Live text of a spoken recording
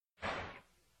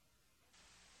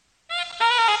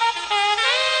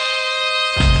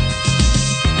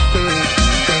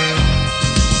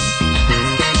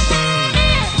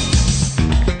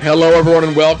Hello, everyone,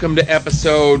 and welcome to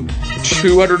episode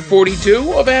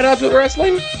 242 of At Odds with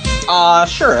Wrestling.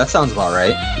 Sure, that sounds about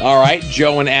right. All right,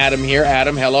 Joe and Adam here.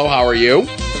 Adam, hello, how are you?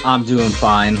 I'm doing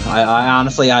fine. I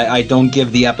honestly, I don't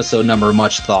give the episode number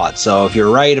much thought. So if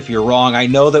you're right, if you're wrong, I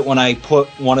know that when I put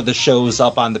one of the shows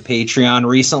up on the Patreon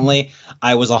recently,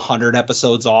 I was 100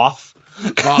 episodes off.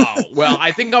 Oh, well,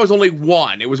 I think I was only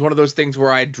one. It was one of those things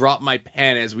where I dropped my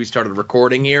pen as we started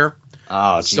recording here.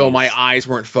 Oh, so my eyes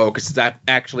weren't focused. It's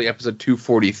actually episode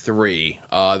 243.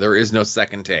 There is no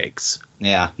second takes.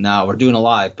 Yeah, no, we're doing a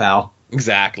live, pal.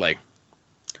 Exactly.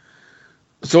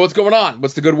 So what's going on?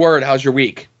 What's the good word? How's your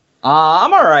week?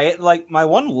 I'm all right. Like, my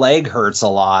one leg hurts a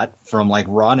lot from, like,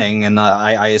 running, and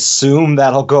I assume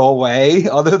that'll go away.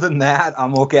 Other than that,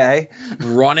 I'm okay.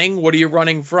 Running? What are you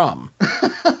running from?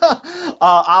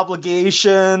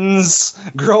 Obligations,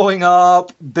 growing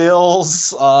up,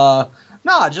 bills,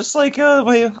 nah, just like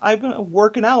I've been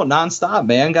working out nonstop,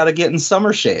 man. Got to get in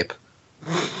summer shape.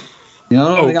 You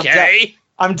know, okay.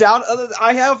 I'm down.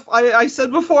 I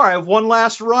said before, I have one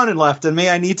last run left in me.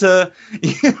 I need to,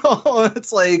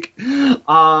 it's like,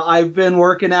 I've been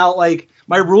working out. Like,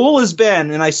 my rule has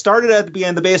been, and I started at the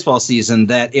beginning of the baseball season,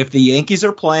 that if the Yankees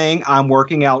are playing, I'm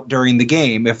working out during the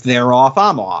game. If they're off,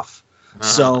 I'm off. Uh-huh.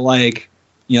 So, like,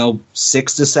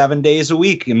 6 to 7 days a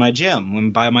week in my gym.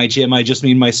 And by my gym, I just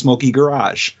mean my smoky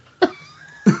garage.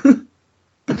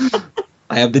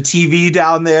 I have the TV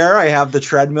down there. I have the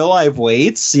treadmill. I have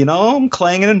weights. I'm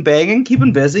clanging and banging,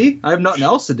 keeping busy. I have nothing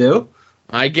else to do.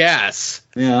 I guess.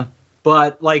 Yeah,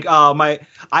 but like my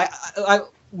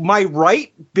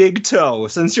right big toe.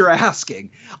 Since you're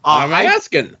asking,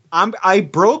 I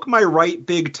broke my right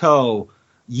big toe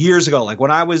years ago. Like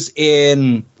when I was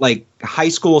in like high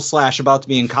school / about to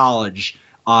be in college.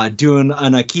 Doing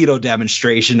an Aikido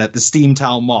demonstration at the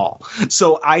Steamtown Mall.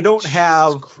 So I don't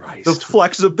have the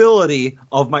flexibility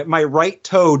of my right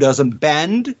toe doesn't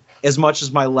bend as much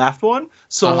as my left one.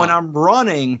 So when I'm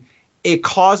running, it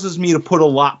causes me to put a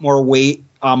lot more weight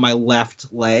on my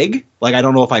left leg. Like, I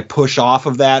don't know if I push off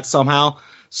of that somehow.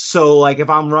 So like if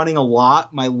I'm running a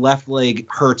lot, my left leg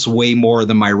hurts way more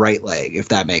than my right leg, if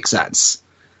that makes sense.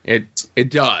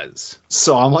 It does.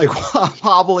 So I'm like I'm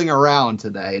hobbling around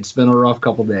today. It's been a rough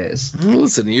couple days.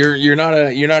 Listen, you're not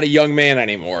a young man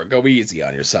anymore. Go easy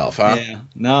on yourself, huh? Yeah.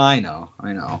 No, I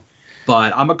know.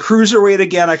 But I'm a cruiserweight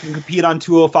again. I can compete on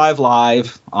 205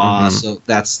 Live. So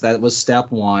that was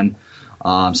step one.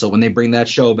 So when they bring that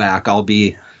show back, I'll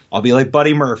be like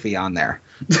Buddy Murphy on there.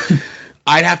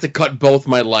 I'd have to cut both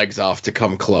my legs off to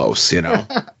come close,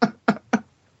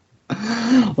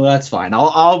 Well, that's fine.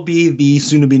 I'll be the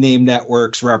soon-to-be-named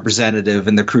network's representative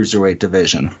in the cruiserweight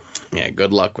division. Yeah,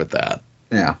 good luck with that.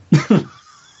 Yeah.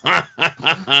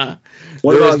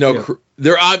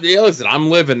 Listen, I'm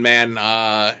living,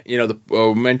 man.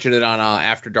 We mentioned it on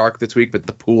After Dark this week, but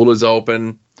the pool is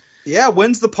open. Yeah,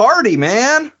 when's the party,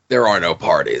 man? There are no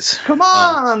parties. Come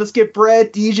on, let's get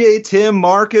Brett, DJ, Tim,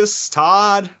 Marcus,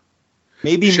 Todd,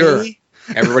 maybe me.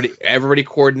 Everybody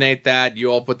coordinate that.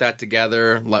 You all put that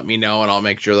together. Let me know, and I'll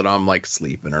make sure that I'm like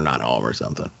sleeping or not home or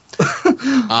something.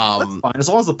 That's fine, as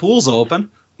long as the pool's open.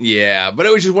 Yeah, but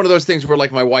it was just one of those things where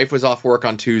like my wife was off work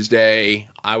on Tuesday.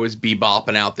 I was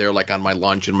bebopping out there like on my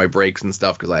lunch and my breaks and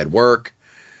stuff because I had work.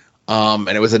 And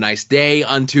it was a nice day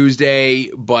on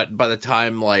Tuesday, but by the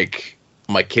time like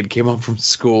my kid came home from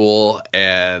school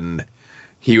and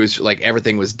he was like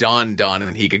everything was done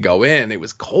and he could go in, it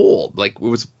was cold. Like it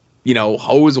was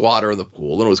hose water in the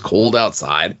pool, and it was cold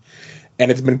outside,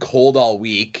 and it's been cold all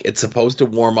week. It's supposed to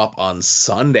warm up on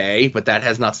Sunday, but that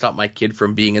has not stopped my kid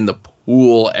from being in the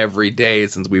pool every day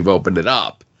since we've opened it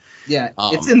up. Yeah,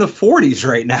 it's in the 40s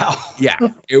right now. Yeah,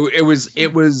 it was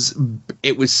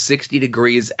 60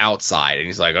 degrees outside, and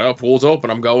he's like, "Oh, pool's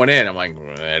open, I'm going in." I'm like,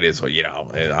 "It is, I'm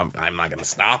not going to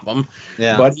stop him."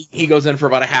 Yeah, but he goes in for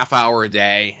about a half hour a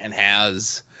day and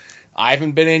has. I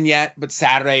haven't been in yet, but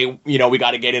Saturday, we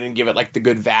got to get in and give it like the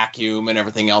good vacuum and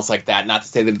everything else like that. Not to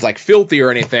say that it's like filthy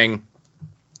or anything.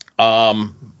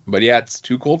 But yeah, it's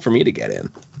too cold for me to get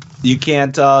in. You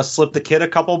can't slip the kid a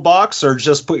couple bucks or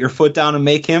just put your foot down and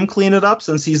make him clean it up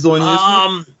since he's the one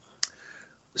using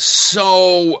it?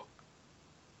 So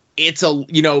it's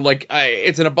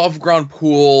it's an above ground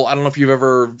pool. I don't know if you've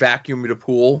ever vacuumed a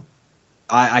pool.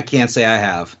 I can't say I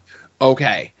have.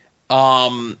 Okay.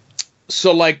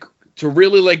 So like to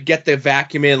really like get the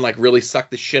vacuum in, like really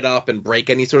suck the shit up and break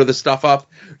any sort of the stuff up,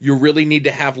 you really need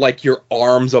to have like your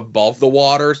arms above the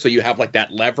water so you have like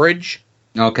that leverage.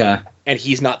 Okay. And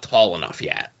he's not tall enough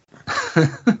yet.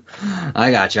 I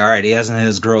got you. All right, he hasn't hit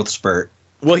his growth spurt.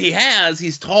 Well, he has.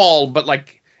 He's tall, but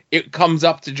like it comes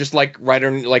up to just like right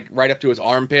up to his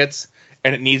armpits,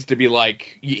 And it needs to be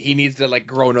like, he needs to like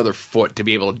grow another foot to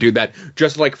be able to do that,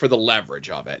 just like for the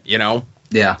leverage of it, you know?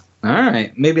 Yeah. All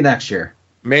right. Maybe next year.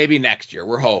 Maybe next year.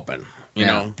 We're hoping, you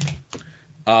know?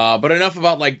 But enough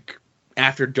about like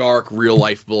after dark real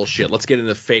life bullshit. Let's get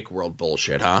into fake world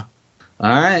bullshit, huh? All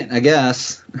right, I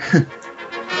guess. And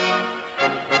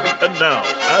now,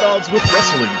 At Odds with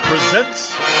Wrestling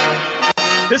presents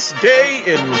This Day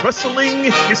in Wrestling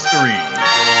History.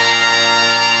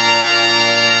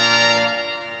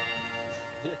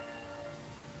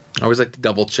 I always like to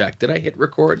double check. Did I hit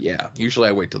record? Yeah. Usually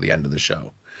I wait till the end of the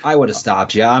show. I would have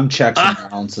stopped you. I'm checks and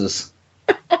balances.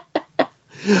 All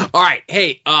right.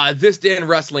 Hey, this day in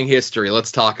wrestling history.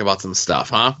 Let's talk about some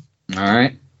stuff, huh? All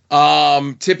right.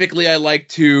 Typically I like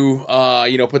to,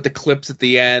 put the clips at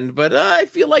the end, but I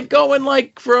feel like going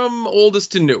like from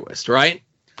oldest to newest, right?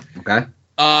 Okay.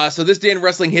 So this day in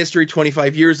wrestling history,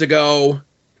 25 years ago,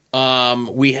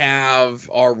 we have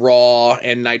our Raw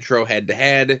and Nitro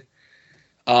head-to-head.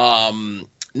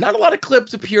 Not a lot of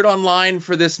clips appeared online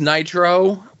for this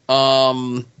Nitro.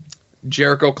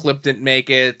 Jericho clip didn't make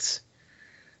it.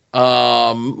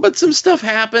 But some stuff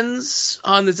happens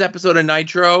on this episode of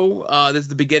Nitro. This is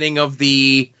the beginning of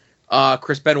the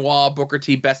Chris Benoit Booker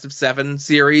T Best of 7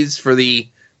 series for the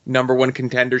 #1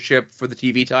 contendership for the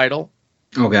TV title.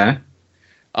 Okay.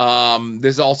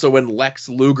 This is also when Lex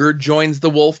Luger joins the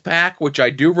Wolfpack, which I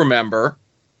do remember.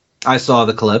 I saw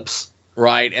the clips.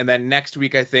 Right, and then next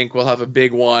week I think we'll have a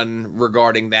big one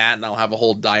regarding that, and I'll have a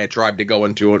whole diatribe to go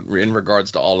into in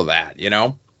regards to all of that, you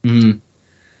know? Mm-hmm.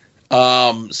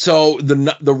 So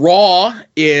the Raw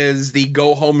is the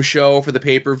go-home show for the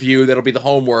pay-per-view. That'll be the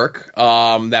homework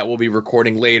that we'll be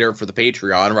recording later for the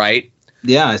Patreon, right?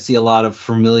 Yeah, I see a lot of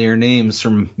familiar names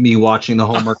from me watching the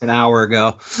homework an hour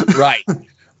ago. Right.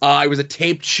 It was a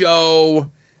taped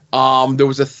show. There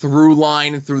was a through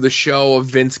line through the show of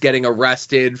Vince getting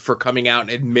arrested for coming out and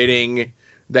admitting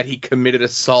that he committed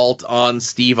assault on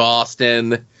Steve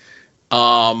Austin.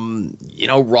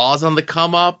 Raw's on the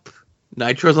come up,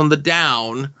 Nitro's on the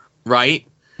down, right?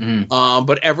 Mm.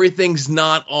 But everything's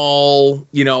not all,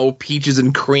 peaches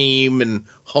and cream and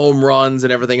home runs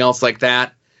and everything else like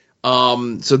that.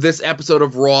 So this episode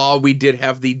of Raw, we did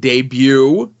have the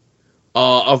debut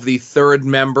of the third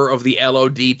member of the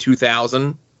LOD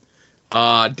 2000.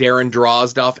 Darren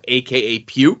Drozdoff, a.k.a.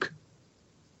 Puke.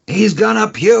 He's gonna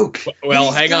puke.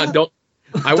 Well, hang on.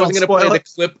 I wasn't going to play the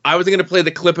clip. I wasn't going to play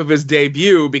the clip of his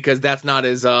debut because that's not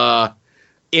as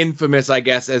infamous, I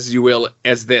guess, as you will,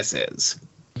 as this is.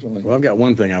 Well, I've got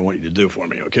one thing I want you to do for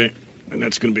me, okay? And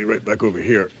that's going to be right back over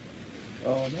here.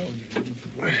 Oh, no.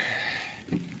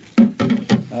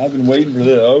 I've been waiting for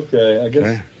this. Okay, I guess.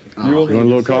 Okay. You want a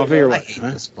little coffee or what? I hate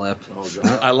this flip.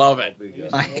 I love it.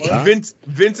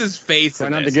 Vince's face. Try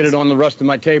not to get it on the rust of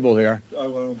my table here. I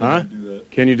won't Huh? do that.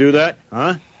 Can you do that?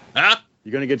 Huh? Huh?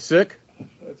 You going to get sick?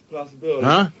 That's a possibility.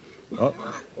 Huh? Huh?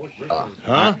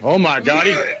 Oh my God!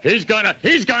 He's gonna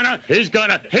puke! He's gonna puke! He's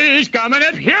gonna puke! He's gonna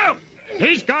puke!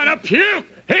 He's gonna puke!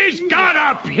 He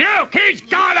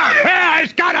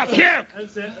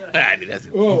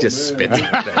just spits it.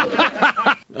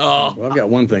 Oh, Well, I've got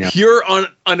one thing. pure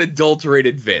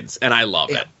unadulterated Vince, and I love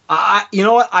it. You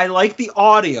know what? I like the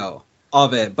audio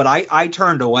of it, but I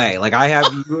turned away. Like I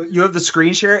have you have the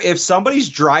screen share. If somebody's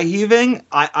dry heaving,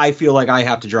 I feel like I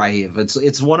have to dry heave.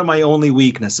 It's one of my only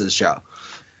weaknesses, Joe.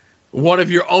 One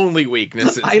of your only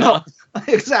weaknesses. I know.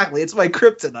 Exactly. It's my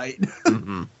kryptonite.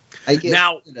 Mm-hmm. I get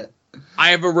Now,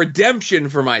 I have a redemption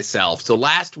for myself. So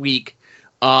last week,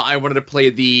 I wanted to play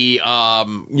the,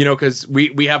 because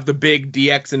we have the big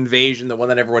DX invasion, the one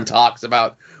that everyone talks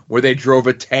about, where they drove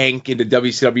a tank into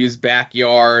WCW's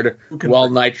backyard while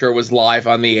Nitro was live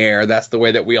on the air. That's the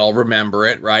way that we all remember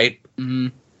it, right?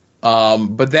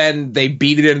 Mm-hmm. But then they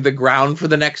beat it into the ground for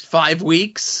the next 5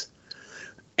 weeks.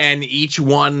 And each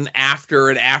one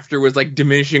after was like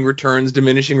diminishing returns. And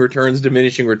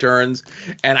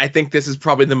I think this is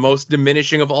probably the most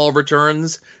diminishing of all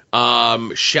returns.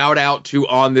 Shout out to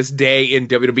On This Day in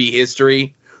WWE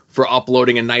history for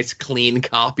uploading a nice clean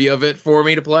copy of it for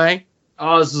me to play.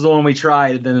 Oh, this is the one we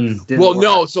tried and didn't Well, work.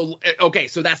 no. So, okay.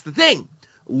 So that's the thing.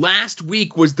 Last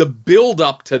week was the build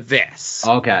up to this.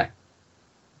 Okay.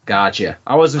 Gotcha.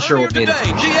 I wasn't sure what made it.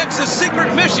 GX's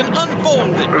secret mission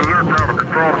unfolded. This is Air Traffic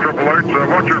Control, Triple H.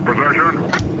 What's your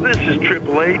position? This is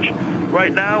Triple H.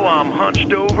 Right now, I'm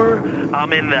hunched over.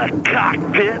 I'm in the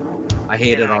cockpit. I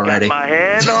hate it already. I got my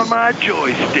hand on my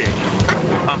joystick.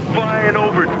 I'm flying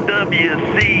over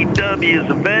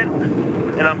WCW's event,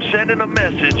 and I'm sending a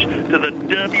message to the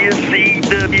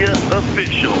WCW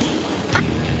officials.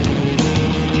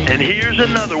 And here's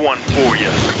another one for you.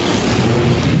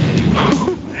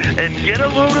 And get a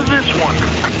load of this one.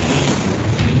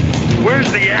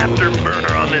 Where's the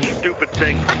afterburner on this stupid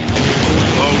thing?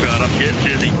 Oh God, I'm getting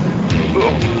dizzy.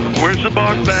 Oh, where's the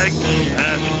box bag?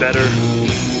 That's better.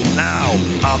 Now,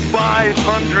 a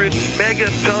 500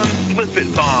 megaton flip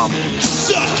it bomb.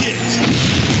 Suck it!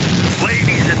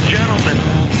 Ladies and gentlemen,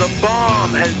 the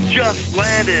bomb has just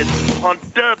landed on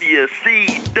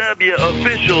WCW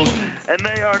officials, and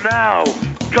they are now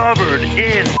covered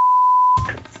in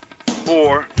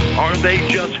or are they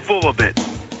just full of it?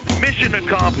 Mission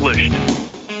accomplished.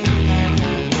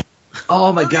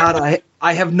 Oh my God,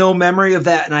 I have no memory of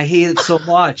that, and I hate it so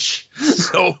much.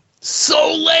 So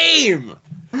lame.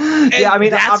 And yeah, I mean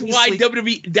that's why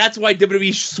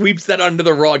WWE sweeps that under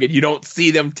the rug, and you don't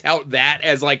see them tout that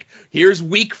as like, here's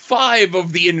week 5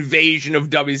 of the invasion of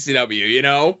WCW, you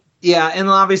know? Yeah, and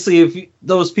obviously, if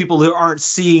those people who aren't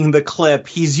seeing the clip,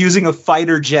 he's using a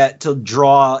fighter jet to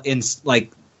draw in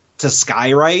like to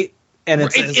Skywrite, and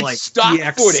it's like stock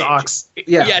DX footage. Sucks.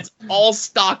 Yeah, it's all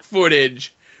stock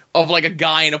footage of like a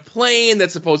guy in a plane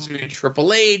that's supposed to be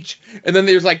Triple H, and then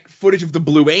there's like footage of the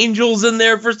Blue Angels in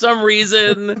there for some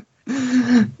reason.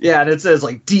 Yeah, and it says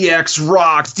like DX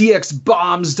rocks, DX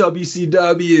bombs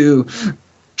WCW,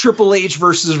 Triple H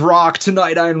versus Rock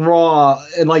tonight on Raw,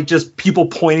 and like just people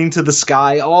pointing to the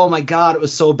sky. Oh my God, it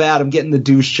was so bad. I'm getting the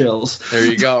douche chills. There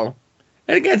you go.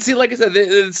 And again, see, like I said,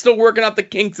 it's still working out the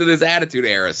kinks of this Attitude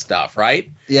Era stuff,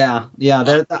 right? Yeah.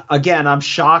 Again, I'm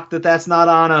shocked that that's not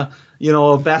on a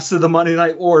Best of the Monday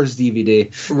Night Wars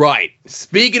DVD. Right.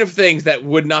 Speaking of things that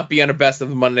would not be on a Best of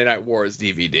the Monday Night Wars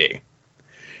DVD,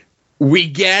 we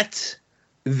get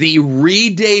the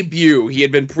re-debut. He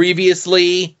had been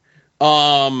previously,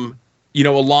 aligned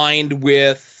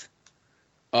with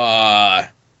the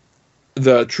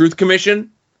Truth Commission,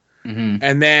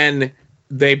 and then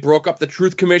they broke up the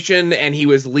Truth Commission, and he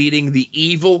was leading the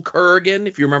Evil Kurgan.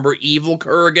 If you remember Evil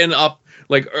Kurgan up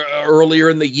like earlier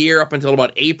in the year, up until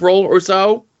about April or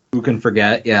so. Who can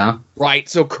forget? Yeah. Right.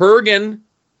 So Kurgan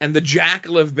and the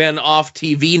Jackal have been off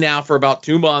TV now for about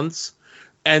 2 months,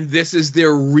 and this is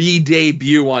their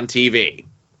re-debut on TV.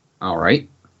 All right.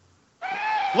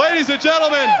 Ladies and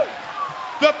gentlemen,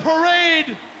 the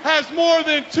parade has more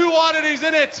than 2 oddities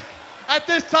in it. At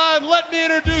this time, let me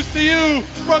introduce to you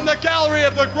from the Gallery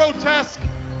of the Grotesque,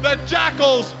 the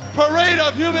Jackal's Parade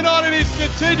of Human Oddities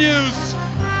continues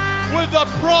with the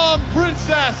prom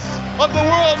princess of the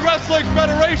World Wrestling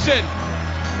Federation.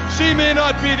 She may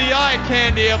not be the eye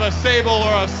candy of a Sable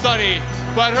or a Sunny,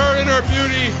 but her inner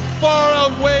beauty far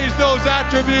outweighs those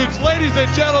attributes. Ladies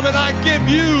and gentlemen, I give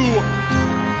you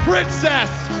Princess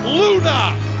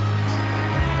Luna.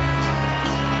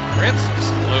 Princess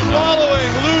Luna.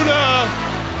 Following Luna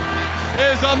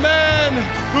is a man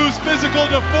whose physical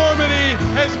deformity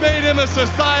has made him a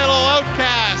societal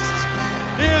outcast.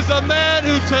 He is a man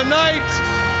who tonight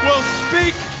will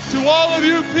speak to all of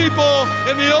you people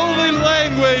in the only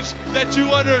language that you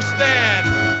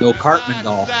understand. Bill Cartman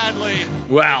doll. Sadly,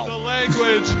 wow. The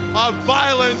language of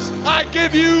violence. I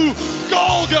give you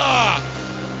Golga.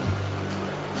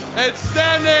 And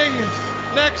standing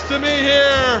next to me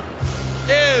here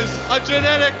is a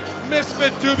genetic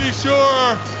misfit, to be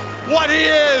sure. What he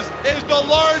is the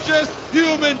largest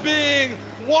human being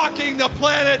walking the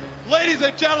planet. Ladies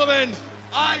and gentlemen,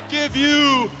 I give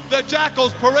you the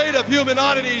Jackal's Parade of Human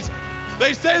Oddities.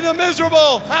 They say the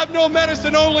miserable have no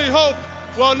medicine, only hope.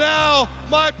 Well, now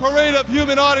my Parade of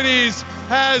Human Oddities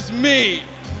has me.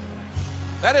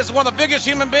 That is one of the biggest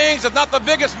human beings, if not the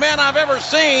biggest man I've ever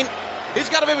seen. He's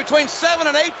got to be between 7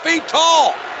 and 8 feet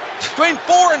tall, between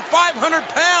 400 and 500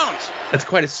 pounds. That's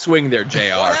quite a swing there,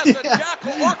 JR.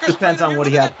 Depends on what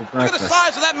he had for breakfast. Look at the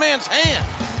size of that man's hand.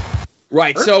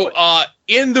 Right, so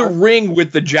in the ring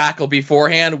with the Jackal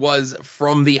beforehand was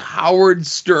from the Howard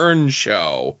Stern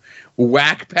show,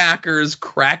 Whack Packers,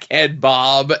 Crackhead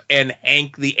Bob, and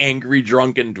Hank the Angry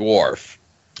Drunken Dwarf.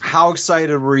 How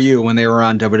excited were you when they were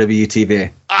on WWE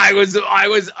TV? I was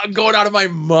going out of my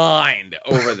mind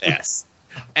over this.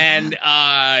 And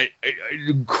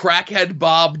Crackhead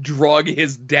Bob drug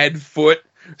his dead foot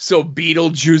so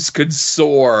Beetlejuice could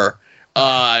soar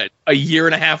a year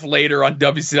and a half later on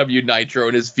WCW Nitro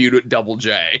in his feud with Double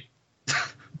J.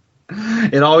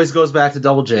 It always goes back to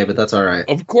Double J, but that's all right.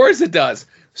 Of course it does.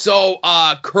 So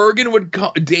Kurgan would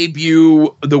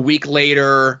debut the week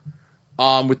later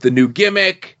with the new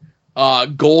gimmick.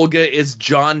 Golga is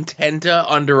John Tenta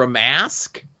under a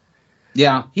mask.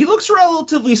 Yeah, he looks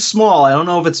relatively small. I don't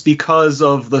know if it's because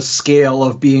of the scale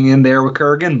of being in there with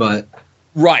Kurgan, but...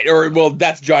 Right,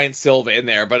 that's Giant Silva in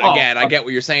there, but again, I get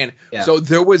what you're saying. Yeah. So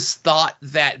there was thought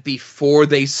that before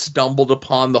they stumbled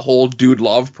upon the whole Dude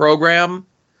Love program,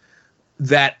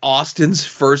 that Austin's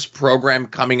first program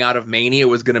coming out of Mania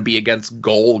was going to be against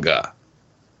Golga.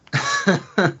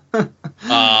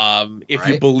 If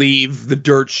you believe the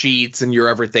dirt sheets and your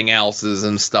everything else's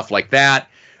and stuff like that.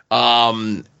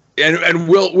 And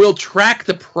we'll track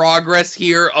the progress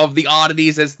here of the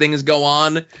oddities as things go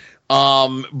on.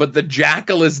 But the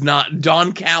Jackal is not,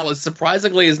 Don Callis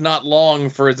surprisingly is not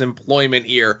long for his employment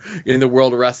here in the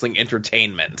World Wrestling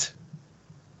Entertainment.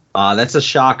 That's a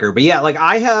shocker. But yeah, like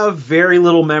I have very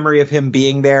little memory of him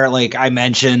being there. Like I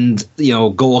mentioned,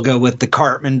 Golga with the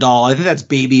Cartman doll. I think that's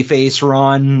Babyface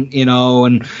Run,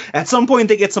 and at some point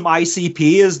they get some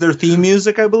ICP as their theme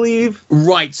music, I believe.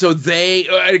 Right. So they,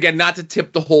 again, not to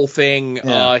tip the whole thing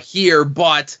here,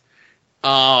 but they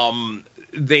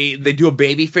do a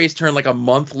Babyface turn like a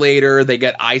month later. They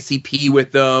get ICP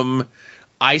with them.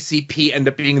 ICP end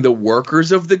up being the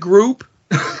workers of the group.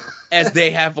 As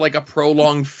they have like a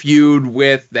prolonged feud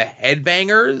with the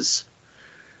Headbangers.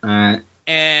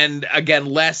 And again,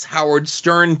 less Howard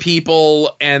Stern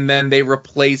people, and then they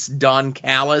replace Don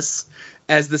Callis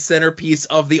as the centerpiece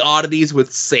of the oddities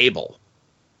with Sable.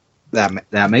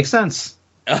 That makes sense.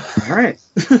 All right.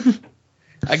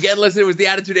 Again, listen, it was the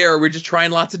Attitude Era. We're just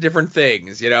trying lots of different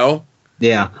things, Yeah.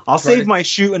 I'll save my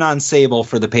shooting on Sable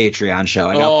for the Patreon show.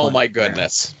 Oh, my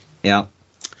goodness. Yeah.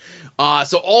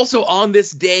 So also on this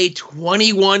day,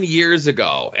 21 years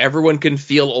ago, everyone can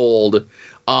feel old,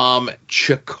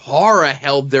 Chikara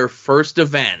held their first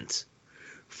event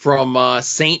from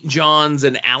St. John's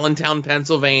in Allentown,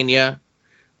 Pennsylvania.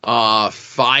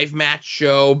 5-match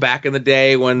show back in the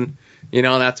day when,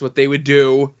 that's what they would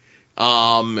do.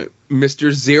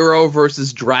 Mr. Zero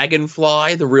versus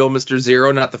Dragonfly, the real Mr.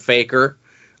 Zero, not the faker.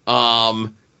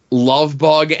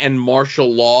 Lovebug and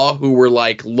Martial Law, who were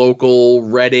like local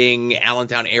Reading,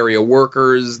 Allentown area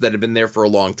workers that had been there for a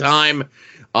long time,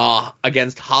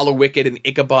 against Hollow Wicked and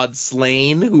Ichabod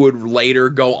Slane, who would later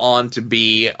go on to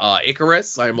be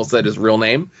Icarus. I almost said his real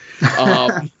name.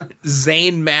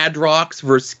 Zane Madrox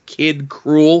versus Kid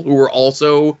Cruel, who were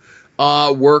also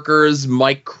workers.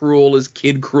 Mike Cruel is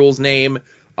Kid Cruel's name.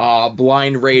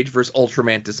 Blind Rage versus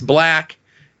Ultramantis Black.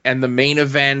 And the main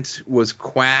event was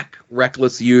Quack,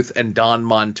 Reckless Youth, and Don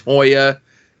Montoya,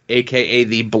 a.k.a.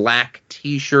 the Black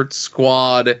T-Shirt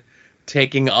Squad,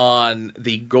 taking on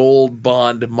the Gold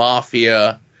Bond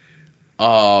Mafia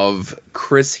of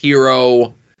Chris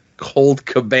Hero, Colt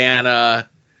Cabana,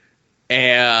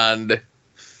 and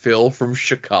Phil from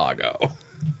Chicago.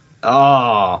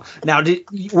 Oh, now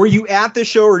were you at the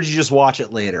show or did you just watch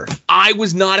it later? I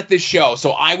was not at this show,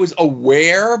 so I was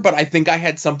aware, but I think I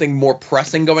had something more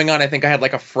pressing going on. I think I had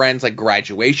like a friend's like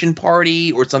graduation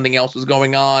party or something else was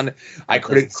going on. I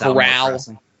couldn't corral.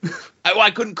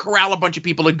 I couldn't corral a bunch of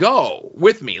people to go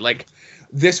with me. Like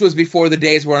this was before the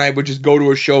days when I would just go to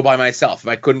a show by myself if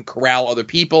I couldn't corral other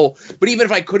people. But even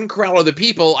if I couldn't corral other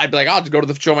people, I'd be like, I'll just go to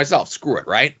the show myself. Screw it,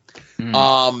 right?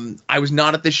 I was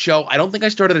not at this show. I don't think I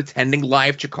started attending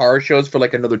live Chikara shows for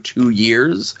like another 2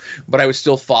 years, but I was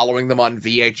still following them on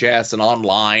VHS and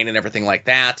online and everything like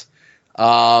that.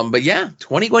 But yeah,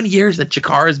 21 years that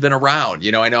Chikara has been around.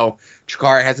 I know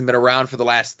Chikara hasn't been around for the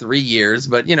last 3 years,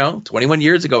 but 21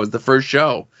 years ago was the first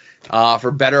show. For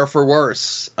better or for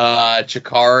worse,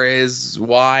 Chikara is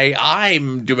why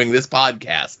I'm doing this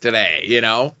podcast today,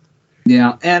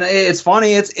 Yeah, and it's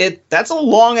funny. That's a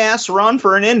long ass run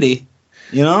for an indie.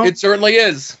 It certainly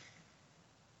is.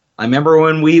 I remember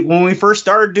when we first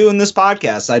started doing this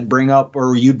podcast, you'd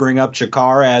bring up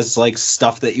Chikara as like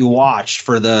stuff that you watched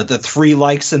for the 3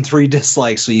 likes and 3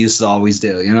 dislikes we used to always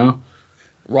do.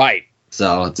 Right.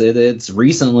 So it's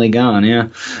recently gone. Yeah.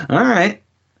 All right.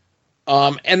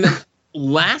 And then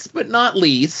last but not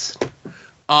least,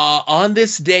 on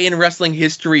this day in wrestling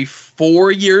history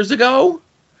 4 years ago,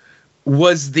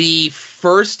 was the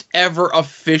first ever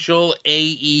official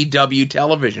AEW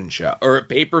television show or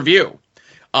pay-per-view.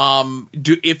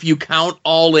 If you count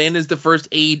All In as the first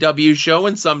AEW show,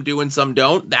 and some do and some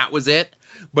don't, that was it.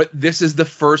 But this is the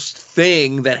first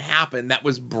thing that happened that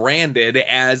was branded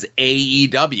as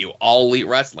AEW, All Elite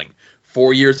Wrestling,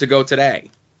 4 years ago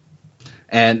today.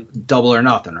 And Double or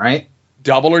Nothing, right?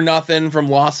 Double or Nothing from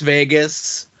Las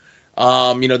Vegas.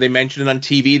 They mentioned it on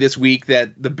TV this week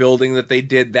that the building that they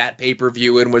did that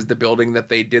pay-per-view in was the building that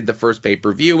they did the first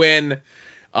pay-per-view in.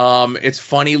 It's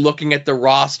funny looking at the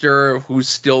roster of who's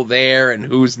still there and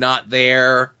who's not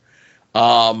there,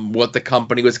 what the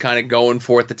company was kind of going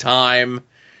for at the time.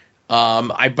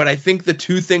 But I think the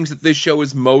 2 things that this show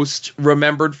is most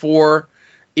remembered for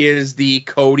is the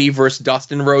Cody versus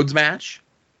Dustin Rhodes match.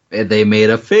 They made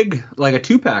a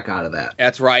 2-pack out of that.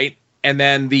 That's right. And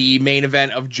then the main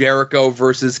event of Jericho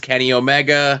versus Kenny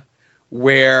Omega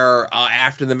where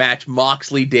after the match,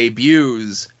 Moxley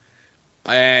debuts,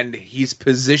 and he's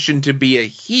positioned to be a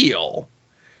heel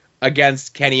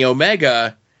against Kenny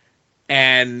Omega,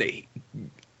 and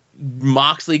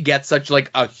Moxley gets such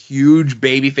like a huge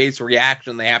babyface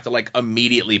reaction, they have to like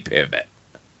immediately pivot.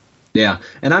 Yeah,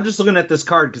 and I'm just looking at this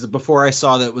card because before I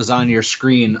saw that it was on your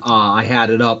screen, I had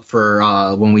it up for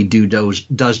when we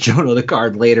does Joe know the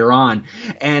card later on.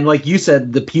 And like you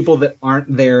said, the people that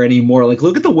aren't there anymore, like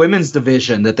look at the women's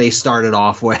division that they started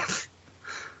off with.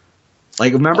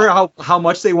 Like, remember how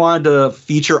much they wanted to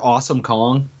feature Awesome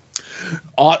Kong?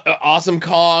 Awesome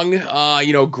Kong,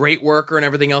 great worker and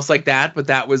everything else like that, but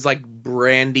that was like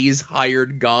Brandy's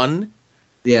hired gun.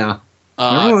 Yeah.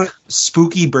 Remember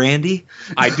Spooky Brandy?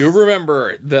 I do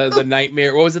remember the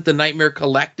Nightmare. What was it? The Nightmare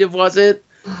Collective, was it?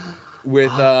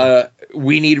 With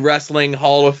We Need Wrestling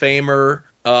Hall of Famer.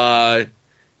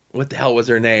 What the hell was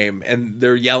her name? And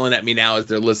they're yelling at me now as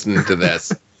they're listening to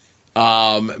this.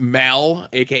 Mel,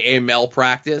 a.k.a. Mel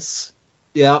Practice.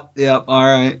 Yep, all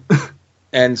right.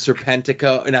 And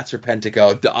Serpentico,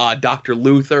 Dr.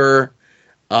 Luther.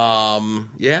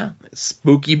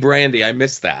 Spooky Brandy. I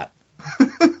missed that.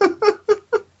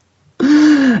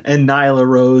 And Nyla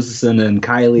Rose and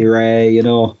Kylie Ray,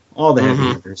 all the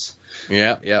heavy-hitters.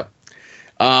 Yeah.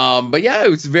 But yeah, it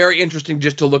was very interesting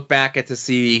just to look back at to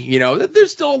see, that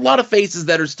there's still a lot of faces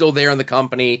that are still there in the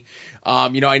company.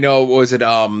 I know, was it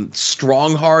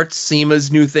Strong Hearts,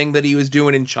 Seema's new thing that he was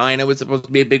doing in China was supposed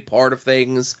to be a big part of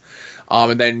things.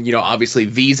 And then, obviously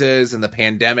visas and the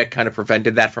pandemic kind of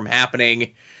prevented that from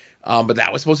happening. But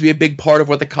that was supposed to be a big part of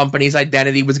what the company's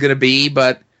identity was going to be.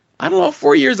 But I don't know,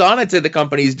 4 years on, I'd say the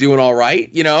company's doing all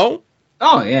right, Oh,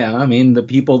 yeah. I mean, the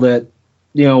people that,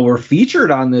 were featured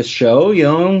on this show,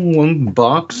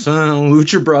 Bucks,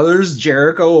 Lucha Brothers,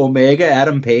 Jericho, Omega,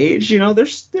 Adam Page,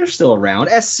 they're still around.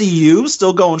 SCU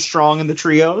still going strong in the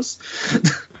trios.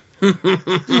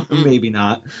 Maybe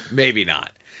not.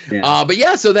 Yeah. But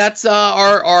yeah, so that's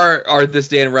our This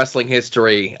Day in Wrestling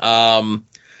history.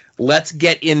 Let's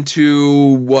get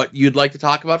into what you'd like to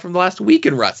talk about from the last week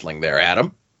in wrestling there,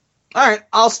 Adam. All right,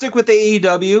 I'll stick with the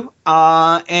AEW,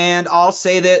 and I'll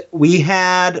say that we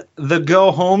had the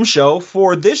Go Home show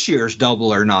for this year's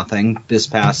Double or Nothing this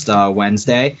past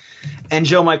Wednesday. And,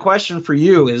 Joe, my question for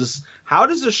you is, how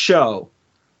does a show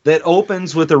that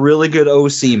opens with a really good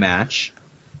OC match,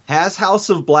 has House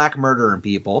of Black murdering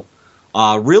people,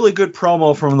 really good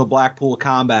promo from the Blackpool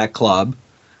Combat Club,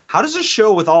 how does a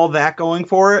show with all that going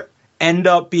for it end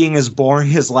up being as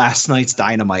boring as last night's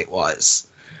Dynamite was?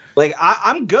 Like,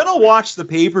 I'm going to watch the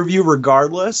pay-per-view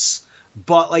regardless,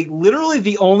 but, like, literally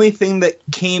the only thing that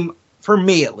came, for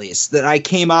me at least, that I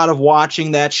came out of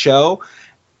watching that show,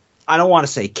 I don't want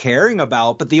to say caring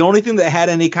about, but the only thing that had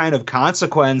any kind of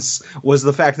consequence was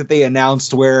the fact that they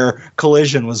announced where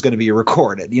Collision was going to be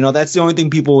recorded. That's the only thing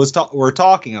people were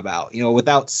talking about.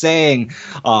 Without saying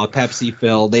Pepsi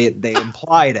Phil, they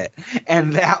implied it.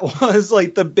 And that was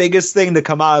like the biggest thing to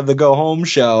come out of the Go Home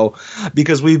show,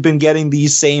 because we've been getting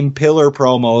these same pillar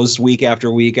promos week after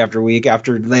week after week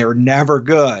after they're never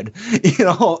good.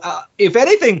 If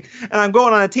anything, and I'm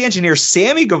going on a tangent here,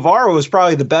 Sammy Guevara was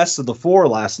probably the best of the four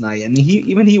last night. And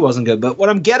he wasn't good. But what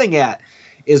I'm getting at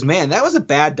is, man, that was a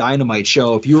bad Dynamite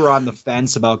show if you were on the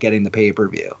fence about getting the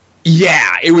pay-per-view.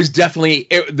 Yeah, it was definitely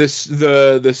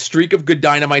the streak of good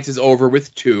Dynamites is over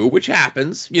with 2, which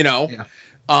happens, Yeah.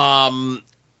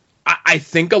 I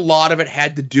think a lot of it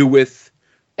had to do with,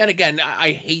 and again,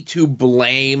 I hate to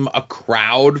blame a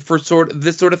crowd for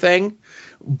this sort of thing,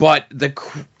 but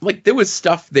there was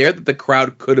stuff there that the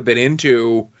crowd could have been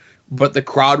into, but the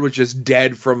crowd was just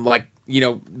dead from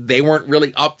they weren't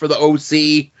really up for the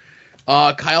OC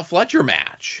Kyle Fletcher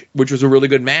match, which was a really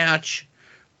good match.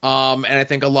 And I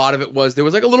think a lot of it was, there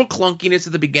was like a little clunkiness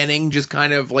at the beginning, just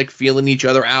kind of like feeling each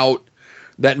other out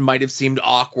that might have seemed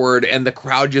awkward. And the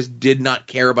crowd just did not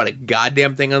care about a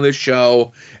goddamn thing on this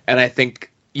show. And I think,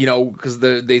 because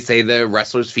they say the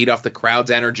wrestlers feed off the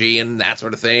crowd's energy and that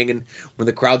sort of thing. And when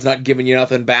the crowd's not giving you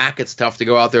nothing back, it's tough to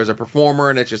go out there as a performer.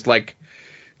 And it's just like,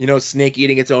 snake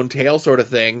eating its own tail sort of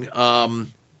thing.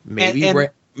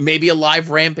 Maybe a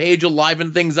live Rampage will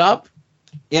liven things up.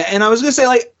 Yeah, and I was going to say,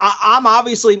 like, I'm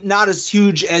obviously not as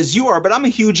huge as you are, but I'm a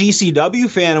huge ECW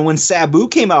fan. And when Sabu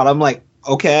came out, I'm like,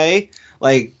 okay,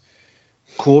 like,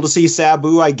 cool to see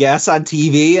Sabu, I guess, on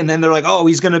TV. And then they're like, oh,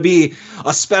 he's going to be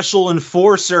a special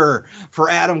enforcer for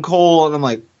Adam Cole. And I'm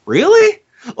like, really?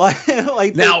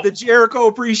 Like now, the Jericho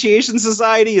Appreciation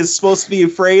Society is supposed to be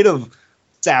afraid of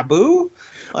Sabu?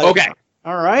 Like, okay.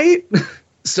 All right.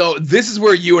 So this is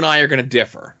where you and I are going to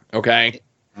differ, okay?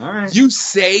 All right. You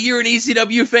say you're an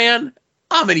ECW fan.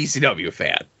 I'm an ECW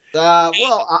fan.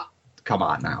 Come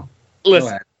on now.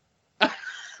 Listen.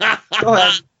 Go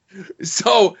ahead.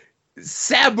 So,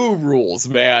 Sabu rules,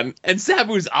 man. And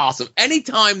Sabu's awesome.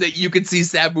 Anytime that you can see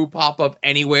Sabu pop up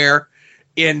anywhere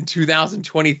in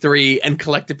 2023 and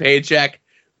collect a paycheck,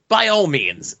 by all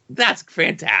means, that's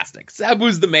fantastic.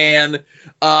 Sabu's the man.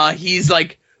 He's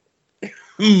like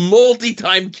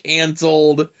multi-time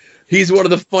canceled. He's one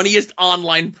of the funniest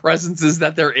online presences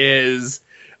that there is.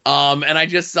 And I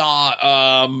just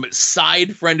saw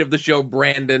side friend of the show,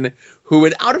 Brandon, who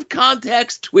had out of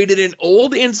context tweeted an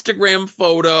old Instagram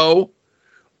photo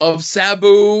of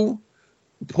Sabu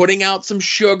putting out some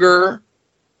sugar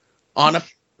on a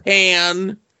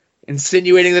pan,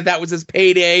 insinuating that was his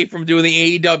payday from doing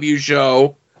the AEW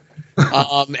show.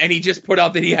 And he just put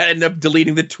out that he had ended up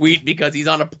deleting the tweet because he's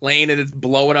on a plane and it's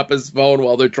blowing up his phone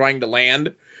while they're trying to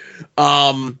land.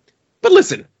 But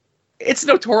listen, it's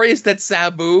notorious that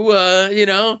Sabu,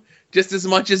 just as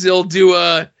much as he'll do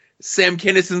a Sam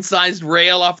Kinison-sized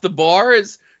rail off the bar,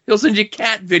 he'll send you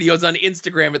cat videos on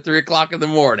Instagram at 3 o'clock in the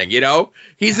morning,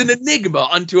 He's an enigma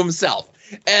unto himself.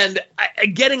 And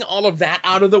getting all of that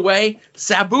out of the way,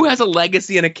 Sabu has a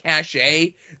legacy and a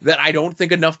cachet that I don't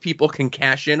think enough people can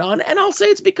cash in on. And I'll say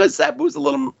it's because Sabu's a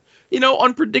little,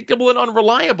 unpredictable and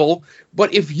unreliable.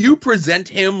 But if you present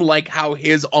him like how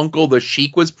his uncle, the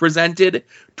Sheik, was presented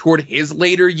toward his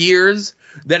later years,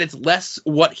 that it's less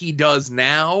what he does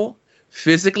now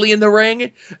physically in the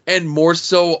ring and more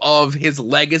so of his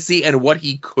legacy and what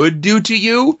he could do to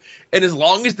you. And as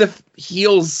long as the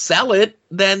heels sell it,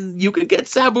 then you could get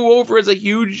Sabu over as a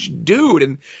huge dude.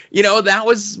 And, that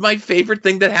was my favorite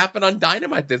thing that happened on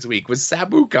Dynamite this week was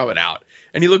Sabu coming out.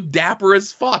 And he looked dapper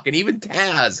as fuck. And even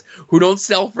Taz, who don't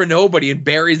sell for nobody and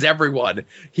buries everyone,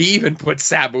 he even put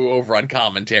Sabu over on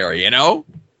commentary,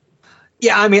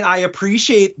 Yeah, I mean, I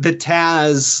appreciate the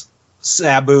Taz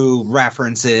Sabu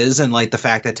references and like the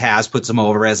fact that Taz puts him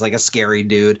over as like a scary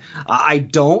dude. I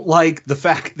don't like the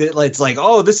fact that it's like,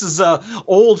 oh, this is a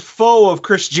old foe of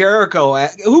Chris Jericho.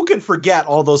 Who can forget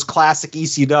all those classic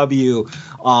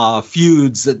ECW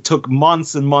feuds that took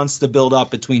months and months to build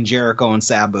up between Jericho and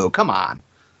Sabu? Come on.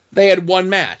 They had one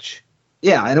match.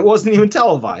 Yeah, and it wasn't even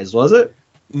televised, was it?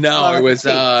 No, it was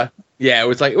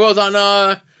it was on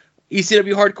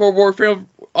ECW Hardcore Warfare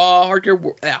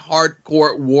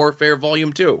Hardcore Warfare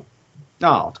Volume 2.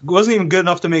 No, it wasn't even good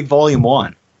enough to make Volume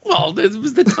 1. Well, it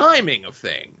was the timing of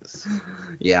things.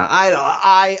 Yeah,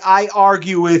 I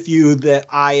argue with you that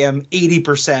I am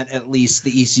 80% at least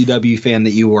the ECW fan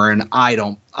that you were, and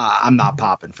I'm not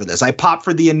popping for this. I pop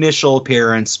for the initial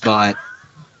appearance, but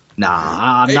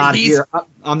nah, I'm not here.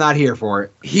 I'm not here for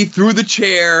it. He threw the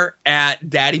chair at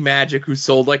Daddy Magic, who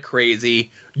sold like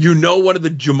crazy. One of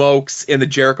the jamokes in the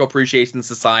Jericho Appreciation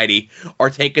Society are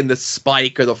taking the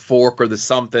spike or the fork or the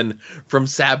something from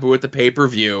Sabu at the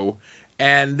pay-per-view.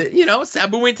 And,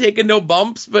 Sabu ain't taking no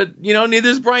bumps, but,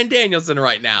 neither's Bryan Danielson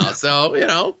right now. So,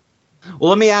 Well,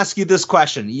 let me ask you this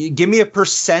question. Give me a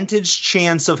percentage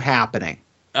chance of happening.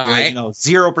 All right.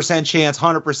 0% chance,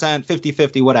 100%,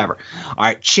 50-50, whatever. All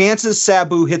right. Chances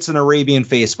Sabu hits an Arabian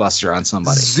facebuster on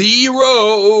somebody.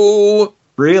 0.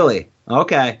 Really?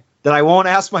 Okay. Then I won't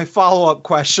ask my follow-up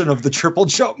question of the triple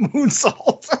jump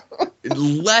moonsault.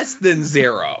 Less than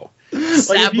 0.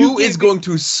 Sabu is going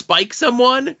to spike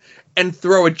someone and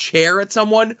throw a chair at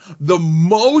someone. The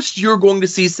most you're going to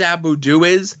see Sabu do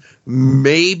is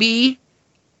maybe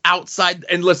outside.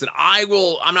 And listen, I'm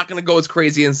not going to go as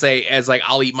crazy and say as like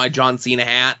I'll eat my John Cena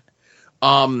hat.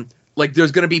 Like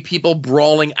there's going to be people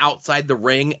brawling outside the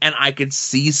ring, and I could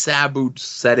see Sabu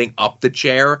setting up the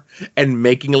chair and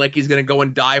making like he's going to go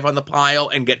and dive on the pile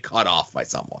and get cut off by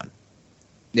someone.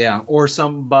 Yeah, or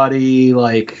somebody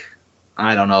like,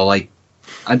 I don't know, like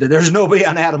there's nobody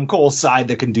on Adam Cole's side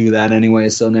that can do that anyway,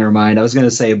 so never mind. I was going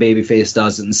to say a babyface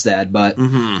does it instead, but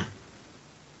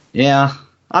yeah,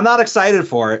 I'm not excited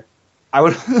for it. I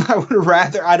would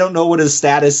rather, I don't know what his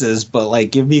status is, but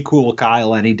like give me Cool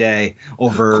Kyle any day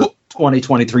over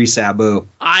 2023 Sabu.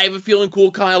 I have a feeling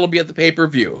Cool Kyle will be at the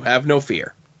pay-per-view. Have no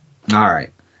fear. All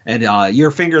right. And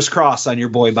your fingers crossed on your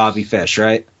boy Bobby Fish,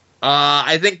 right?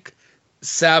 I think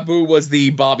Sabu was the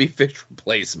Bobby Fish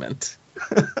replacement.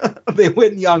 They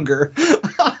went younger.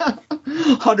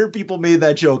 100 people made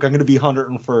that joke. I'm going to be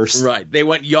 101st. Right. They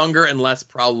went younger and less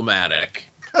problematic.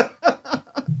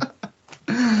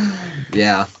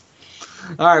 Yeah.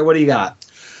 All right, what do you got?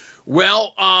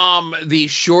 Well, the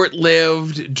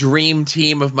short-lived dream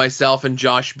team of myself and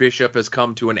Josh Bishop has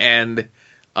come to an end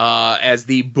as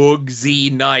the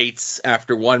Boog-Z Knights,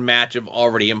 after one match, have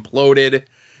already imploded.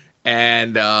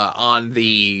 And on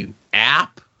the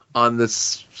app,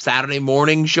 this Saturday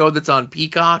morning show that's on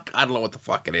Peacock. I don't know what the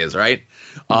fuck it is, right?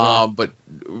 But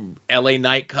LA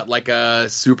Knight cut like a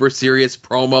super serious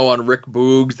promo on Rick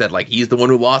Boogs that like he's the one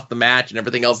who lost the match and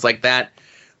everything else like that.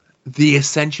 The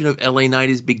ascension of LA Knight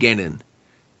is beginning.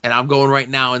 And I'm going right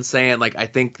now and saying, like, I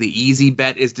think the easy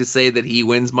bet is to say that he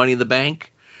wins Money in the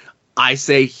Bank. I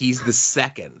say he's the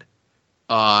second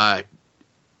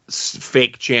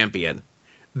fake champion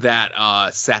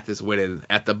that Seth is winning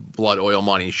at the Blood Oil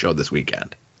Money show this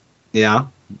weekend. Yeah.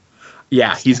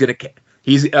 Yeah,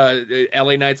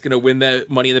 LA Knight's gonna win the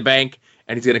Money in the Bank,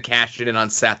 and he's gonna cash it in on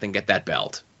Seth and get that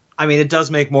belt. I mean, it does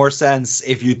make more sense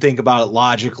if you think about it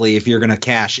logically. If you're gonna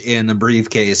cash in a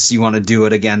briefcase, you want to do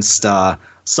it against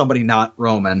somebody not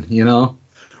Roman, you know?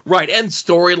 Right, and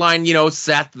storyline, you know,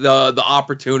 Seth, the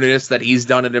opportunist that he's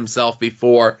done it himself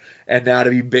before, and now to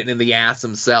be bitten in the ass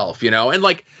himself, you know? And,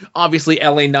 like, obviously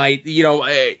LA Knight, you know,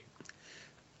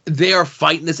 they are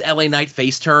fighting this LA Knight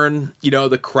face turn. You know,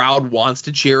 the crowd wants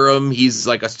to cheer him. He's,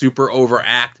 like, a super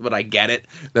overact, but I get it,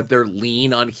 that they're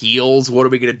lean on heels. What are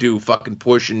we going to do, fucking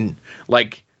push and,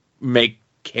 like, make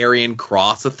Karrion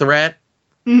Kross a threat,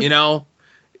 you know?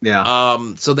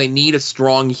 Yeah. So they need a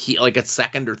strong heel, like a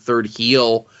second or third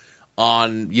heel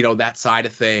on, you know, that side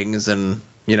of things. And,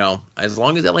 you know, as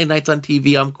long as LA Knight's on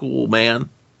TV, I'm cool, man.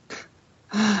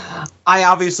 I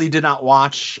obviously did not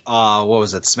watch, what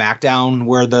was it, SmackDown,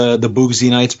 where the Boogsy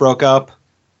Knights broke up.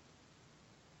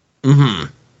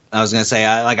 Mm-hmm. I was going to say,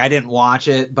 I didn't watch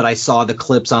it, but I saw the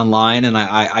clips online, and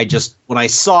I just, when I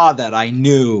saw that, I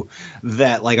knew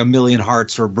that, like, a million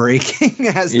hearts were breaking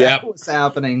as that was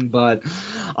happening, but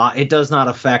it does not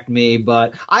affect me.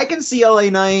 But I can see LA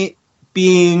Knight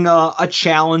being a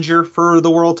challenger for the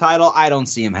world title. I don't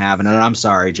see him having it. I'm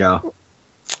sorry, Joe.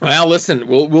 Well, listen,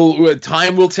 we'll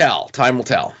time will tell. Time will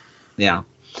tell. Yeah.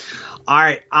 All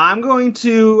right, I'm going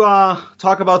to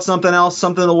talk about something else,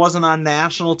 something that wasn't on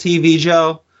national TV,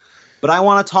 Joe. But I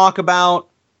want to talk about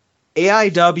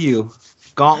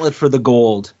AIW Gauntlet for the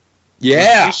Gold.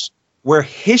 Yeah. Where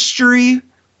history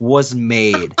was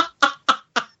made.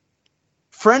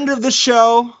 Friend of the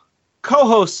show,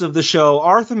 co-host of the show,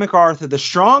 Arthur MacArthur, the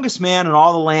strongest man in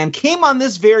all the land, came on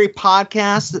this very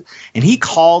podcast and he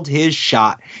called his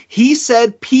shot. He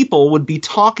said people would be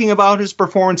talking about his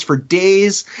performance for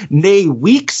days, nay,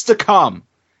 weeks to come.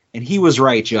 And he was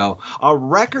right, Joe. A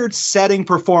record-setting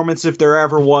performance if there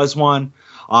ever was one.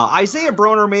 Isaiah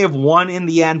Broner may have won in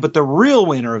the end, but the real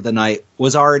winner of the night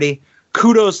was Artie.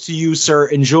 Kudos to you, sir.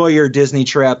 Enjoy your Disney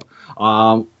trip.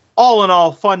 All in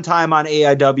all, fun time on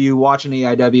AIW, watching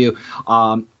AIW.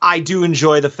 I do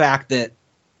enjoy the fact that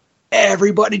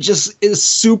everybody just is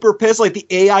super pissed. Like the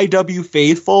AIW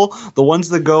faithful, the ones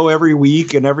that go every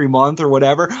week and every month or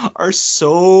whatever, are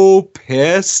so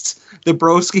pissed that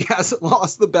Broski hasn't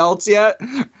lost the belts yet,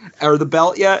 or the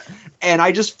belt yet. And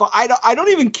I don't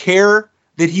even care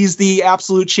that he's the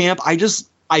absolute champ.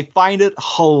 I find it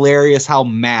hilarious how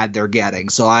mad they're getting.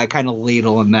 So I kind of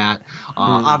ladle in that.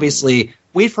 Obviously,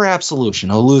 wait for Absolution.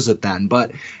 He'll lose it then.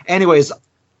 But anyways,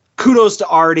 kudos to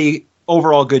Artie.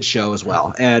 Overall good show as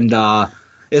well. And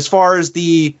as far as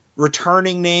the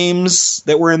returning names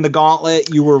that were in the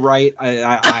gauntlet, you were right.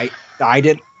 I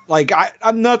didn't. Like,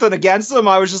 I'm nothing against them.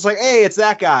 I was just like, hey, it's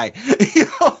that guy. You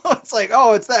know, it's like,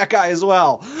 oh, it's that guy as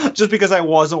well. Just because I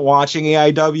wasn't watching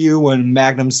AIW when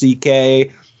Magnum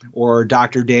CK or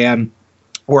Dr. Dan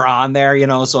were on there, you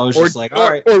know, so I was just like, all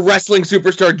right. Or Wrestling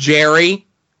Superstar Jerry.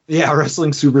 Yeah,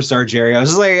 Wrestling Superstar Jerry. I was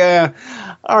just like,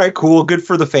 all right, cool. Good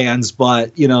for the fans.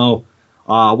 But, you know,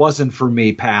 wasn't for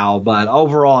me, pal. But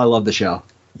overall, I love the show.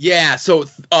 Yeah, so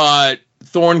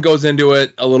Thorne goes into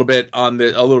it a little bit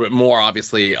more,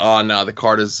 obviously, on the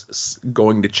card is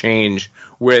going to change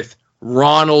with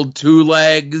Ronald Two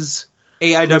Legs,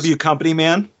 AIW Company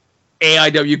Man,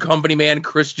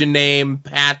 Christian name,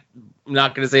 Pat. I'm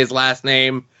not going to say his last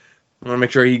name. I want to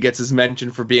make sure he gets his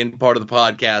mention for being part of the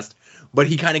podcast. But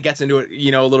he kind of gets into it,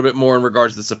 you know, a little bit more in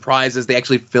regards to the surprises. They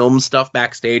actually film stuff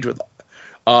backstage with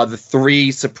the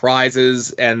 3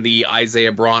 surprises and the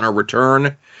Isaiah Bronner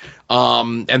return.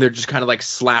 And they're just kind of like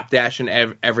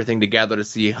slapdashing everything together to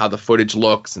see how the footage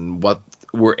looks and what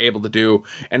we're able to do,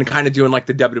 and kind of doing like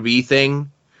the WWE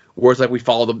thing, where it's like we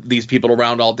follow these people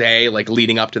around all day, like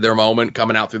leading up to their moment,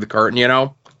 coming out through the curtain, you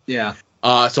know? Yeah.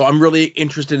 So I'm really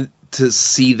interested to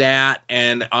see that,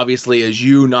 and obviously, as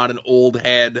you, not an old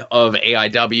head of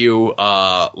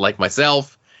AIW like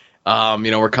myself,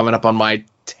 you know, we're coming up on my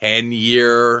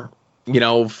 10-year, you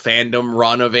know, fandom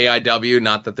run of AIW.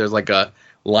 Not that there's like a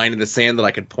line in the sand that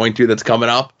I could point to that's coming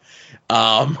up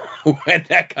when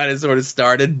that kind of sort of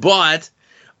started. But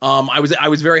I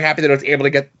was very happy that I was able to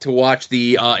get to watch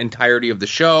the entirety of the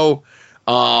show.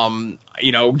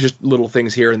 Just little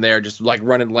things here and there, just like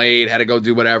running late, had to go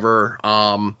do whatever.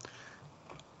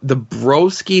 The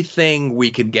Broski thing we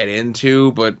could get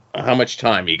into, but how much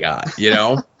time you got,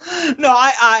 No,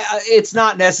 I it's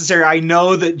not necessary. I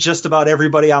know that just about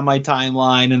everybody on my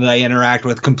timeline and that I interact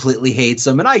with completely hates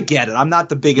him, and I get it. I'm not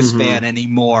the biggest fan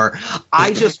anymore.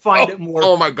 I just find it more...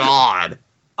 Oh, my God.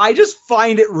 I just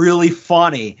find it really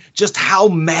funny just how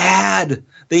mad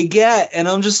they get, and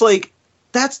I'm just like,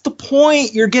 that's the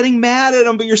point. You're getting mad at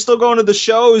them, but you're still going to the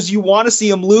shows. You want to see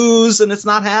them lose, and it's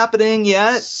not happening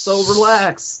yet. So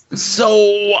relax.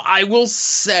 So I will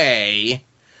say,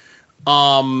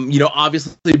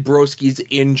 obviously Broski's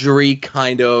injury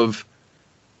kind of,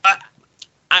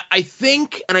 I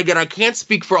think, and again, I can't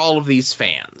speak for all of these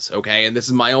fans, okay? And this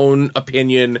is my own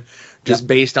opinion, just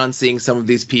based on seeing some of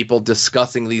these people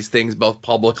discussing these things both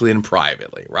publicly and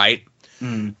privately, right?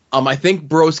 I think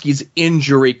Broski's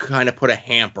injury kind of put a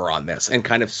hamper on this and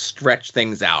kind of stretched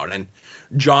things out. And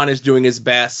John is doing his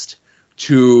best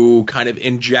to kind of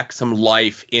inject some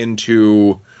life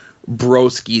into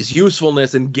Broski's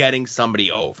usefulness and getting somebody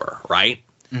over, right?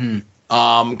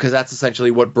 Because that's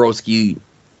essentially what Broski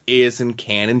is and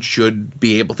can and should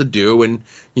be able to do. And,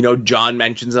 John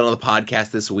mentions it on the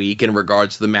podcast this week in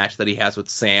regards to the match that he has with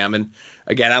Sam. And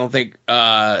again, I don't think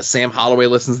Sam Holloway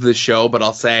listens to this show, but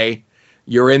I'll say,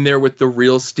 you're in there with the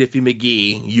real Stiffy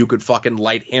McGee. You could fucking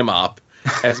light him up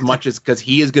as much as, because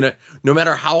he is going to, no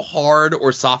matter how hard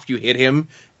or soft you hit him,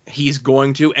 he's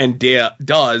going to and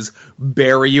does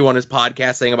bury you on his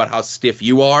podcast saying about how stiff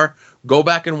you are. Go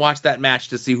back and watch that match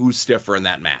to see who's stiffer in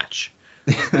that match.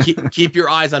 keep your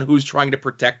eyes on who's trying to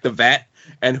protect the vet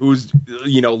and who's,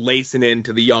 lacing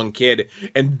into the young kid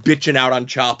and bitching out on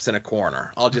chops in a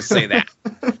corner. I'll just say that.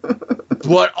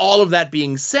 But all of that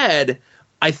being said,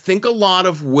 I think a lot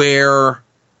of where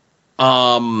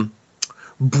Broski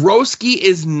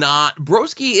is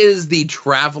the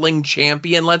traveling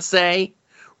champion, let's say,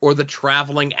 or the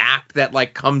traveling act that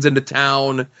like comes into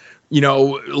town,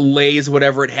 lays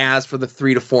whatever it has for the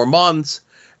 3 to 4 months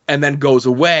and then goes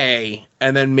away.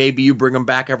 And then maybe you bring him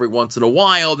back every once in a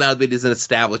while now that he's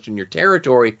established in your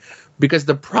territory, because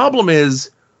the problem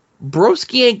is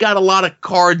Broski ain't got a lot of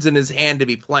cards in his hand to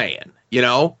be playing,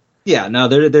 Yeah, no,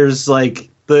 there's like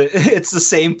it's the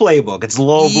same playbook. It's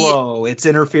low blow. It's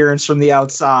interference from the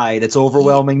outside. It's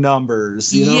overwhelming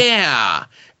numbers. Yeah.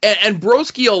 And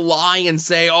Broski will lie and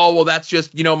say, oh, well, that's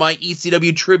just, my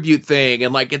ECW tribute thing.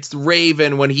 And like, it's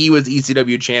Raven when he was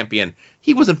ECW champion.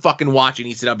 He wasn't fucking watching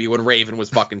ECW when Raven was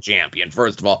fucking champion,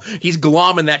 first of all. He's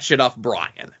glomming that shit off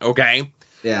Brian, okay?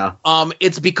 Yeah.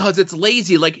 It's because it's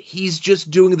lazy. Like, he's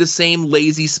just doing the same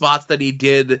lazy spots that he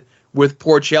did with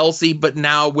poor Chelsea, but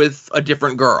now with a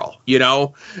different girl,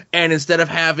 and instead of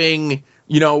having,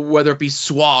 whether it be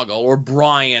Swoggle or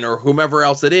Brian or whomever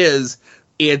else it is,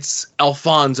 it's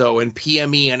Alfonso and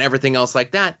PME and everything else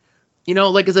like that.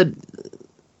 Like I said,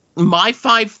 my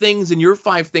 5 things and your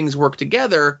 5 things work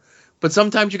together, but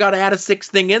sometimes you got to add a 6th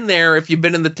thing in there if you've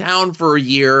been in the town for a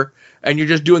year and you're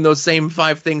just doing those same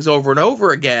 5 things over and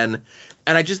over again.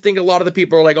 And I just think a lot of the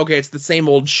people are like, okay, it's the same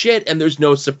old shit and there's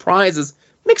no surprises.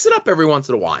 Mix it up every once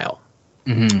in a while.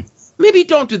 Maybe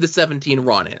don't do the 17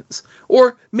 run-ins.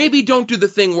 Or maybe don't do the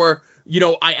thing where,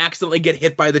 I accidentally get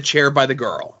hit by the chair by the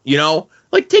girl.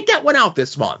 Like, take that one out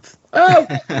this month.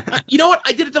 You know what?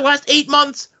 I did it the last 8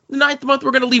 months. The 9th month,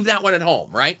 we're going to leave that one at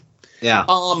home, right? Yeah.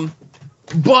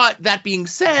 But that being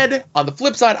said, on the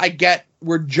flip side, I get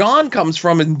where John comes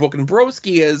from in booking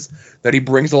Broski is that he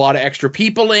brings a lot of extra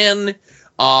people in.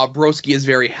 Broski is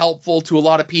very helpful to a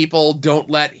lot of people. Don't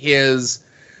let his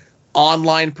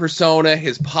online persona,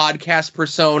 his podcast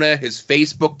persona, his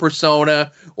Facebook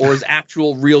persona, or his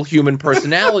actual real human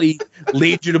personality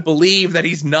lead you to believe that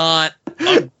he's not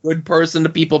a good person to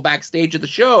people backstage at the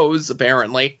shows,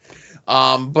 apparently.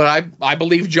 But I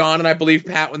believe John and I believe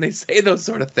Pat when they say those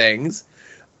sort of things.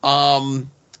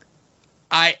 I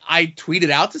tweeted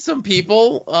out to some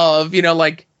people of,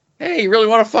 like, hey, you really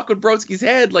want to fuck with Broski's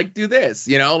head? Like, do this,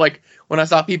 like when I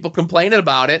saw people complaining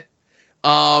about it.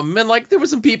 And like there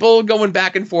was some people going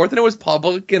back and forth and it was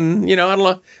public and, I don't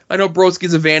know. I know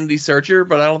Broski's a vanity searcher,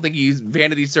 but I don't think he's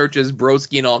vanity searches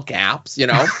Broski in all caps, It's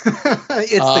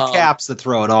the caps that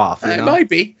throw it off. It might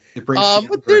be. But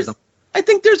I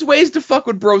think there's ways to fuck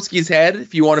with Broski's head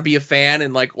if you want to be a fan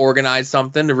and like organize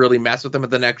something to really mess with him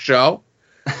at the next show.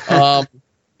 And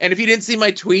if you didn't see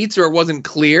my tweets or it wasn't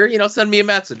clear, send me a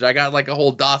message. I got like a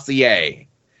whole dossier.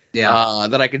 Yeah,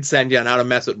 that I could send you on how to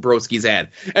mess with Broski's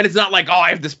head. And it's not like, I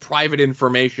have this private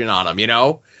information on him,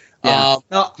 Yeah.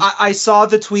 No, I saw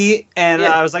the tweet and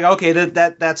I was like, okay,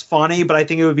 that's funny, but I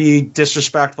think it would be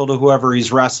disrespectful to whoever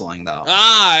he's wrestling, though.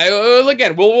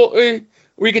 Again,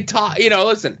 we could talk.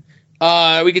 Listen,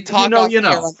 we could talk on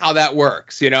how that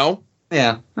works. Yeah.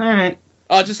 All right.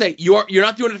 I'll just say you're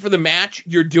not doing it for the match.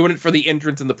 You're doing it for the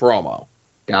entrance and the promo.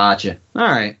 Gotcha. All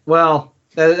right. Well,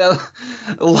 a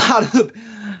lot of.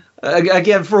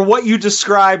 Again, for what you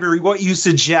described or what you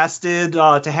suggested,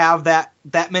 to have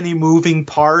that many moving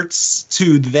parts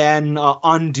to then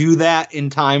undo that in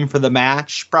time for the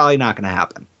match, probably not going to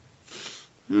happen.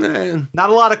 Not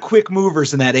a lot of quick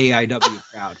movers in that AIW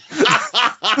crowd.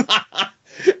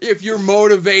 If you're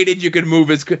motivated, you can move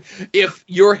as quick. If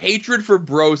your hatred for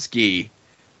Broski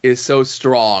is so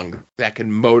strong, that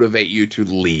can motivate you to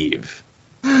leave.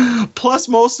 Plus,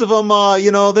 most of them,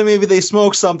 then maybe they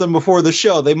smoke something before the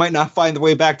show. They might not find their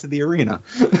way back to the arena.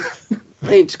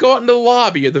 Hey, just go out in the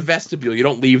lobby or the vestibule. You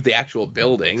don't leave the actual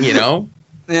building, Yeah,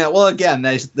 well, again,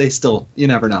 they still, you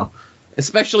never know.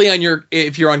 Especially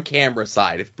if you're on camera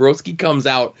side. If Broski comes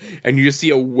out and you just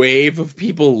see a wave of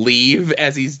people leave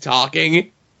as he's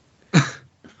talking.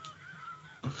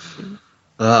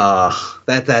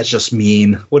 That's just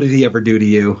mean. What did he ever do to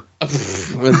you?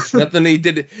 Nothing he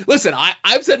did. Listen,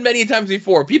 I've said many times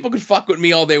before, people can fuck with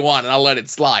me all they want and I'll let it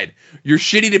slide. You're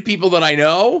shitty to people that I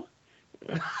know,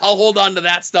 I'll hold on to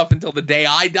that stuff until the day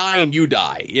I die and you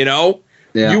die, Yeah.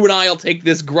 You and I'll take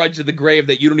this grudge to the grave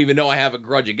that you don't even know I have a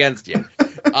grudge against you.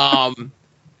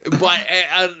 But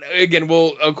again,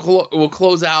 we'll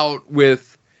close out with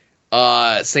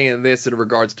saying this in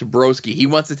regards to Broski. He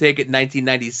wants to take it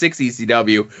 1996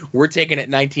 ECW. We're taking it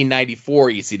 1994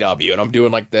 ECW, and I'm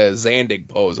doing like the Zandig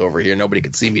pose over here. Nobody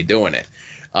could see me doing it.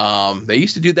 They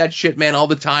used to do that shit, man, all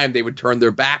the time. They would turn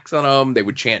their backs on them. They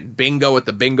would chant bingo at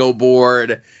the bingo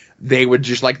board. They would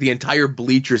just, like, the entire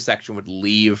bleacher section would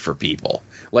leave for people.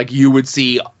 Like, you would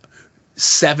see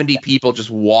 70 people just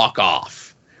walk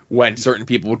off when certain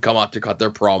people would come up to cut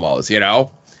their promos,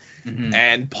 Mm-hmm.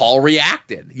 And Paul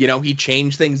reacted. He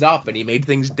changed things up and he made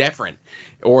things different.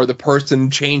 Or the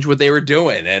person changed what they were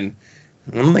doing. And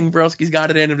I don't think Broski's got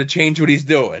it in him to change what he's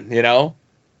doing, Yeah,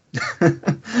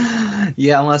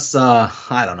 unless,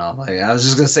 I don't know. I was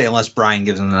just going to say, unless Brian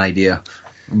gives him an idea.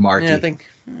 Marky. Yeah, I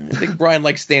think Brian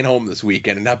likes staying home this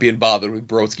weekend and not being bothered with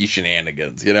Broski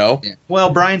shenanigans, Yeah. Well,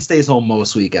 Brian stays home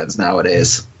most weekends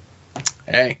nowadays.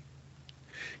 Hey.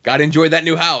 Gotta enjoy that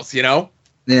new house, Yeah.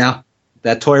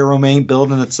 That toy room ain't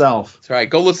building itself. That's right.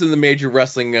 Go listen to the Major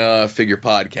Wrestling Figure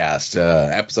Podcast.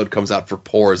 Episode comes out for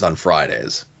Pores on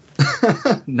Fridays.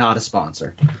 Not a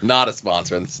sponsor. Not a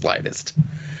sponsor in the slightest.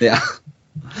 Yeah.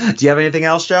 Do you have anything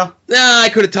else, Joe? Nah, I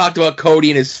could have talked about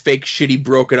Cody and his fake shitty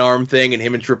broken arm thing and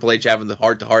him and Triple H having the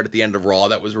heart-to-heart at the end of Raw.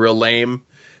 That was real lame.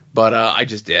 But I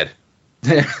just did.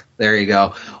 There you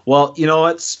go. Well, you know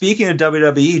what? Speaking of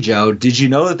WWE, Joe, did you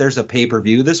know that there's a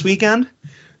pay-per-view this weekend?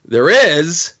 There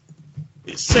is.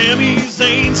 It's Sami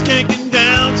Zayn's kicking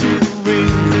down to the ring.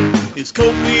 It's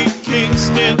Kofi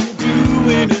Kingston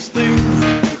doing his thing.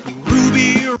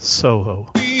 Ruby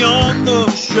Soho on the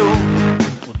show.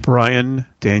 Brian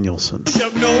Danielson.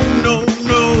 No.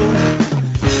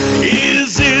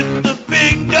 Is it the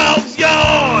big dog's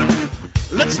yard?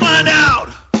 Let's find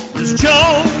out. Does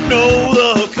Joe know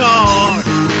the card?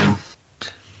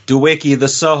 DeWicki, the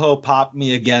Soho popped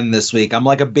me again this week. I'm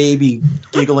like a baby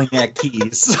giggling at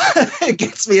keys. It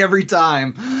gets me every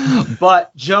time.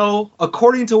 But, Joe,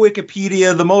 according to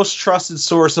Wikipedia, the most trusted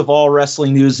source of all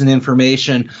wrestling news and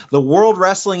information, the World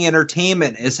Wrestling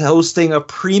Entertainment is hosting a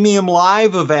premium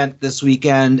live event this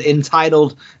weekend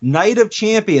entitled Night of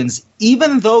Champions.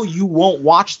 Even though you won't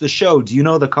watch the show, do you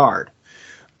know the card?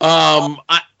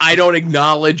 I don't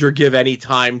acknowledge or give any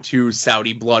time to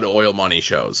Saudi blood oil money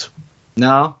shows.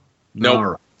 No?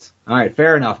 Nope. All right,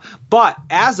 fair enough. But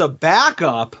as a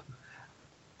backup,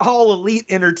 All Elite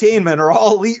Entertainment or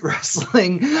All Elite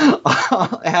Wrestling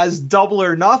has Double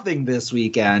or Nothing this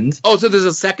weekend. Oh, so there's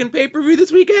a second pay-per-view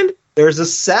this weekend? There's a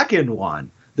second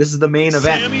one. This is the main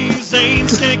event. Sami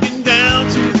Zayn's taking down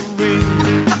to the ring.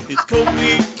 It's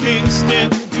Kofi Kingston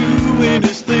doing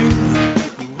his thing.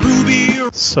 Ruby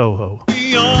Soho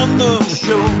on the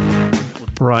show.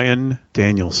 Brian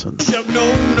Danielson.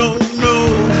 No.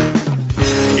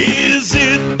 Is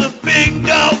it the big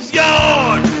dog's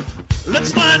yard?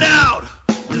 Let's find out.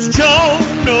 Does Joe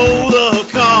know the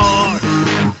card?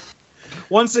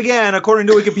 Once again, according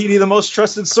to Wikipedia, the most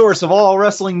trusted source of all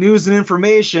wrestling news and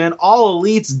information, All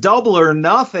Elite's Double or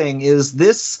Nothing is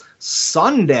this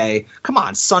Sunday. Come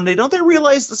on, Sunday. Don't they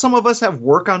realize that some of us have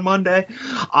work on Monday?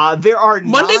 There are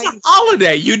Monday's a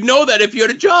holiday. You'd know that if you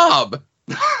had a job.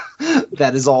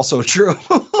 That is also true.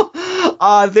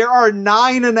 There are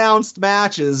 9 announced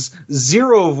matches,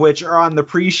 0 of which are on the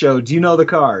pre-show. Do you know the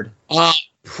card?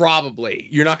 Probably.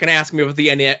 You're not going to ask me about the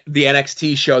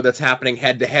NXT show that's happening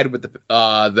head-to-head with the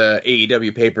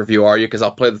AEW pay-per-view, are you? Because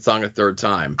I'll play the song a third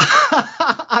time.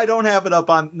 I don't have it up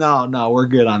on... No, we're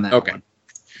good on that one.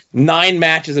 9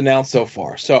 matches announced so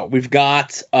far. So we've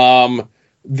got the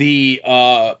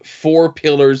 4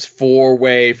 pillars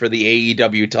 4-way for the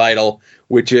AEW title,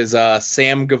 which is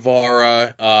Sam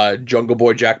Guevara, Jungle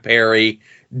Boy Jack Perry,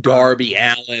 Darby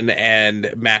Allin,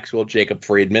 and Maxwell Jacob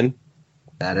Friedman.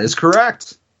 That is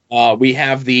correct. We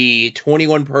have the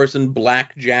 21-person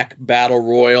Blackjack Battle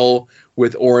Royal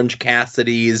with Orange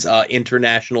Cassidy's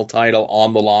international title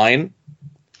on the line.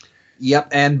 Yep,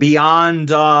 and beyond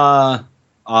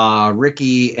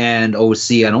Ricky and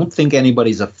OC, I don't think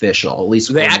anybody's official. At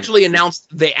least they actually announced.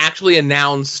 They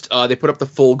put up the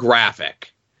full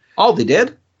graphic. Oh, they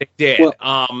did? They did. Well,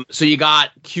 so you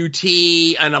got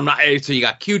QT, and so you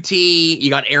got QT, you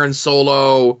got Aaron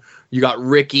Solo, you got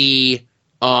Ricky,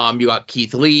 you got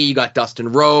Keith Lee, you got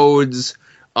Dustin Rhodes.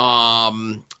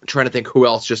 Trying to think who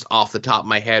else just off the top of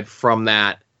my head from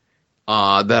that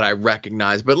I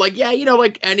recognize. But like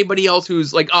anybody else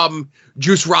who's like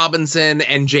Juice Robinson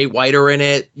and Jay White are in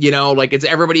it. It's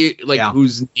everybody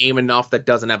who's name enough that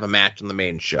doesn't have a match on the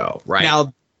main show, right?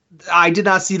 Now, I did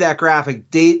not see that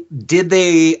graphic. Did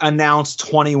they announce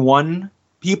 21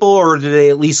 people, or did they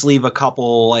at least leave a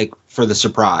couple for the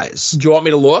surprise? Do you want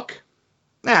me to look?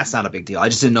 It's not a big deal. I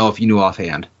just didn't know if you knew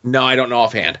offhand. No, I don't know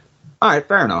offhand. All right,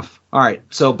 fair enough. All right,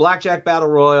 so Blackjack Battle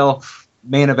Royal,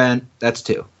 main event, that's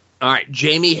 2. All right,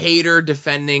 Jamie Hayter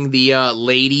defending the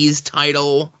ladies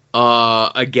title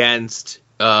against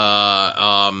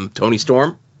Toni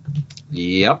Storm.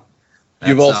 Yep.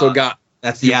 You've also got...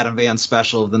 That's the Adam Van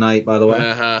special of the night, by the way.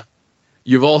 Uh-huh.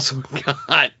 You've also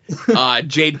got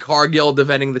Jade Cargill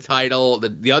defending the title,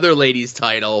 the other ladies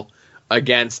title,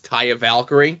 against Taya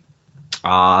Valkyrie.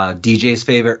 DJ's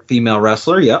favorite female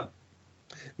wrestler, yep.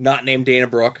 Not named Dana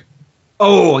Brooke.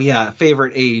 Oh, yeah,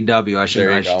 favorite AEW, I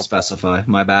should specify.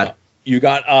 My bad. You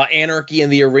got Anarchy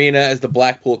in the Arena as the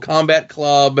Blackpool Combat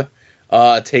Club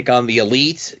take on the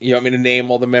Elite. You want me to name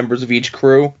all the members of each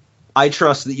crew? I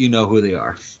trust that you know who they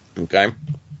are. Okay.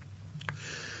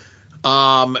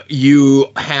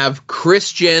 You have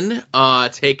Christian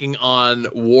taking on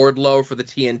Wardlow for the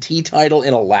TNT title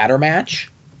in a ladder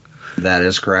match. That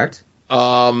is correct.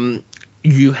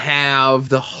 You have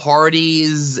the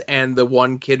Hardys and the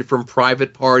one kid from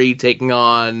Private Party taking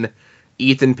on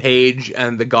Ethan Page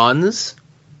and the Guns.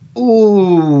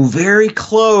 Ooh, very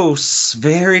close.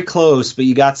 Very close, but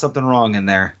you got something wrong in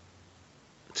there.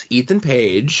 It's Ethan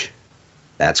Page.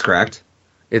 That's correct.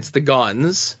 It's the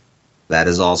Guns. That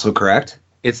is also correct.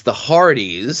 It's the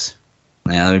Hardys.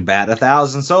 Yeah, we bat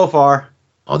 1,000 so far.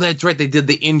 Oh, that's right. They did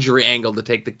the injury angle to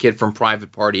take the kid from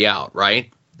Private Party out,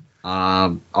 right?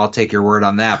 I'll take your word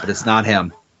on that, but it's not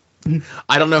him.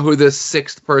 I don't know who the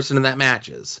 6th person in that match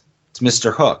is. It's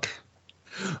Mr. Hook.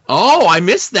 Oh, I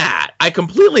missed that. I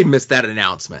completely missed that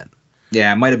announcement.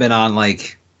 Yeah, it might have been on,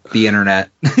 the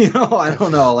internet. I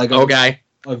don't know. Okay.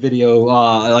 A video,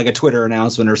 like a Twitter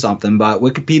announcement or something, but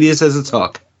Wikipedia says it's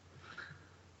Hook.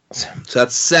 So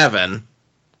that's 7.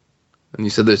 And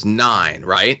you said there's 9,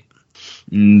 right?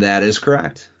 That is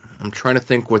correct. I'm trying to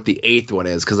think what the 8th one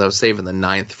is, because I was saving the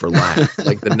 9th for last.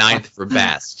 The 9th for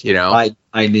best,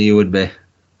 I knew you would be.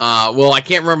 Well, I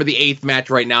can't remember the 8th match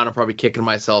right now, and I'm probably kicking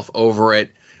myself over it.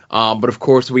 But, of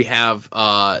course, we have,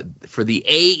 for the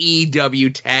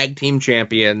AEW Tag Team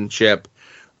Championship,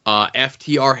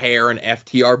 FTR Hair and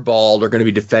FTR Bald are going to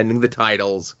be defending the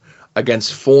titles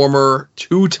against former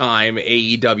 2-time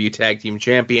AEW Tag Team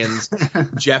Champions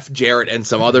Jeff Jarrett and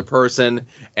some other person,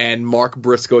 and Mark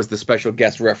Briscoe is the special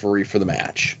guest referee for the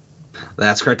match.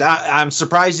 That's correct. I'm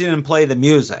surprised you didn't play the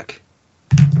music.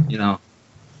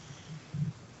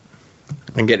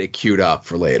 And get it queued up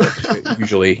for later.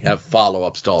 Usually have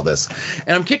follow-ups to all this. And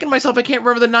I'm kicking myself, I can't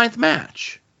remember the 9th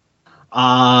match.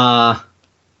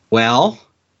 Well,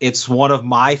 it's one of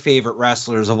my favorite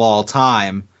wrestlers of all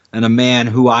time, and a man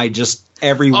who I just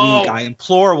every week I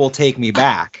implore will take me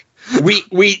back.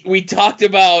 We talked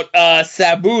about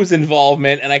Sabu's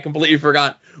involvement, and I completely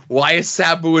forgot. Why is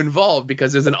Sabu involved?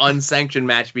 Because there's an unsanctioned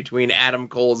match between Adam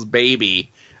Cole's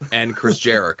baby and Chris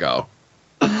Jericho.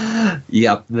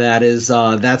 Yep,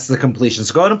 that's the completion.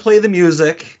 So go ahead and play the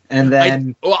music, and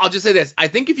then I'll just say this. I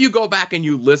think if you go back and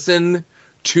you listen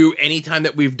to any time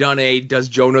that we've done a Does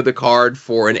Joe Know the Card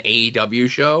for an AEW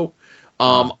show,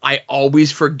 I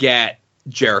always forget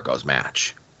Jericho's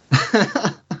match.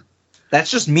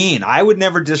 That's just mean. I would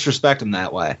never disrespect him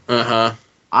that way. Uh-huh.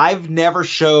 I've never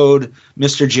showed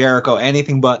Mr. Jericho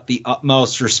anything but the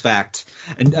utmost respect,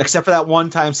 and except for that one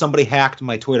time somebody hacked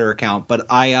my Twitter account. But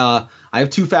I have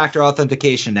 2-factor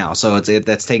authentication now, so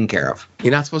that's taken care of.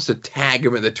 You're not supposed to tag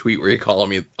him in the tweet where you call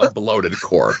him a bloated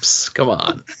corpse. Come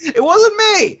on. It wasn't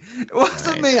me. It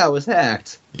wasn't me. I was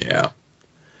hacked. Yeah.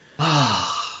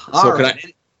 So can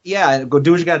I? Yeah, go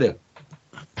do what you gotta do.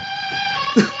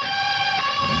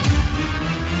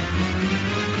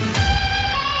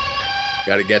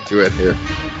 Got to get to it here.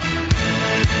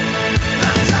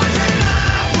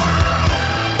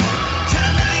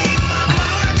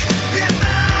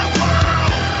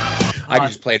 I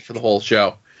just played for the whole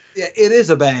show. Yeah, it is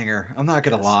a banger. I'm not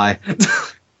gonna lie.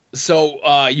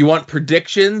 So, you want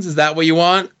predictions? Is that what you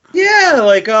want? Yeah,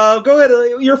 like go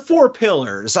ahead. Your 4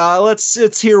 pillars.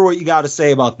 Let's hear what you got to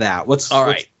say about that. All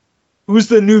right. Who's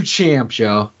the new champ,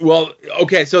 Joe? Well,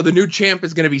 okay. So the new champ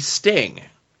is going to be Sting.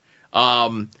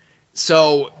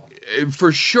 So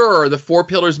for sure, the 4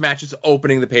 pillars match is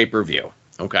opening the pay-per-view.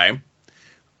 Okay.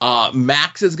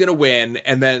 Max is going to win,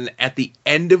 and then at the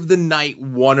end of the night,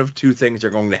 one of 2 things are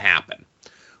going to happen.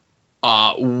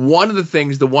 One of the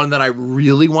things, the one that I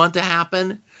really want to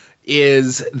happen,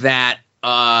 is that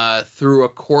through a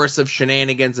course of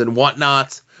shenanigans and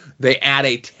whatnots, they add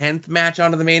a 10th match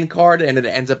onto the main card, and it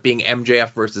ends up being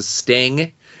MJF versus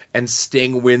Sting, and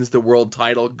Sting wins the world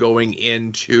title going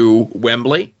into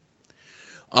Wembley.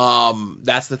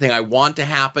 That's the thing I want to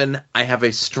happen. I have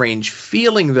a strange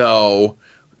feeling, though,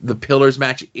 the Pillars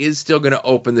match is still going to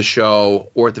open the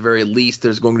show, or at the very least,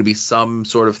 there's going to be some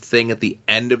sort of thing at the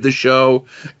end of the show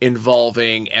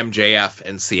involving MJF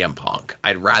and CM Punk.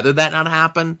 I'd rather that not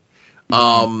happen.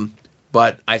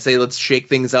 But I say let's shake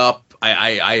things up.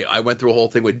 I went through a whole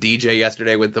thing with DJ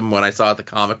yesterday with them when I saw at the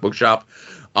comic book shop.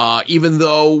 Even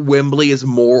though Wembley is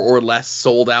more or less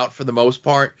sold out for the most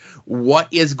part, what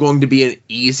is going to be an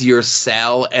easier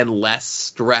sell and less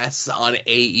stress on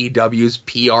AEW's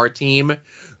PR team?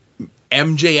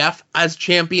 MJF as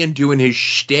champion doing his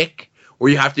shtick,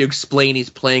 where you have to explain he's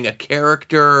playing a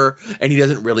character and he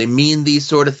doesn't really mean these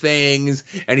sort of things,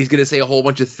 and he's going to say a whole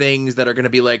bunch of things that are going to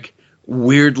be like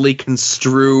weirdly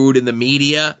construed in the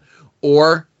media,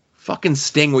 or fucking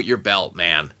Sting with your belt,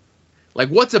 man. Like,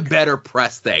 what's a better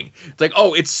press thing? It's like,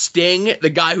 oh, it's Sting, the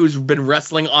guy who's been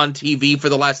wrestling on TV for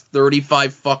the last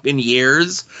 35 fucking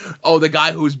years. Oh, the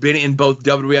guy who's been in both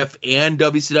WWF and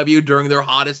WCW during their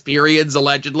hottest periods,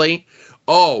 allegedly.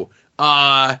 Oh,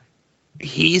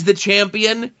 he's the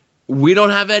champion. We don't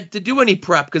have to do any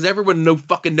prep because everyone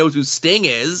fucking knows who Sting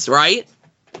is, right?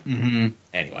 Mm-hmm.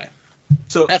 Anyway.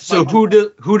 So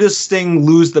who does Sting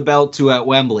lose the belt to at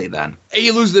Wembley then?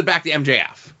 He loses it back to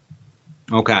MJF.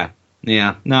 Okay.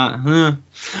 Yeah.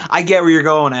 I get where you're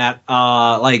going at.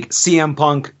 Like CM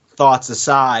Punk thoughts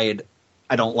aside,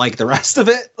 I don't like the rest of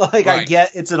it. Like, right. I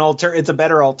get it's it's a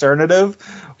better alternative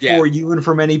for you and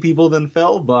for many people than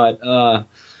Phil, but all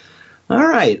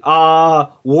right.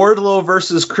 Wardlow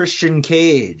versus Christian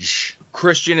Cage.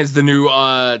 Christian is the new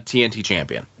TNT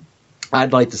champion.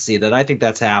 I'd like to see that. I think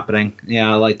that's happening.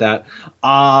 Yeah, I like that.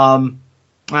 I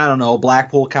don't know.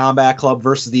 Blackpool Combat Club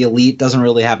versus the Elite doesn't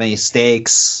really have any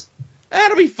stakes.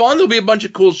 That'll be fun. There'll be a bunch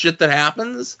of cool shit that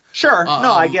happens. Sure.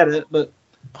 No, I get it, but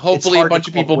hopefully a bunch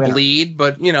of people bleed,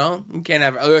 but you can't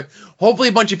have hopefully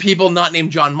a bunch of people not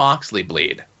named John Moxley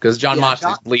bleed, because John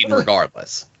Moxley's bleeding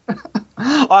regardless.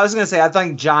 I was going to say, I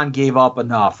think John gave up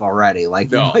enough already. Like,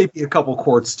 he might be a couple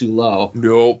quarts too low.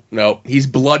 No. He's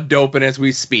blood doping as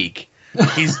we speak.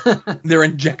 They're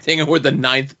injecting him with the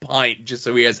 9th pint just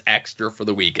so he has extra for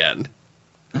the weekend.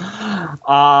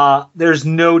 There's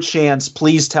no chance.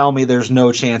 Please tell me there's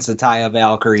no chance that Taya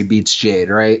Valkyrie beats Jade,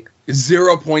 right?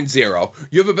 0.0.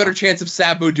 You have a better chance of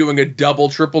Sabu doing a double,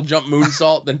 triple jump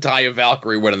moonsault than Taya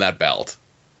Valkyrie winning that belt.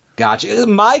 Gotcha.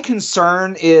 My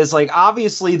concern is, like,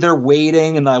 obviously they're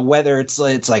waiting, and whether it's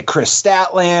like Chris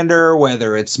Statlander,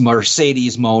 whether it's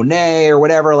Mercedes Moné or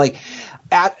whatever, like,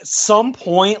 at some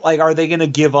point, like, are they going to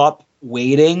give up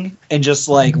waiting and just,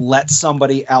 like, let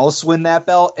somebody else win that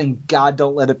belt? And God,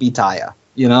 don't let it be Taya,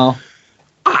 you know?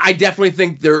 I definitely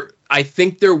think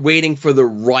they're waiting for the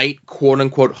right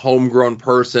quote-unquote homegrown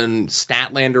person.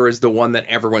 Statlander is the one that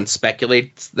everyone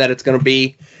speculates that it's going to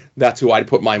be. That's who I'd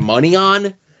put my money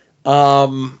on.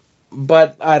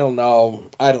 But I don't know.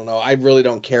 I really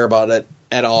don't care about it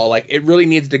at all. Like, it really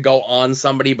needs to go on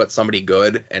somebody, but somebody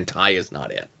good, and Ty is not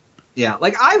it. Yeah,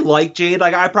 like, I like Jade.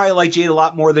 Like, I probably like Jade a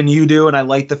lot more than you do, and I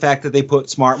like the fact that they put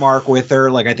Smart Mark with her.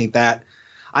 Like, I think that,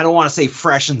 I don't want to say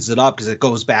freshens it up because it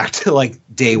goes back to, like,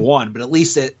 day one, but at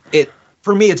least it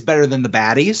for me, it's better than the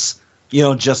baddies.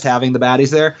 just having the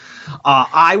baddies there.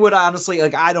 I would honestly,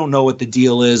 I don't know what the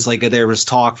deal is. There was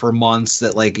talk for months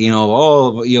that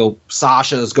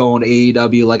Sasha is going to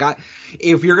AEW.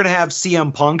 If you're going to have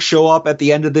CM Punk show up at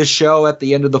the end of this show, at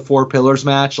the end of the Four Pillars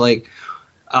match,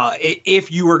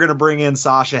 if you were going to bring in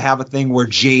Sasha, have a thing where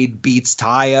Jade beats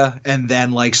Taya and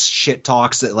then shit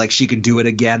talks that she can do it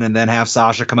again, and then have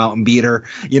Sasha come out and beat her.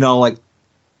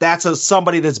 That's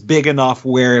somebody that's big enough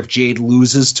where if Jade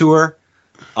loses to her,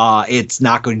 it's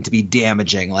not going to be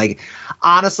damaging.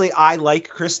 Honestly, I like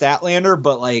Chris Statlander,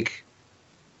 but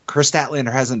Chris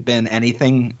Statlander hasn't been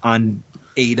anything on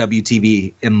AEW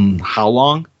TV in how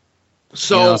long?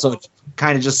 So it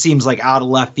kind of just seems out of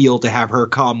left field to have her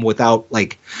come without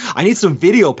I need some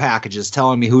video packages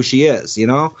telling me who she is.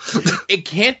 It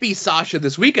can't be Sasha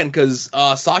this weekend because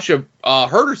Sasha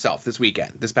hurt herself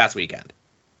this past weekend.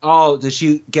 Oh, did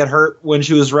she get hurt when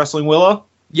she was wrestling Willow?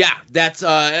 Yeah, that's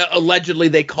allegedly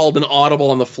they called an audible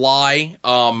on the fly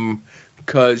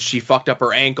because she fucked up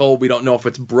her ankle. We don't know if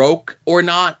it's broke or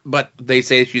not, but they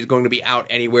say she's going to be out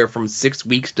anywhere from 6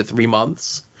 weeks to 3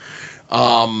 months.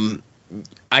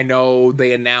 I know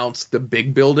they announced the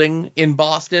big building in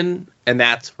Boston, and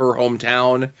that's her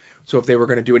hometown. So if they were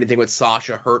going to do anything with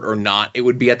Sasha, hurt or not, it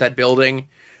would be at that building.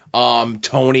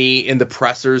 Tony in the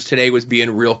pressers today was being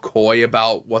real coy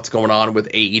about what's going on with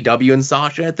AEW and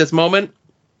Sasha at this moment.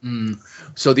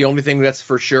 So the only thing that's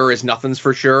for sure is nothing's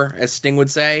for sure, as Sting would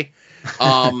say.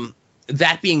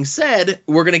 That being said,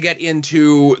 we're going to get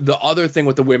into the other thing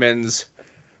with the women's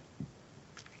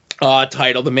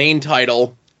title, the main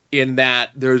title, in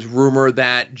that there's rumor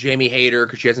that Jamie Hayter,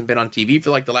 because she hasn't been on TV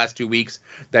for the last 2 weeks,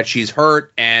 that she's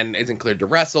hurt and isn't cleared to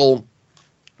wrestle.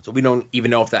 So we don't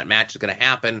even know if that match is going to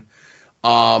happen.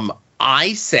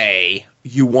 I say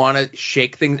you want to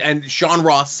shake things. And Sean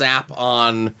Ross Sapp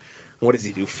on, what does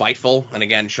he do, Fightful? And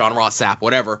again, Sean Ross Sapp,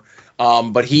 whatever.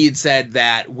 But he had said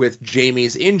that with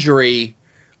Jamie's injury,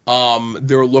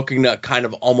 they're looking to kind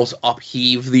of almost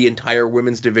upheave the entire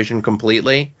women's division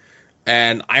completely.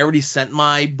 And I already sent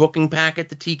my booking packet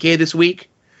to TK this week.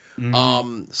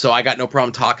 So I got no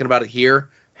problem talking about it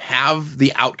here. Have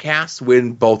the Outcasts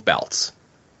win both belts.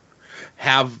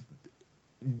 Have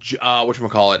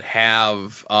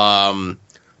have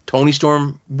Toni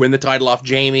Storm win the title off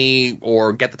Jamie,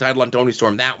 or get the title on Toni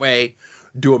Storm that way.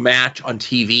 Do a match on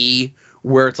TV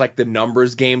where it's the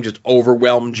numbers game, just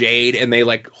overwhelm Jade, and they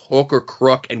hook or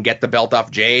crook and get the belt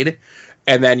off Jade.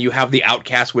 And then you have the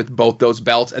Outcast with both those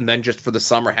belts, and then just for the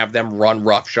summer have them run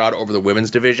roughshod over the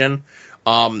women's division.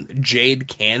 Jade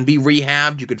can be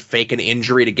rehabbed. You could fake an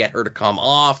injury to get her to come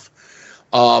off.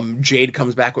 Jade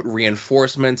comes back with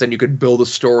reinforcements, and you could build a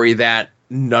story that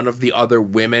none of the other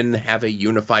women have a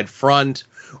unified front,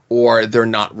 or they're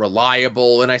not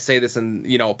reliable. And I say this in,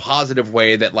 a positive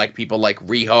way, that people like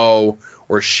Riho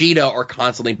or Shida are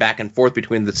constantly back and forth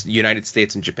between the United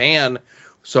States and Japan.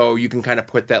 So you can kind of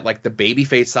put that the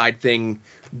babyface side thing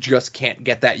just can't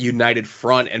get that united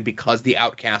front. And because the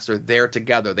Outcasts are there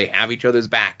together, they have each other's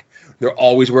back. They're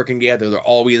always working together. They're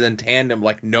always in tandem.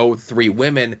 No three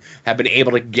women have been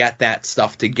able to get that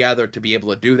stuff together to be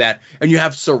able to do that. And you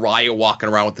have Saraya walking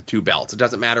around with the two belts. It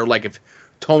doesn't matter if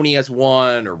Tony has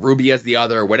one or Ruby has the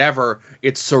other or whatever.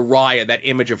 It's Saraya, that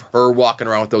image of her walking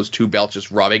around with those two belts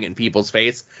just rubbing in people's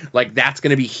face. That's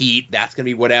going to be heat. That's going to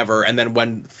be whatever. And then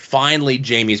when finally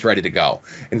Jamie's ready to go,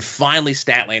 and finally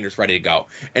Statlander's ready to go,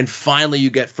 and finally you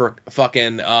get for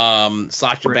fucking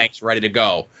Sasha Banks ready to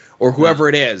go, or whoever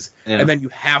it is, and then you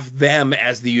have them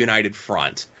as the united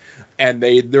front, and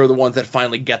they're the ones that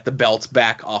finally get the belts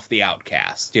back off the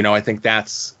Outcast. I think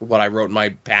that's what I wrote in my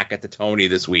packet to Tony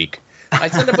this week. I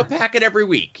send him a packet every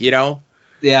week, Yeah.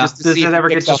 Just to see if it ever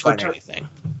gets anything.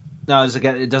 No,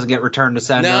 it doesn't get returned to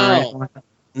sender?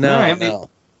 No.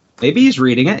 Maybe he's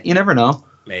reading it. You never know.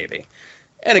 Maybe.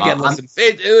 And again, listen,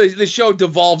 the show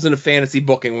devolves into fantasy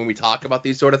booking when we talk about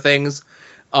these sort of things.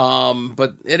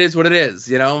 But it is what it is,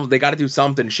 They got to do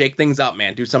something, shake things up,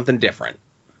 man. Do something different.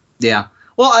 Yeah.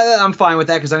 Well, I'm fine with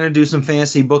that because I'm going to do some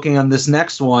fantasy booking on this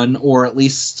next one, or at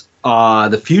least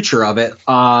the future of it.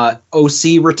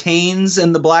 OC retains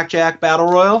in the Blackjack Battle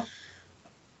Royal.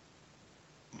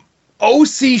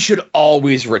 OC should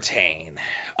always retain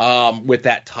with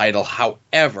that title.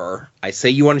 However, I say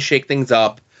you want to shake things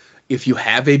up. If you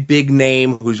have a big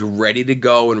name who's ready to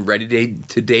go and ready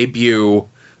to debut,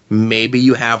 maybe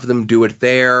you have them do it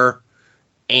there.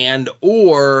 And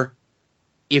or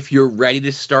if you're ready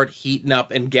to start heating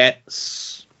up and get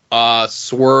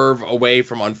Swerve away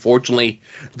from, unfortunately,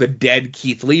 the dead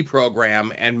Keith Lee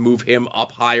program and move him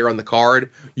up higher on the card,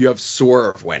 you have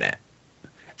Swerve win it.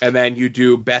 And then you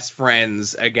do Best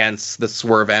Friends against the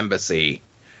Swerve Embassy.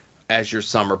 as your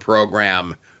summer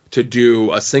program to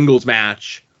do a singles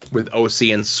match with OC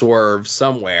and Swerve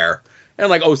somewhere, and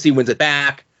like OC wins it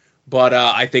back. But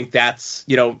I think that's,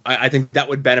 I think that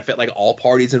would benefit like all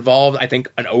parties involved. I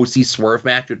think an OC Swerve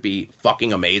match would be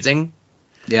fucking amazing.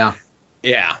 Yeah.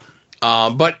 Yeah.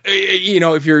 But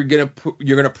if you're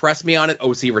gonna press me on it,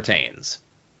 OC retains.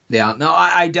 Yeah. No,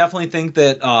 I definitely think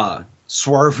that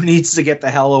Swerve needs to get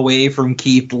the hell away from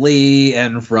Keith Lee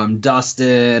and from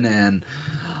Dustin, and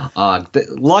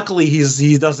luckily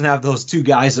he doesn't have those two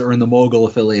guys that are in the Mogul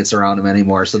affiliates around him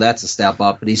anymore, so that's a step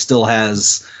up. But he still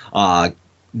has I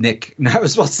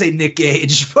was about to say Nick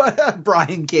Gage, but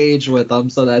Brian Cage with him,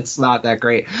 so that's not that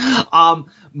great.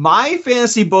 My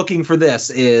fantasy booking for this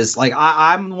is like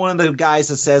I'm one of the guys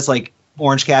that says like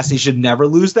Orange Cassidy should never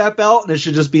lose that belt and it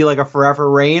should just be like a forever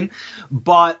reign.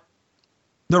 But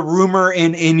the rumor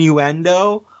in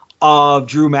innuendo of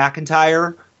Drew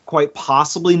McIntyre quite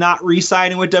possibly not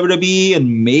re-signing with WWE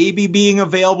and maybe being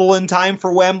available in time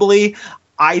for Wembley,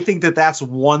 I think that that's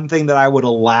one thing that I would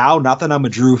allow. Not that I'm a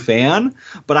Drew fan,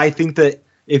 but I think that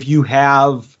if you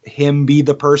have him be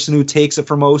the person who takes it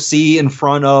from OC in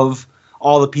front of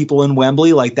all the people in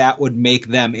Wembley, like that would make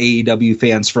them AEW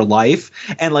fans for life.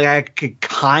 And like I could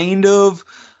kind of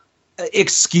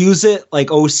excuse it. Like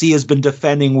OC has been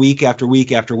defending week after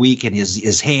week after week, and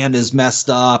his hand is messed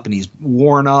up, and he's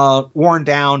worn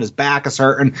down. His back is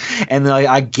hurting, and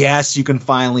I guess you can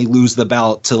finally lose the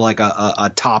belt to like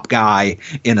a top guy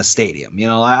in a stadium.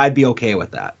 I'd be okay with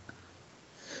that.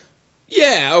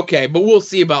 Yeah, okay, but we'll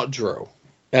see about Drew.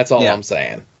 That's all I'm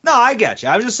saying. No, I get you.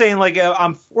 I'm just saying, like,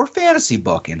 we're fantasy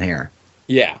booking here.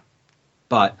 Yeah.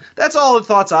 But that's all the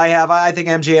thoughts I have. I think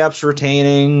MJF's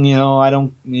retaining.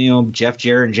 Jeff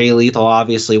Jarrett and Jay Lethal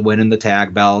obviously winning the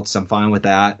tag belts. I'm fine with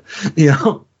that.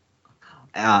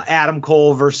 Adam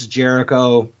Cole versus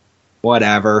Jericho,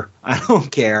 whatever. I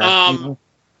don't care.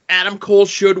 Adam Cole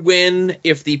should win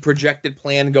if the projected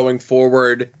plan going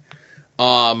forward,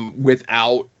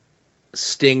 without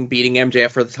Sting beating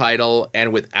MJF for the title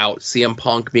and without CM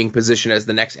Punk being positioned as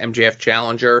the next MJF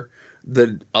challenger.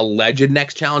 The alleged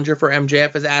next challenger for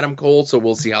MJF is Adam Cole, so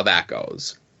we'll see how that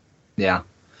goes. Yeah.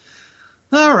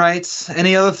 All right.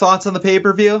 Any other thoughts on the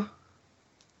pay-per-view?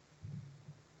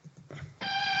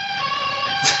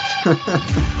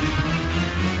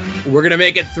 We're going to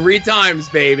make it 3 times,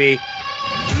 baby.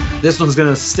 This one's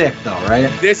going to stick, though, right?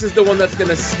 This is the one that's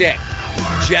going to stick.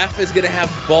 Jeff is going to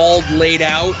have Bald laid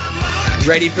out,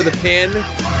 ready for the pin,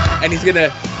 and he's going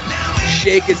to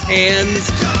shake his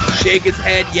hands, shake his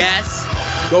head, yes,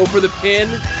 go for the pin,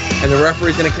 and the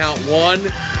referee's going to count 1,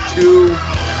 2,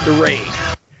 3.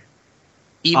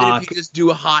 Even if you just do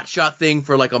a hot shot thing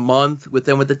for like a month with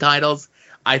them with the titles,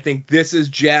 I think this is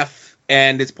Jeff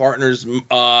and his partner's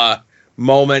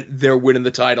moment. They're winning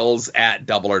the titles at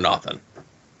Double or Nothing.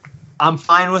 I'm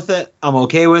fine with it. I'm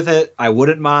okay with it. I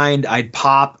wouldn't mind. I'd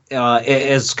pop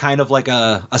as kind of like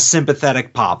a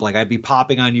sympathetic pop. Like I'd be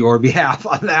popping on your behalf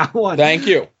on that one. Thank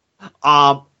you.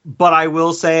 But I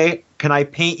will say, can I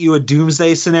paint you a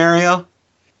doomsday scenario?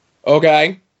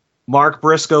 Okay. Mark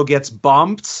Briscoe gets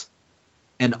bumped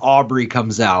and Aubrey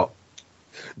comes out.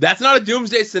 That's not a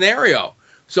doomsday scenario.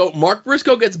 So Mark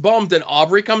Briscoe gets bumped and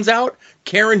Aubrey comes out.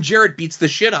 Karen Jarrett beats the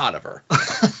shit out of her.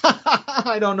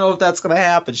 I don't know if that's going to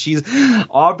happen.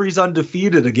 Aubrey's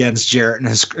undefeated against Jarrett and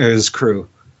his crew.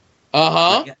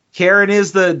 Uh-huh. Karen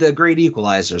is the great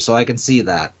equalizer, so I can see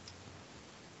that.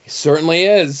 He certainly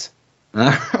is.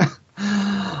 Yeah,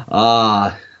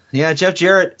 Jeff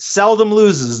Jarrett seldom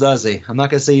loses, does he? I'm not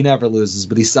going to say he never loses,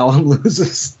 but he seldom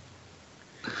loses.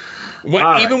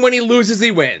 Even when he loses,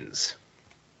 he wins.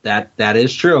 That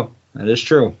is true. That is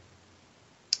true.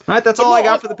 All right, that's all I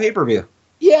got for the pay-per-view.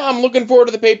 Yeah, I'm looking forward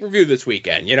to the pay-per-view this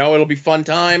weekend. It'll be fun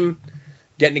time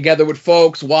getting together with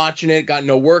folks, watching it. Got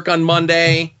no work on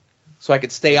Monday, so I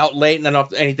could stay out late and I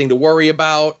don't have anything to worry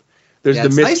about. There's the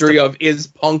mystery of, is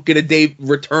Punk going to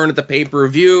return at the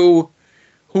pay-per-view?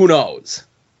 Who knows?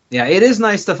 Yeah, it is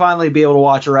nice to finally be able to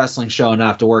watch a wrestling show and not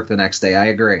have to work the next day. I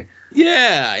agree.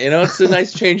 Yeah, it's a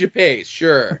nice change of pace,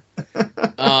 sure.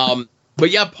 But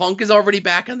yeah, Punk is already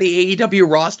back on the AEW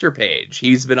roster page.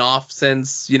 He's been off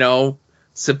since,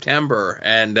 September,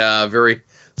 and very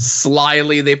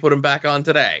slyly they put him back on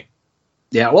today.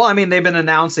 Yeah, well, I mean, they've been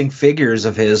announcing figures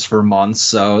of his for months,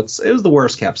 so it was the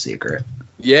worst kept secret.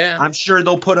 Yeah. I'm sure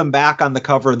they'll put him back on the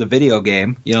cover of the video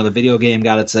game. The video game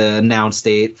got its announced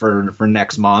date for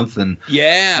next month, and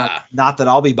yeah, not that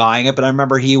I'll be buying it, but I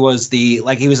remember he was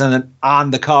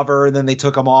on the cover, and then they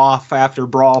took him off after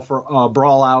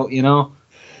Brawl Out.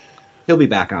 He'll be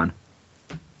back on.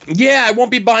 Yeah, I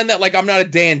won't be buying that. Like, I'm not a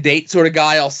day and date sort of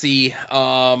guy. I'll see,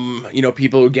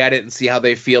 people who get it and see how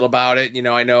they feel about it.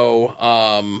 I know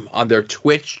on their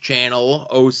Twitch channel,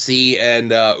 OC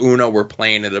and Una were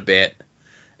playing it a bit.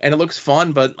 And it looks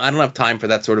fun, but I don't have time for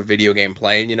that sort of video game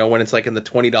playing. When it's like in the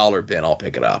 $20 bin, I'll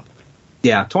pick it up.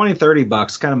 Yeah,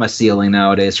 $20-$30, kind of my ceiling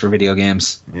nowadays for video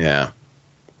games. Yeah.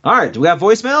 All right, do we have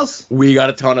voicemails? We got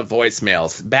a ton of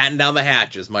voicemails. Batten down the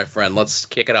hatches, my friend. Let's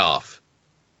kick it off.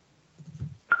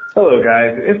 Hello,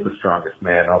 guys. It's the strongest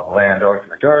man on the land, Arthur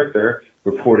MacArthur,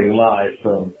 reporting live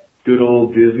from good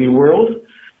old Disney World.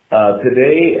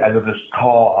 Today, as of this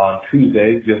call on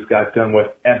Tuesday, just got done with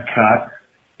Epcot.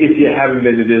 If you haven't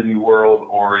been to Disney World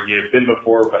or you've been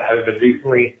before but haven't been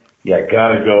recently, you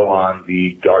gotta go on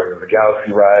the Guardians of the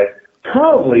Galaxy ride.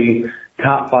 Probably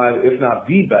top 5, if not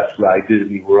the best ride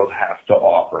Disney World has to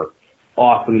offer.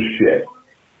 Awesome shit.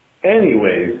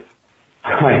 Anyways,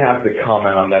 I have to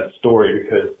comment on that story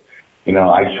because,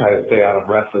 I try to stay out of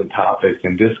wrestling topics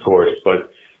and discourse,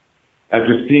 but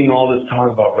after seeing all this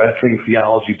talk about wrestling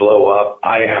theology blow up,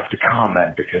 I have to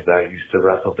comment because I used to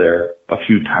wrestle there a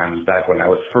few times back when I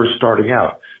was first starting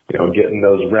out. Getting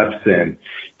those reps in.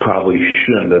 Probably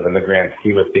shouldn't have in the grand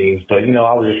scheme of things, but,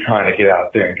 I was just trying to get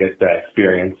out there and get that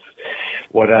experience,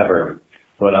 whatever.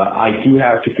 But I do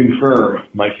have to confirm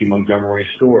Mikey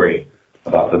Montgomery's story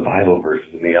about the Bible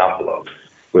verses in the envelopes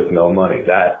with no money.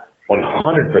 That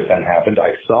 100% happened.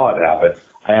 I saw it happen.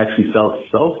 I actually felt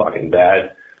so fucking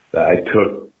bad that I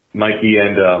took Mikey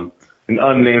and an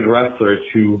unnamed wrestler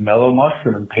to Mellow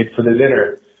Mushroom and paid for the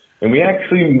dinner. And we're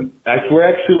actually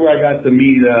where I got to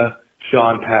meet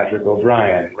Sean Patrick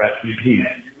O'Brien. Rest in peace.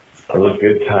 It was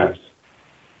good times.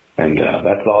 And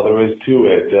that's all there is to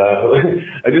it.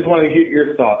 I just want to get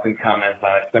your thoughts and comments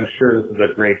on it. I'm sure this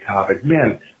is a great topic.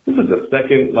 Man, this is the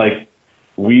second,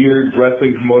 weird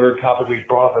wrestling promoter topic we've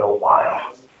brought up in a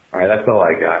while. All right, that's all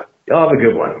I got. Y'all have a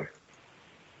good one.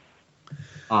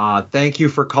 Thank you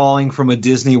for calling from a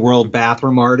Disney World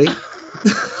bathroom, Artie.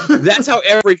 That's how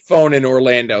every phone in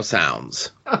Orlando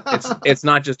sounds. It's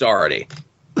not just Artie.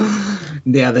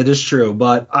 Yeah, that is true.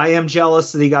 But I am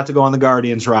jealous that he got to go on the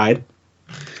Guardians ride.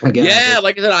 Again, yeah,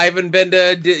 like I said, I haven't been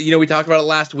to, we talked about it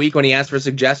last week when he asked for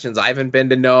suggestions. I haven't been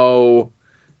to no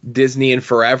Disney in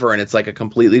forever, and it's like a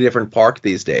completely different park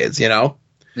these days, Yeah,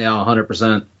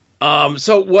 100%.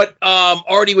 So what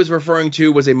Artie was referring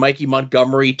to was a Mikey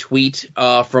Montgomery tweet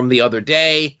from the other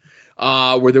day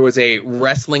where there was a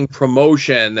wrestling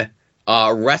promotion,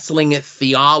 Wrestling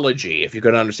Theology, if you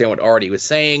could understand what Artie was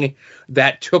saying,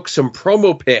 that took some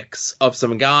promo pics of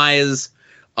some guys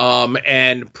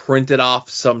and printed off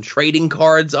some trading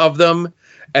cards of them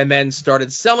and then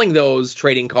started selling those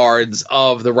trading cards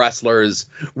of the wrestlers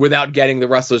without getting the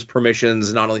wrestlers'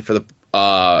 permissions, not only for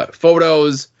the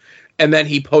photos. And then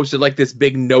he posted this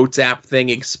big notes app thing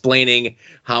explaining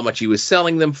how much he was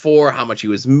selling them for, how much he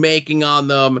was making on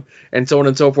them, and so on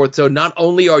and so forth. So not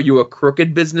only are you a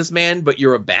crooked businessman, but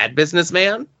you're a bad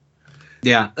businessman.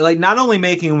 Yeah, not only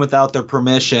making them without their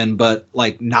permission, but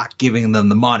not giving them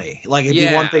the money. It'd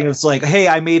be one thing. It's hey,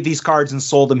 I made these cards and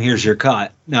sold them. Here's your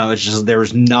cut. No, it's just there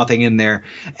was nothing in there.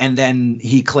 And then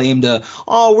he claimed,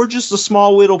 we're just a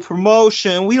small little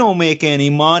promotion. We don't make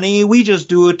any money. We just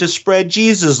do it to spread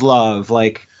Jesus love.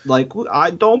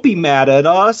 I don't be mad at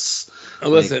us.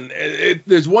 Listen,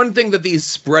 there's one thing that these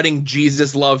spreading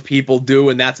Jesus love people do,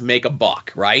 and that's make a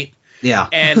buck, right? Yeah.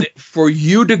 And for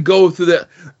you to go through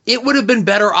it would have been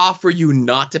better off for you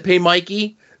not to pay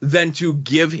Mikey than to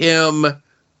give him,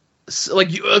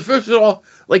 first of all,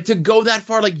 to go that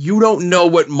far, you don't know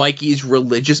what Mikey's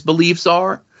religious beliefs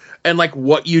are. And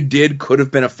what you did could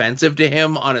have been offensive to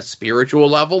him on a spiritual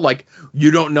level. You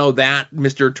don't know that,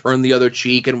 Mr. Turn the Other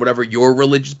Cheek, and whatever your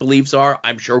religious beliefs are,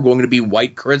 I'm sure going to be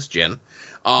white Christian.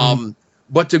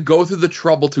 But to go through the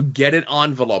trouble to get an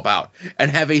envelope out and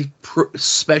have a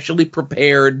specially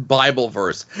prepared Bible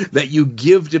verse that you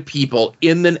give to people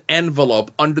in an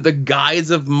envelope under the guise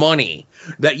of money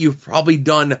that you've probably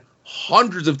done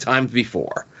hundreds of times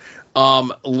before.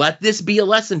 Let this be a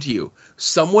lesson to you.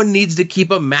 Someone needs to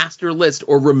keep a master list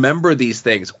or remember these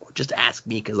things. Or just ask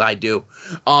me, because I do.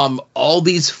 All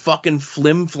these fucking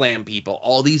flim-flam people,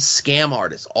 all these scam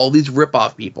artists, all these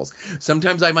rip-off people.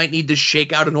 Sometimes I might need to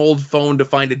shake out an old phone to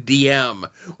find a DM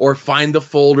or find the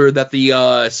folder that the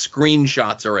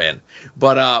screenshots are in.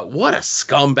 But what a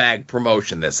scumbag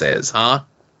promotion this is, huh?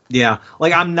 Yeah.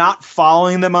 I'm not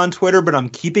following them on Twitter, but I'm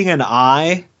keeping an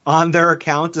eye on their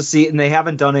account to see, and they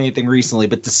haven't done anything recently,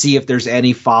 but to see if there's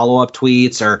any follow-up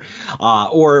tweets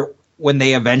or when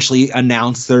they eventually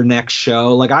announce their next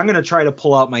show. Like, I'm going to try to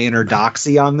pull out my inner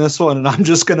doxy on this one, and I'm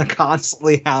just going to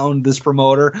constantly hound this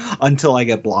promoter until I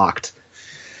get blocked.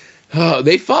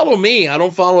 They follow me. I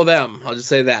don't follow them. I'll just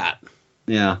say that.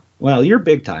 Yeah. Well, you're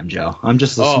big time, Joe. I'm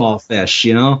just a small fish,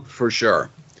 you know? For sure.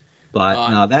 But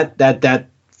no, that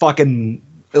fucking...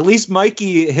 At least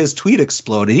Mikey, his tweet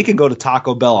exploded. He can go to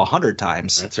Taco Bell 100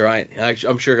 times. That's right.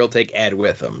 I'm sure he'll take Ed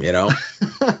with him, you know?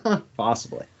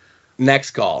 Possibly.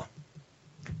 Next call.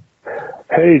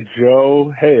 Hey,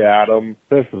 Joe. Hey, Adam.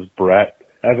 This is Brett.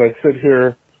 As I sit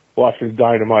here watching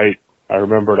Dynamite, I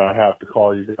remembered I have to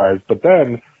call you guys. But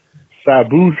then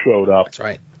Sabu showed up. That's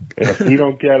right. And if we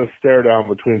don't get a stare down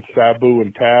between Sabu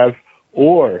and Taz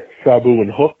or Sabu and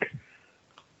Hook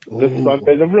this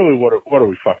Sunday, then really what are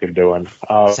we fucking doing?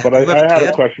 But I had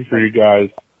a question for you guys.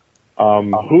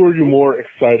 Who are you more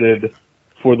excited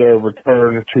for their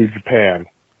return to Japan?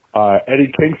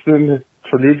 Eddie Kingston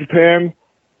for New Japan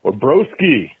or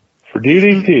Broski for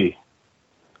DDT?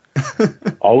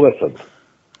 I'll listen.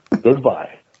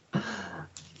 Goodbye. All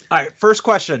right, first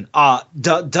question.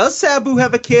 Does Sabu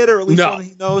have a kid, or at least one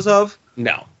he knows of?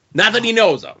 No. Not that he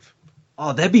knows of.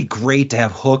 Oh, that'd be great to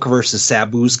have Hook versus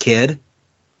Sabu's kid.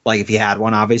 Like, if he had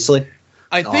one, obviously.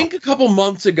 I think a couple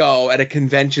months ago at a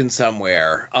convention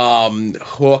somewhere,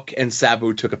 Hook and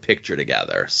Sabu took a picture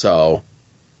together. So,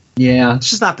 yeah, it's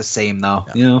just not the same, though.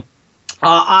 Yeah. You know,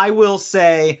 I will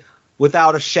say,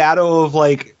 without a shadow of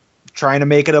like trying to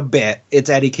make it a bit, it's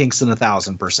Eddie Kingston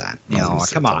 1,000%. You know,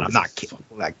 come on, I'm not kidding.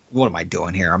 Like, what am I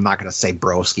doing here? I'm not going to say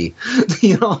Broski.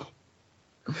 You know.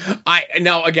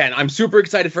 I'm super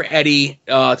excited for Eddie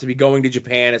to be going to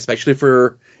Japan, especially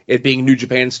for it being New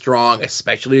Japan Strong,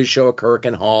 especially to show at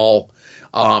Korakuen Hall.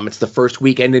 It's the first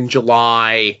weekend in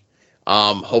July.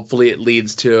 Hopefully it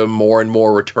leads to more and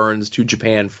more returns to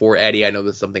Japan for Eddie. I know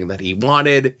that's something that he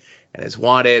wanted and has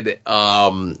wanted.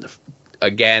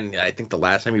 Again, I think the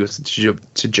last time he was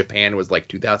to Japan was like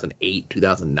 2008,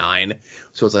 2009.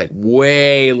 So it's like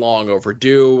way long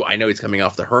overdue. I know he's coming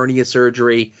off the hernia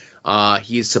surgery.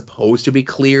 He's supposed to be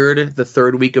cleared the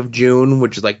third week of June,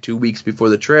 which is like 2 weeks before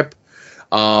the trip.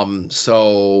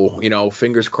 So, you know,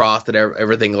 fingers crossed that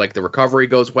everything, like the recovery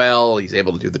goes well. He's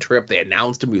able to do the trip. They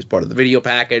announced him. He was part of the video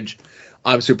package.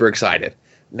 I'm super excited.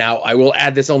 Now, I will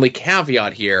add this only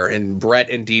caveat here, and Brett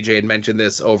and DJ had mentioned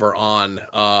this over on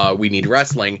We Need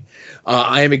Wrestling.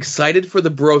 I am excited for the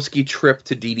Broski trip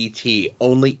to DDT,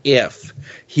 only if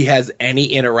he has any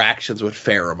interactions with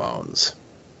pheromones.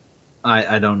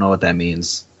 I don't know what that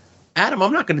means. Adam,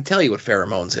 I'm not going to tell you what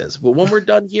pheromones is, but when we're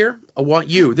done here, I want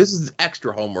you. This is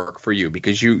extra homework for you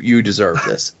because you deserve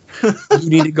this. You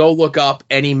need to go look up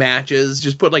any matches.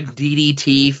 Just put like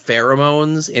DDT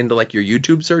pheromones into like your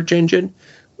YouTube search engine.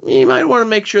 You might want to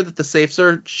make sure that the safe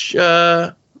search.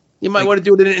 You might want to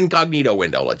do it in an incognito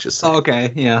window. Let's just say.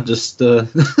 Okay, yeah, just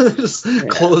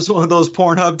close one of those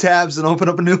Pornhub tabs and open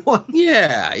up a new one.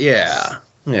 Yeah.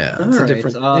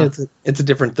 It's a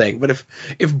different thing. But if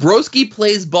Broski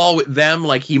plays ball with them,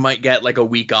 like he might get like a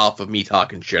week off of me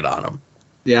talking shit on him.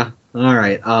 Yeah. All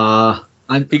right.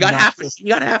 He got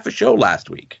half a show last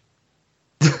week.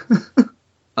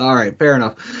 All right. Fair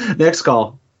enough. Next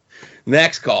call.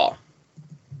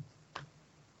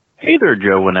 Hey there,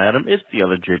 Joe and Adam. It's the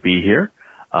other JP here.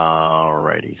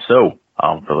 Alrighty. So,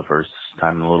 for the first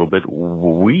time in a little bit,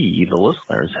 we, the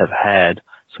listeners, have had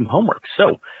some homework.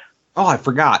 So, I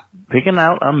forgot. Picking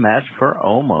out a match for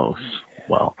Omos.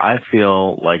 Well, I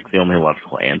feel like the only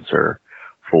logical answer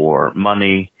for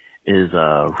money is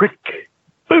Rick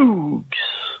Boogs.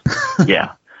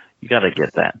 Yeah, you got to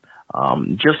get that.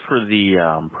 Just for the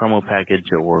promo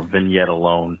package or vignette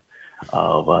alone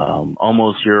of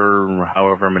almost your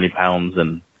however many pounds,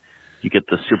 and you get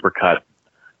the supercut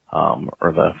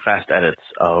or the fast edits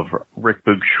of Rick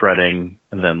Boogs shredding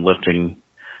and then lifting,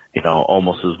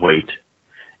 almost his weight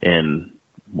in,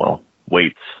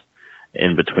 weights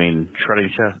in between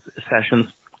shredding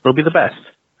sessions. It'll be the best.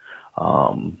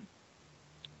 Can't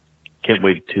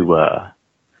wait to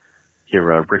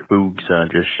hear Rick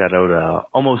Boogs just shout out,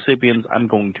 Homo sapiens, I'm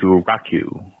going to rock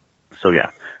you. So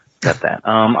yeah, got that.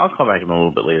 I'll call back in a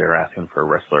little bit later asking for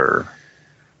wrestler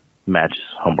match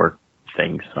homework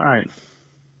things. All right.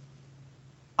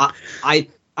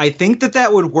 I think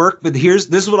that would work, but this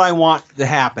is what I want to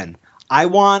happen. I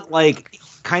want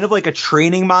kind of like a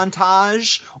training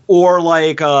montage, or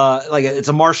like it's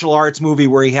a martial arts movie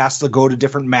where he has to go to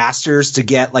different masters to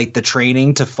get like the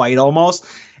training to fight almost.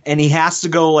 And he has to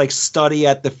go study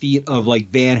at the feet of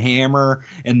Van Hammer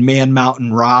and Man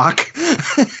Mountain Rock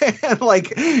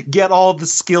and get all the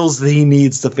skills that he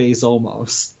needs to face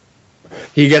Omos.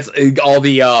 He gets all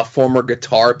the former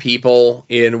guitar people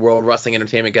in World Wrestling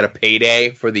Entertainment get a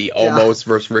payday for the Omos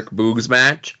versus Rick Boogs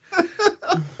match.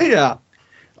 Yeah.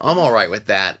 I'm all right with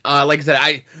that. Like I said,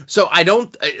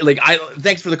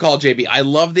 thanks for the call, JB. I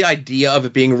love the idea of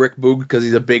it being Rick Boog because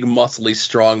he's a big, muscly,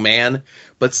 strong man.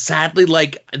 But sadly,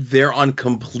 like, they're on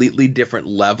completely different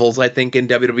levels, I think, in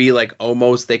WWE. Like,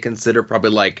 Omos they consider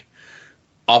probably like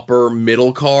upper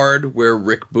middle card, where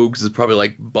Rick Boogs is probably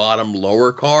like bottom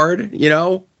lower card, you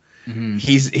know? Mm-hmm.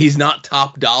 He's not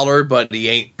top dollar, but he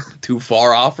ain't too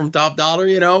far off from top dollar,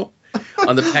 you know,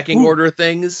 on the pecking order of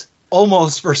things.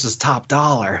 Omos versus Top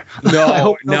Dollar. I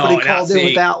hope nobody called in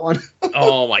with that one.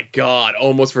 Oh my God,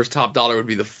 Omos versus Top Dollar would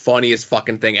be the funniest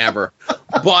fucking thing ever.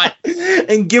 But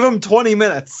and give him 20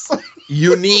 minutes.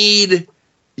 you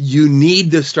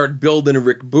need to start building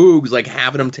Rick Boogs, like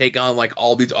having him take on like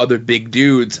all these other big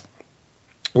dudes.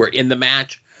 Where in the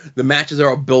matches are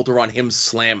all built around him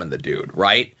slamming the dude,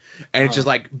 right? And it's just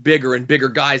like bigger and bigger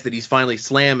guys that he's finally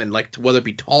slamming, like whether it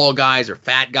be tall guys or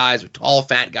fat guys or tall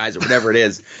fat guys or whatever it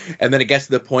is. And then it gets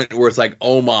to the point where it's like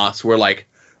Omos, where like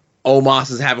Omos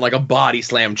is having like a body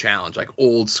slam challenge, like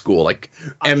old school, like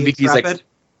MVP's like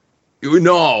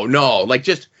no, like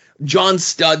just John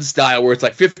Studd style, where it's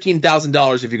like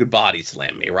 $15,000 if you could body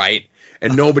slam me, right?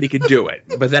 And nobody could do it.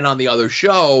 But then on the other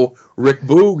show, Rick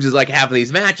Boogs is like having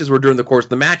these matches where during the course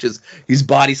of the matches, he's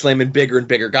body slamming bigger and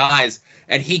bigger guys.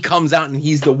 And he comes out and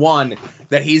he's the one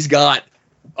that he's got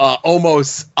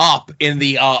almost up in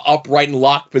the upright and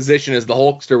locked position, as the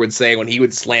Hulkster would say when he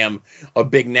would slam a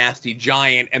big nasty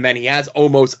giant. And then he has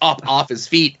almost up off his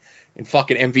feet and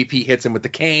fucking MVP hits him with the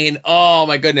cane. Oh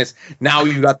my goodness. Now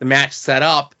you've got the match set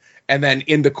up. And then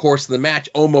in the course of the match,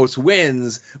 Omos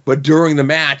wins. But during the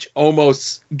match,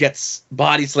 Omos gets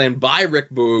body slammed by Rick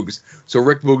Boogs. So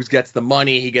Rick Boogs gets the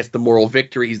money. He gets the moral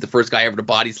victory. He's the first guy ever to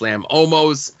body slam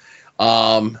Omos.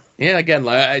 Again,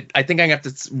 I think I have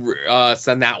to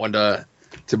send that one to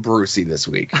Brucey this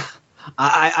week.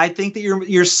 I think that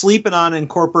you're sleeping on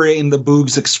incorporating the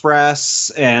Boogs Express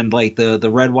and like the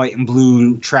red, white, and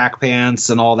blue track pants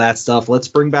and all that stuff. Let's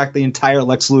bring back the entire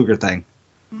Lex Luger thing.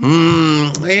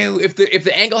 If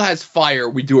the angle has fire,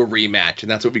 we do a rematch, and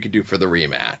that's what we could do for the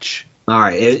rematch. All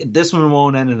right, this one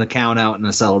won't end in a count out and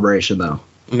a celebration, though.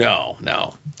 No.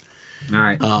 All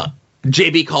right.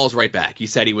 JB calls right back. He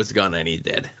said he was gonna, and he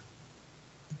did.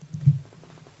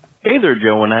 Hey there,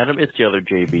 Joe and Adam. It's the other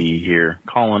JB here,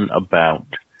 calling about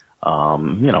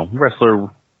wrestler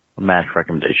match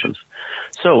recommendations.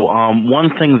 So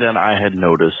one thing that I had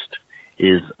noticed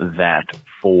is that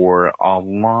for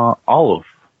all of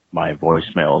my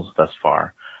voicemails thus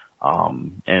far,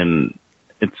 and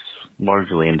it's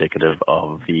largely indicative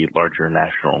of the larger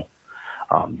national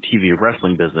TV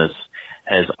wrestling business,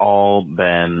 has all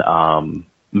been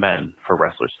men for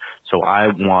wrestlers. So I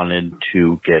wanted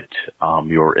to get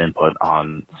your input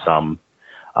on some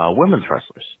women's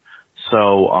wrestlers.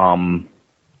 So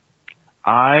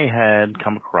I had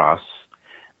come across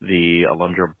the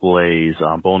Alundra Blaze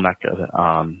Bull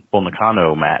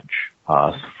Nakano match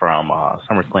from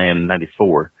SummerSlam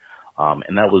 94.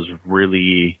 And that was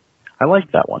really, I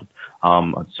liked that one.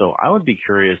 So I would be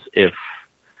curious if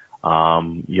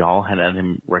y'all had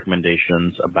any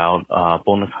recommendations about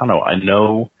Bull Nakano. I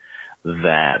know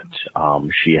that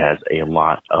she has a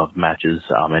lot of matches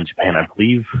in Japan. I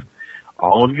believe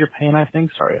all of Japan, I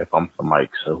think. Sorry, I bumped the mic,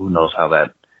 so who knows how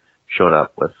that showed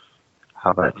up with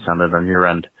how that sounded on your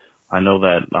end. I know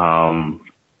that,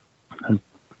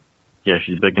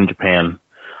 she's big in Japan.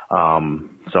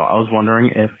 So I was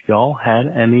wondering if y'all had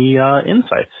any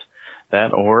insights,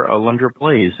 that or Alundra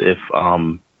Blaze, if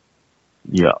y'all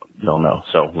know.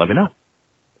 So let me know.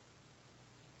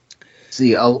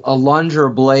 See,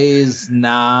 Alundra Blaze,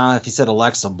 nah. If you said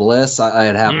Alexa Bliss,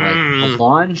 I'd have like a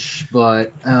bunch,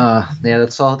 but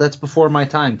that's before my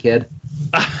time, kid.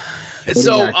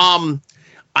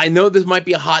 I know this might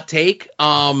be a hot take.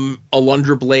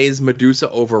 Alundra Blaze, Medusa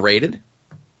overrated?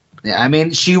 Yeah, I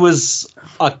mean, she was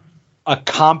a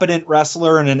competent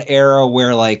wrestler in an era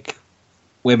where like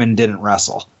women didn't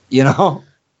wrestle, you know?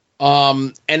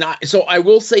 I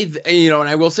will say, and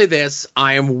I will say this,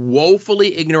 I am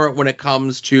woefully ignorant when it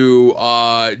comes to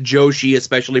Joshi,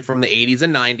 especially from the 80s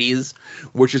and 90s,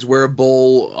 which is where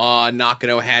Bull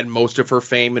Nakano had most of her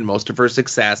fame and most of her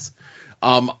success.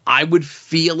 I would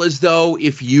feel as though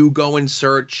if you go and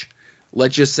search,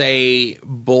 let's just say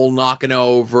Bull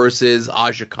Nakano versus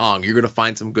Aja Kong, you're going to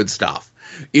find some good stuff.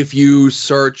 If you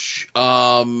search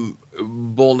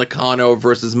Bull Nakano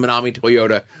versus Manami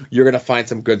Toyota, you're going to find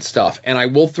some good stuff. And I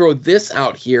will throw this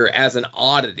out here as an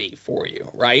oddity for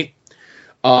you, right?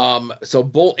 So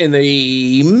Bull in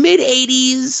the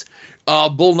mid-'80s,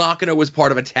 Bull Nakano was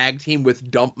part of a tag team with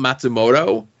Dump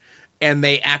Matsumoto, and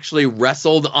they actually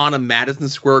wrestled on a Madison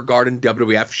Square Garden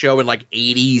WWF show in like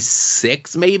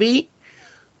 86, maybe.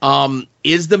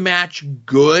 Is the match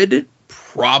good?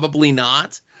 Probably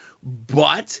not.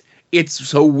 But it's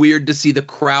so weird to see the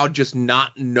crowd just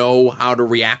not know how to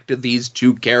react to these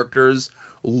two characters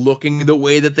looking the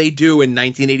way that they do in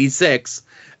 1986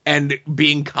 and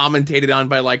being commentated on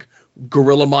by like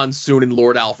Gorilla Monsoon and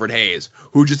Lord Alfred Hayes,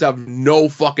 who just have no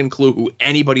fucking clue who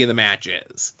anybody in the match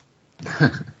is.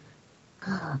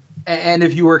 And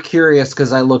if you were curious,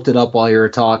 because I looked it up while you were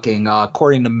talking,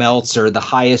 according to Meltzer, the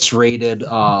highest rated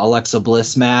Alexa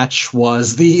Bliss match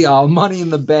was the Money in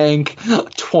the Bank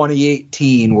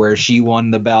 2018, where she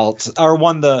won the belt, or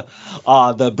won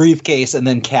the briefcase and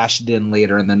then cashed it in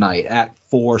later in the night at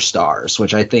 4 stars,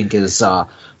 which I think is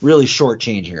really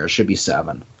shortchanging here. It should be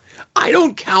 7. I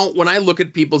don't count when I look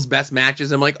at people's best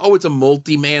matches. I'm like, oh, it's a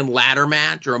multi-man ladder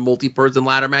match or a multi-person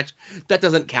ladder match. That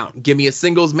doesn't count. Give me a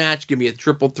singles match. Give me a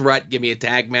triple threat. Give me a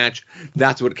tag match.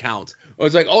 That's what counts. Or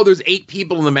it's like, oh, there's 8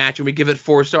 people in the match and we give it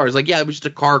 4 stars. Like, yeah, it was just a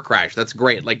car crash. That's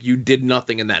great. Like, you did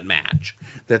nothing in that match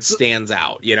that stands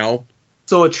out, you know?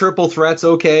 So a triple threat's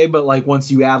okay, but like once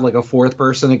you add like a 4th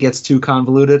person, it gets too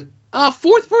convoluted?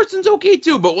 4th person's okay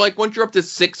too, but like once you're up to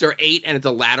 6 or 8 and it's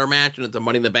a ladder match and it's a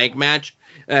Money in the Bank match,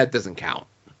 that doesn't count.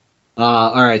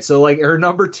 All right, so like her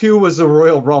number 2 was a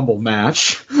Royal Rumble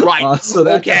match, right? So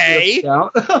that okay.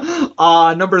 Count.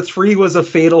 Number 3 was a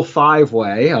Fatal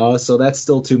 5-Way, so that's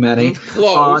still too many.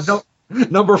 Close.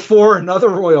 Number 4, another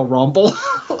Royal Rumble.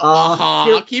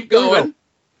 Keep going.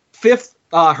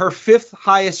 Her 5th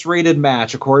highest rated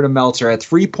match, according to Meltzer, at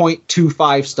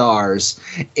 3.25 stars,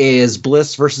 is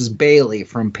Bliss versus Bayley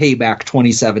from Payback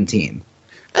 2017.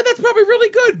 And that's probably really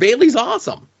good. Bayley's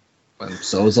awesome. And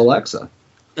so is Alexa.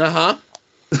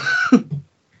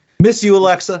 Miss you,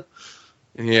 Alexa.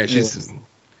 Yeah, she's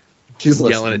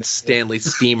yelling at Stanley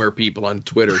Steamer people on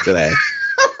Twitter today.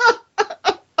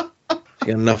 She got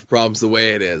enough problems the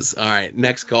way it is. All right,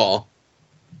 next call.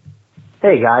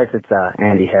 Hey guys, it's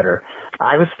Andy Header.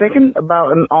 I was thinking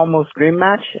about an Almost Dream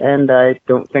match, and I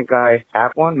don't think I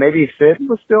have one. Maybe Sid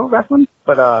was still wrestling,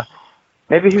 but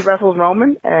maybe he wrestles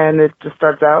Roman, and it just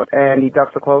starts out, and he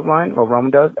ducks the clothesline, or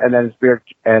Roman does, and then Spear,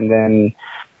 and then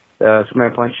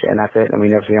Superman Punch, and that's it, and we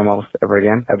never see him almost ever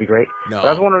again. That'd be great. No. But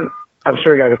I was wondering, I'm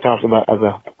sure you guys have talked about as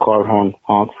a car horn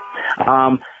honk.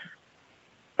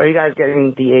 Are you guys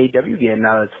getting the AEW game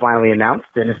now that it's finally announced?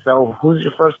 And if so, who's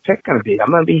your first pick going to be? I'm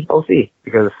going to be OC,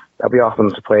 because that'd be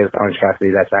awesome to play as Orange Cassidy.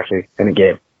 That's actually in the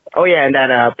game. Oh, yeah, and that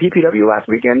PPW last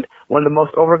weekend, one of the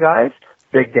most over guys,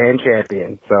 Big Dan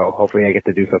champion. So hopefully I get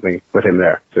to do something with him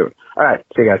there soon. All right,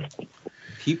 see you guys.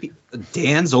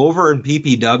 Dan's over in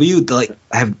PPW? Like,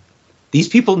 have these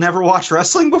people never watched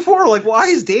wrestling before? Like, why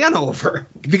is Dan over?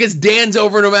 Because Dan's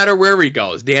over no matter where he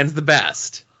goes. Dan's the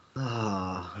best.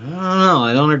 I don't know.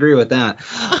 I don't agree with that.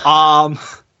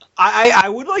 I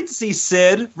would like to see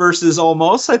Sid versus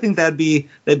Omos. I think that'd be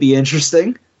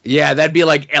interesting. Yeah, that'd be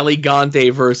like Elegante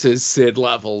versus Sid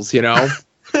levels, you know?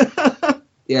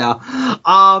 Yeah.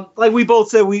 Like we both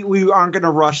said, we aren't going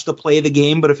to rush to play the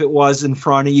game, but if it was in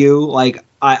front of you, like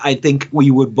I think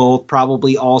we would both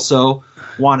probably also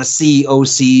want to see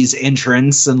OC's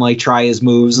entrance and like try his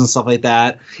moves and stuff like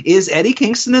that. Is Eddie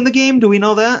Kingston in the game? Do we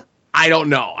know that? I don't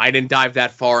know. I didn't dive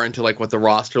that far into like what the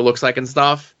roster looks like and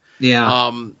stuff.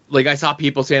 Yeah. Like I saw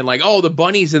people saying like, oh, the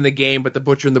Bunny's in the game, but the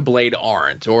Butcher and the Blade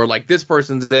aren't, or like this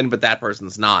person's in, but that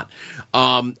person's not.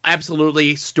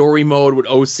 Absolutely, story mode with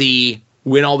OC,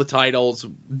 win all the titles,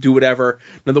 do whatever.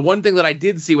 Now, the one thing that I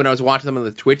did see when I was watching them on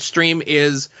the Twitch stream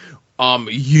is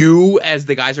you, as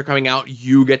the guys are coming out,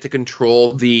 you get to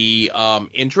control the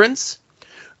entrance,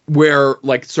 where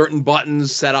like certain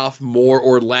buttons set off more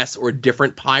or less or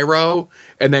different pyro,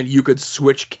 and then you could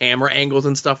switch camera angles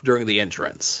and stuff during the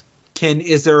entrance.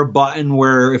 Is there a button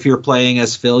where if you're playing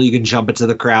as Phil, you can jump into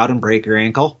the crowd and break your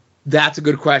ankle? That's a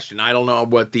good question. I don't know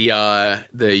what the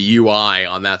UI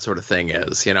on that sort of thing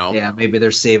is, you know? Yeah, maybe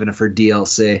they're saving it for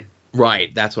DLC.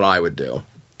 Right, that's what I would do.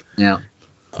 Yeah.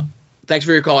 Thanks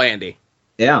for your call, Andy.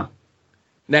 Yeah.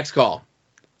 Next call.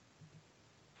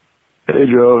 Hey,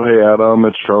 Joe. Hey, Adam.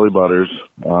 It's Charlie Butters.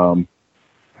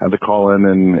 Had to call in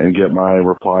and get my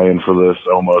reply in for this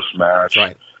Omos match.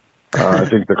 Right. I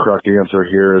think the correct answer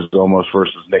here is Omos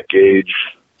versus Nick Gage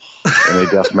in a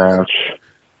death match.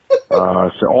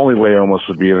 It's the only way Omos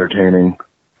would be entertaining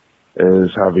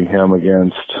is having him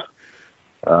against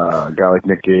a guy like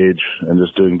Nick Gage and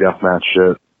just doing death match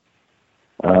shit.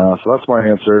 So that's my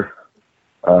answer.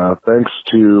 Thanks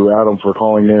to Adam for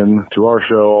calling in to our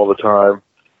show all the time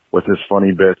with his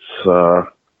funny bits.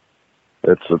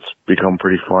 it's become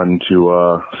pretty fun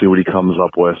to see what he comes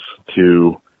up with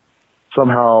to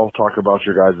somehow talk about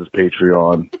your guys'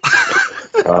 Patreon.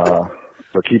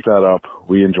 So keep that up.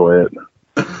 We enjoy it.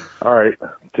 All right.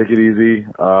 Take it easy.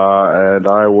 And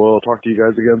I will talk to you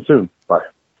guys again soon. Bye.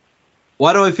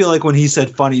 Why do I feel like when he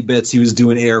said funny bits, he was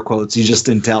doing air quotes? He just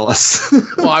didn't tell us.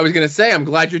 Well, I was going to say, I'm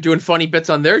glad you're doing funny bits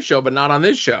on their show, but not on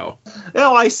this show.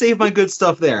 No, I saved my good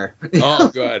stuff there. Oh,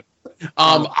 good.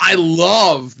 I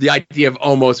love the idea of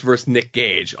Omos versus Nick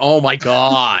Gage. Oh, my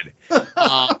God.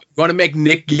 Going to make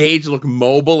Nick Gage look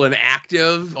mobile and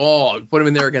active. Oh, put him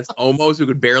in there against Omos, who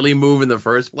could barely move in the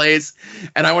first place.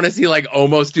 And I want to see, like,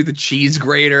 Omos do the cheese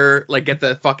grater, like, get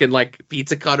the fucking, like,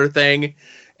 pizza cutter thing.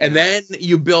 And then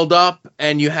you build up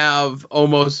and you have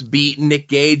Omos beat Nick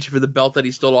Gage for the belt that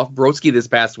he stole off Broski this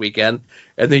past weekend.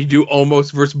 And then you do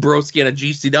Omos versus Broski on a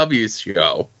GCW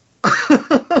show.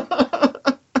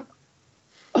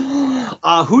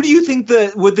 Who do you think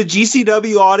would the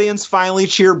GCW audience finally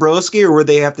cheer Broski, or would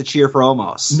they have to cheer for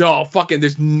Omos?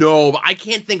 No, I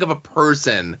can't think of a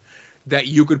person that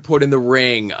you could put in the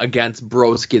ring against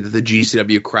Broski that the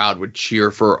GCW crowd would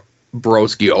cheer for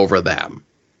Broski over them.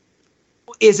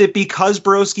 Is it because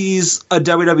Broski's a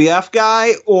WWF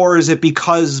guy, or is it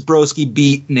because Broski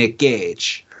beat Nick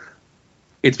Gage?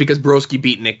 It's because Broski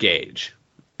beat Nick Gage.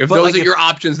 If those are your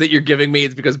options that you're giving me,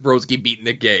 it's because Broski beat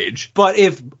Nick Gage. But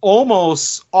if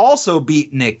Omos also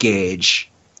beat Nick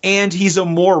Gage, and he's a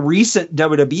more recent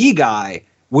WWE guy,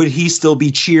 would he still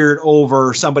be cheered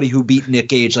over somebody who beat Nick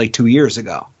Gage like 2 years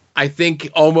ago? I think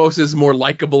Omos is more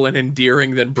likable and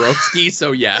endearing than Broski,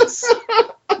 so yes.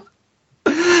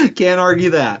 Can't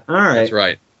argue that. All right. That's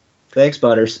right. Thanks,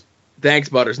 Butters.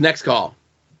 Next call.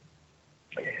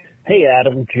 Hey,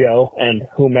 Adam, Joe, and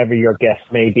whomever your guest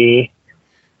may be.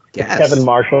 Yes. Kevin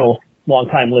Marshall,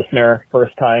 longtime listener,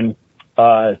 first time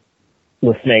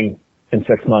listening in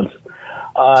 6 months.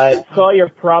 Saw your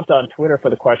prompt on Twitter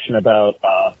for the question about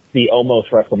the Omos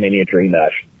WrestleMania Dream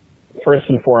Match. First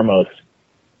and foremost,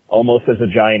 Omos is a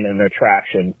giant and an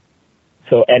attraction,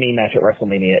 so any match at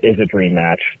WrestleMania is a dream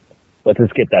match. Let's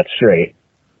just get that straight.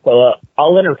 Well,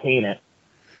 I'll entertain it.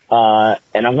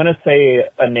 And I'm going to say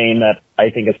a name that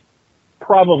I think has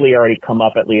probably already come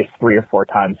up at least 3 or 4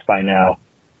 times by now.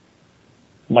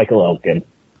 Michael Elgin.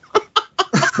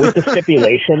 With the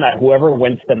stipulation that whoever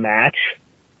wins the match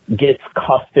gets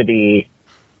custody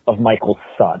of Michael's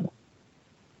son.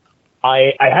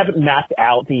 I haven't mapped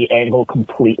out the angle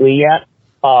completely yet,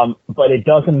 but it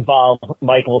does involve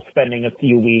Michael spending a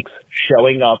few weeks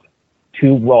showing up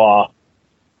to Raw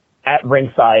at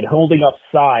ringside, holding up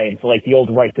signs like the old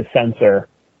Right to Censor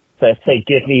that say,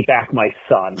 "Give me back my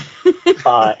son."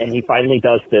 And he finally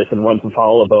does this and runs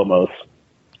afoul of Omos.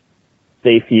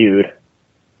 They feud.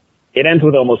 It ends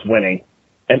with Omos winning,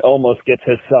 and Omos gets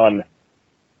his son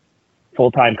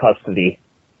full-time custody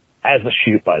as a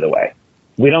shoot, by the way.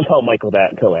 We don't tell Michael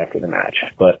that until after the match.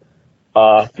 But,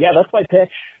 yeah, that's my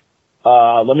pitch.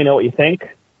 Let me know what you think.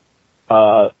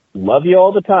 Love you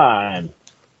all the time.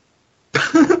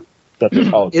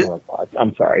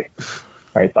 I'm sorry. All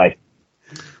right, bye. I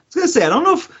was going to say, I don't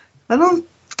know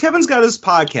if Kevin's got his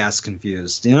podcast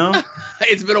confused, you know?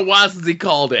 It's been a while since he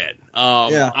called in.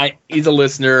 Yeah. He's a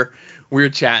listener. We were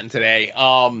chatting today.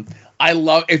 I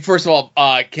love it. First of all,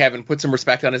 Kevin, put some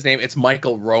respect on his name. It's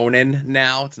Michael Ronan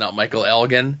now. It's not Michael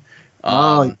Elgin.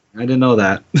 I didn't know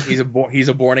that. He's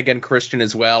a born again Christian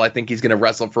as well. I think he's going to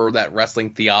wrestle for that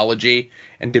wrestling theology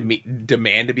and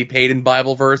demand to be paid in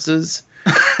Bible verses.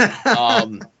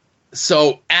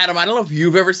 So, Adam, I don't know if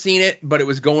you've ever seen it, but it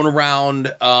was going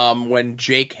around when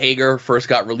Jake Hager first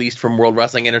got released from World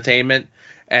Wrestling Entertainment,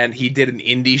 and he did an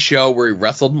indie show where he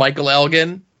wrestled Michael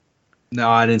Elgin. No,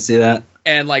 I didn't see that.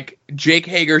 And, like, Jake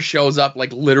Hager shows up,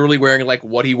 like, literally wearing, like,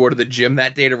 what he wore to the gym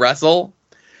that day to wrestle.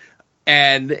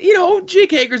 And, you know,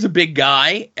 Jake Hager's a big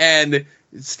guy, and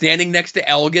standing next to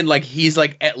Elgin, like, he's,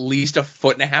 like, at least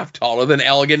 1.5 feet taller than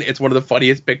Elgin. It's one of the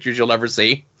funniest pictures you'll ever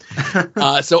see.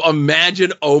 So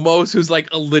imagine Omos, who's, like,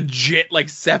 a legit, like,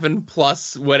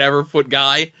 7+ whatever foot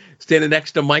guy, standing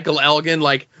next to Michael Elgin.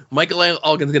 Like, Michael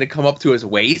Elgin's going to come up to his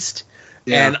waist.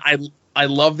 Yeah. And I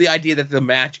love the idea that the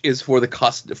match is for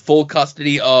the full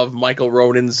custody of Michael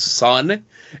Ronan's son,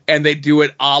 and they do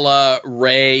it a la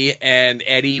Ray and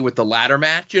Eddie with the ladder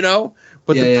match, you know?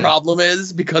 But the problem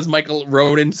is, because Michael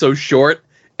Ronan's so short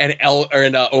and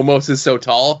Omos is so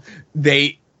tall,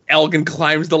 Elgin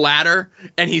climbs the ladder,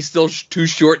 and he's still too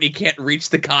short, and he can't reach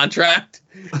the contract,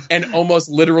 and Omos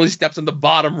literally steps on the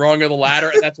bottom rung of the ladder,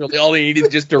 and that's really all he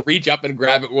needed, just to reach up and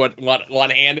grab it with one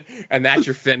hand, and that's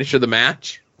your finish of the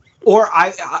match. Or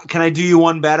can I do you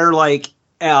one better? Like,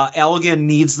 Elgin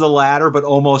needs the ladder, but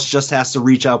Omos just has to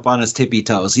reach up on his tippy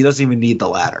toes. He doesn't even need the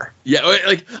ladder. Yeah,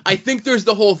 like I think there's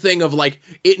the whole thing of like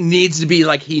it needs to be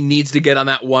like he needs to get on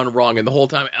that one rung, and the whole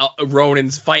time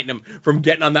Ronan's fighting him from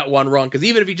getting on that one rung, because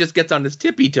even if he just gets on his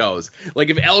tippy toes, like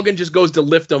if Elgin just goes to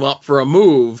lift him up for a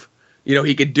move, you know,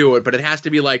 he could do it, but it has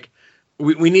to be like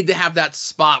we need to have that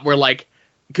spot where like,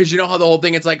 because you know how the whole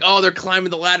thing, it's like, oh, they're climbing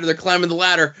the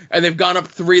ladder, and they've gone up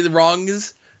 3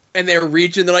 rungs. And they're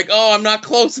reaching, they're like, oh, I'm not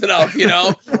close enough, you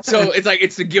know? So it's like,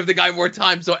 it's to give the guy more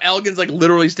time. So Elgin's like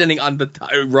literally standing on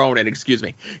the, Ronan, excuse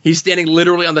me. He's standing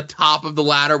literally on the top of the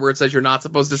ladder where it says you're not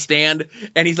supposed to stand.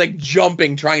 And he's like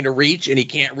jumping, trying to reach, and he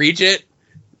can't reach it.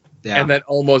 Yeah. And then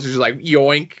almost just like,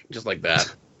 yoink, just like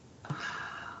that.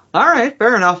 All right,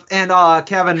 fair enough. And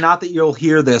Kevin, not that you'll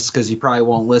hear this because you probably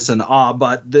won't listen,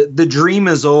 but the dream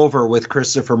is over with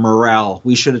Christopher Morel.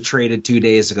 We should have traded 2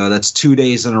 days ago. That's 2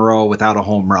 days in a row without a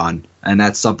home run, and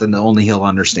that's something that only he'll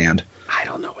understand. I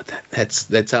don't know what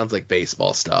that sounds like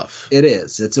baseball stuff. It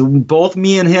is. It's both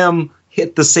me and him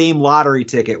hit the same lottery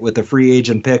ticket with the free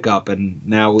agent pickup, and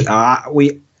now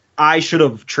I should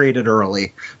have traded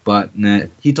early, but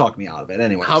he talked me out of it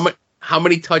anyway. How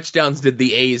many touchdowns did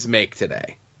the A's make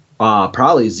today?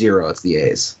 Probably 0. It's the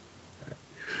A's.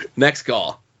 Next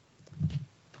call.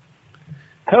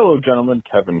 Hello, gentlemen.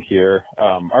 Kevin here.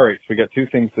 All right, so we got 2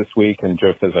 things this week, and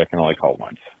Joe says I can only call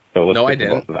once. So let's get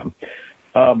to both of them.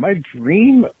 My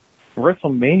dream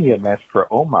WrestleMania match for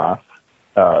Omos,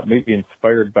 maybe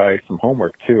inspired by some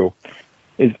homework too,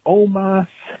 is Omos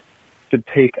to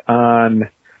take on,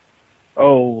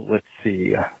 let's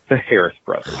see, the Harris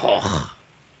brothers.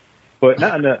 But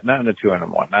not in a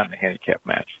 2-on-1, not in a handicap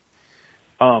match.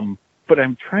 But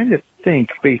I'm trying to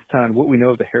think, based on what we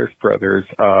know of the Harris brothers,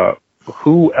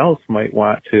 who else might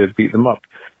want to beat them up.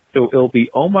 So it'll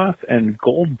be Omos and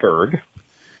Goldberg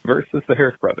versus the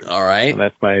Harris brothers. All right. And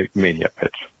that's my Mania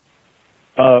pitch.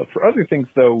 For other things,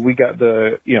 though, we got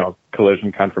the,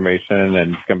 Collision confirmation,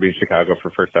 and it's going to be in Chicago for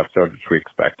first episode, which we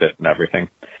expect it and everything.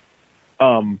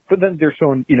 But then they're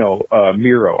showing,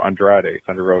 Miro, Andrade,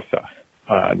 Thunder Rosa.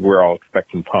 And we're all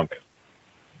expecting Punk.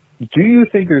 Do you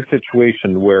think there's a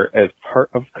situation where, as part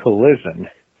of Collision,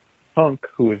 Punk,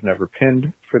 who was never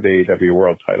pinned for the AEW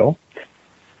World title,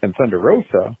 and Thunder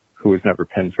Rosa, who was never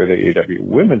pinned for the AEW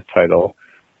Women's title,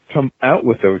 come out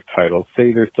with those titles,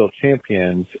 say they're still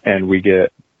champions, and we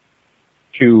get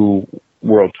 2 sets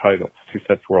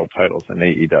of world titles in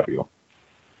AEW?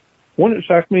 Wouldn't it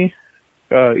shock me?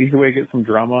 Easy way to get some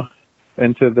drama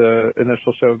into the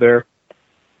initial show there.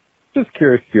 Just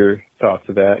curious your thoughts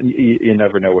of that. You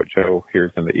never know what Joe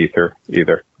hears in the ether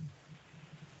either.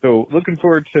 So looking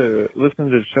forward to listening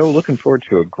to the show, looking forward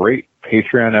to a great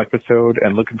Patreon episode,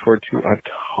 and looking forward to a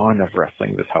ton of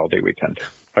wrestling this holiday weekend.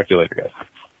 Talk to you later,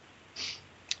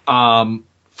 guys.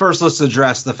 First, let's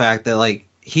address the fact that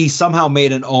he somehow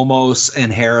made an Omos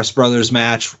and Harris brothers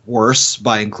match worse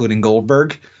by including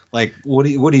Goldberg. What are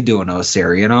you doing,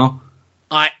 Osir,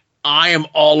 I am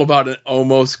all about an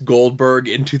Omos Goldberg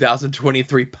in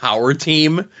 2023 power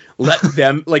team. Let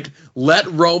them let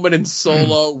Roman and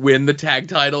Solo win the tag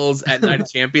titles at Night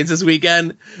of Champions this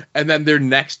weekend, and then their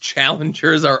next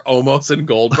challengers are Omos and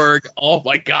Goldberg. Oh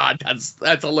my God,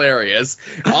 that's hilarious.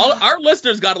 Our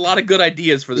listeners got a lot of good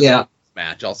ideas for this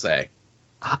match, I'll say.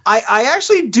 I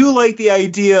actually do like the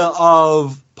idea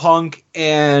of Punk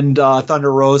and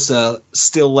Thunder Rosa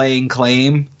still laying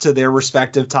claim to their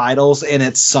respective titles, and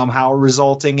it's somehow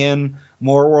resulting in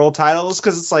more world titles,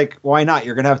 because it's like, why not?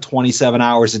 You're gonna have 27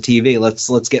 hours of TV.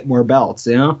 Let's get more belts,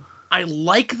 I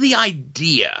like the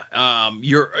idea.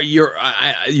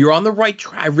 You're on the right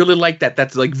track. I really like that.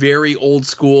 That's very old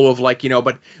school of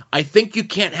but I think you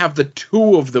can't have the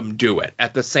 2 of them do it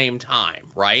at the same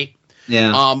time, right?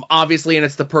 Yeah. Obviously, and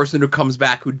it's the person who comes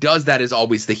back who does that is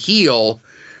always the heel.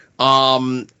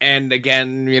 And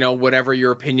again, whatever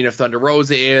your opinion of Thunder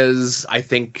Rosa is, I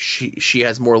think she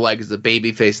has more legs as a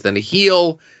babyface than a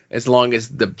heel, as long as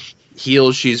the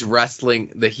heels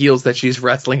that she's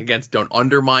wrestling against don't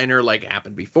undermine her like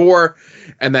happened before.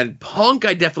 And then Punk,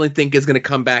 I definitely think, is going to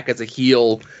come back as a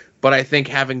heel, but I think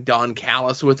having Don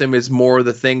Callis with him is more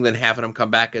the thing than having him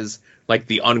come back as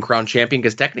the uncrowned champion,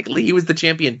 because technically he was the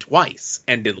champion twice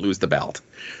and didn't lose the belt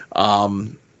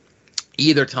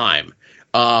either time.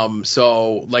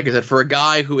 So like I said, for a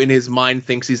guy who in his mind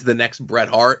thinks he's the next Bret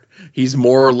Hart, he's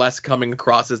more or less coming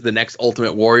across as the next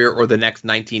Ultimate Warrior or the next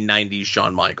 1990s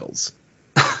Shawn Michaels.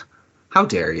 How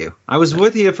dare you? I was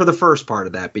with you for the first part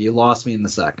of that, but you lost me in the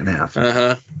second half.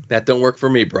 That don't work for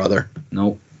me, brother.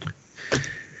 Nope.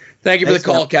 Thank you for the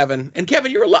call, Kevin. And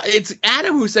Kevin, you're it's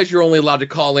Adam who says you're only allowed to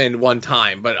call in one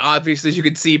time, but obviously, as you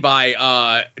can see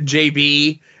by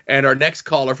JB and our next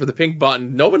caller for the pink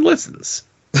button, no one listens.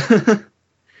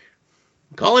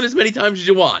 Call in as many times as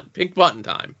you want. Pink button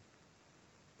time.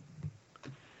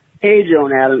 Hey, Joe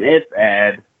and Adam, it's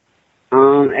Ed.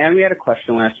 And we had a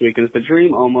question last week. It's the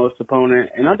Dream Almost opponent,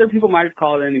 and other people might have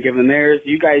called in and given theirs.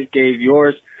 You guys gave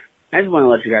yours. I just want to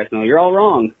let you guys know you're all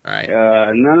wrong. All right.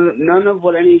 None of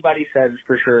what anybody says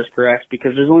for sure is correct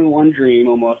because there's only one Dream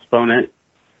Almost opponent,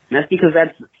 and that's because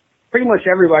that's pretty much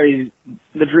everybody's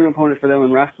the dream opponent for them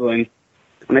in wrestling.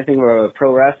 When I think of a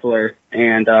pro wrestler,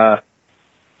 and I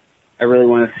really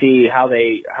want to see how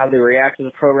they react to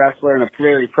the pro wrestler in a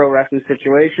very pro wrestling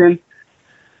situation.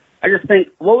 I just think,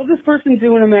 what would this person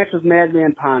do in a match with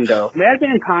Madman Pondo?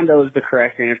 Madman Pondo is the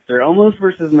correct answer. Almost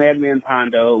versus Madman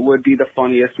Pondo would be the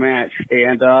funniest match,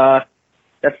 and that's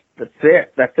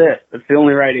it. That's it. That's the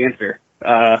only right answer.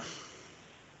 Sorry,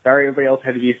 everybody else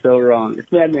had to be so wrong.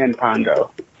 It's Madman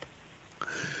Pondo.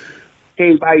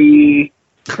 Okay, bye.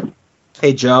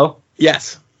 Hey, Joe.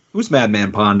 Yes. Who's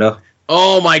Madman Pondo?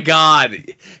 Oh my God,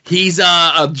 he's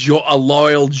a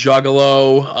loyal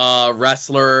Juggalo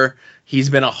wrestler. He's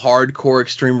been a hardcore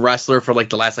Extreme wrestler for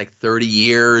like the last 30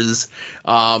 years.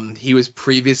 He was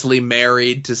previously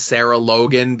married to Sarah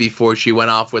Logan before she went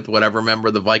off with whatever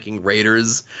member the Viking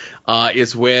Raiders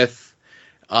is with.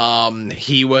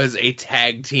 He was a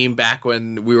tag team back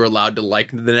when we were allowed to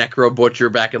like the Necro Butcher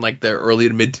back in the early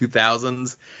to mid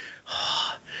 2000s.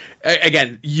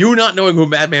 Again, you not knowing who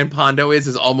Madman Pondo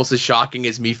is almost as shocking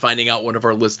as me finding out one of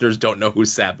our listeners don't know who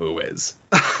Sabu is.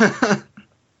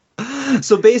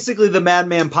 So basically, the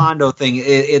Madman Pondo thing,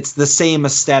 it's the same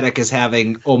aesthetic as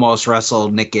having almost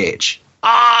wrestled Nick Gage.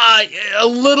 A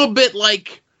little bit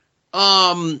like,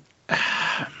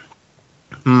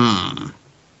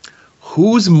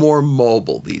 who's more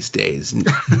mobile these days?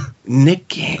 Nick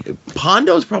Gage.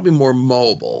 Pondo's probably more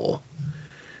mobile.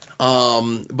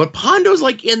 But Pondo's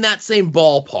in that same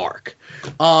ballpark.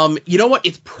 You know what?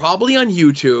 It's probably on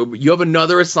YouTube. You have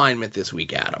another assignment this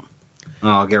week, Adam. Oh,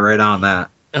 I'll get right on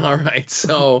that. All right,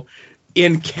 so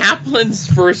in Kaplan's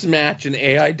first match in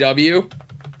AIW,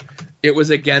 it was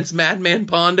against Madman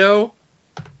Pondo.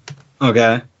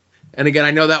 Okay. And again,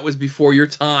 I know that was before your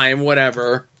time,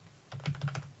 whatever.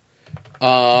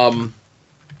 Is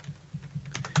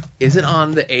it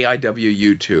on the AIW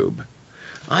YouTube?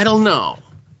 I don't know.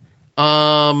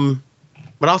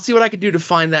 But I'll see what I can do to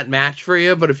find that match for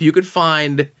you. But if you could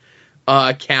find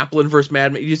Kaplan versus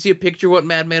Madman, you see a picture of what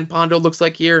Madman Pondo looks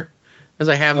like here? As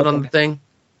I have it on the thing.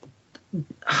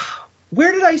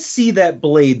 Where did I see that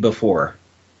blade before?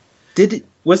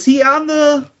 Was he on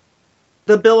the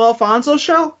Bill Alfonso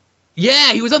show?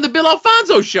 Yeah, he was on the Bill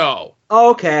Alfonso show.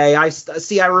 Okay, I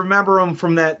remember him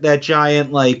from that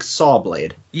giant saw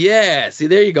blade. Yeah, see,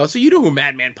 there you go. So you know who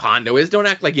Madman Pondo is. Don't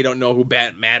act like you don't know who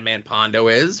Madman Pondo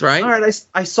is, right? All right,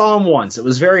 I saw him once. It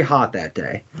was very hot that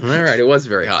day. All right, it was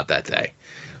very hot that day.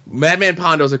 Madman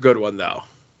Pondo's a good one, though.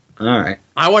 All right.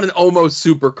 I want an Almost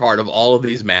super card of all of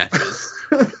these matches.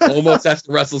 Almost has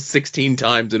to wrestle 16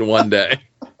 times in one day.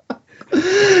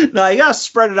 No, you gotta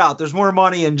spread it out. There's more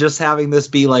money in just having this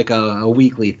be a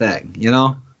weekly thing, you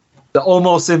know? The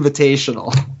Almost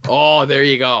Invitational. Oh, there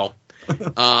you go.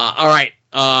 All right.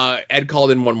 Ed called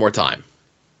in one more time.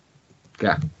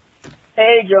 Okay.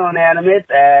 Hey, Joe and Adam, it's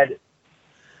Ed.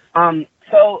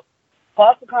 So,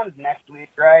 PaulSCon is next week,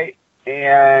 right?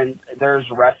 And there's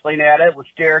wrestling at it,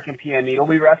 which Derek and PME will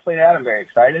be wrestling at. I'm very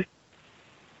excited.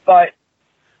 But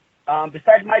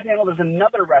besides my panel, there's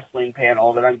another wrestling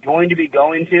panel that I'm going to be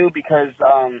going to because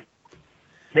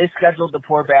they scheduled the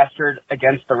Poor Bastard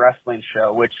Against the Wrestling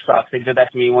show, which sucks. They did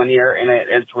that to me one year, and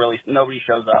it's really nobody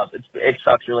shows up. It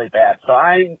sucks really bad. So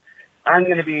I'm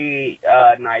going to be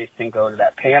nice and go to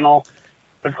that panel.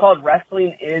 It's called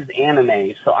Wrestling is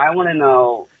Anime. So I want to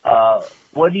know.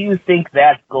 What do you think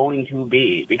that's going to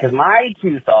be? Because my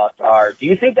two thoughts are, do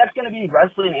you think that's going to be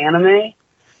wrestling anime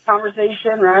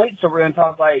conversation, right? So we're going to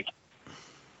talk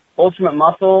Ultimate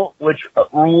Muscle, which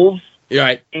rules.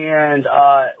 Right. And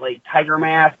Tiger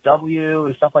Mask, W,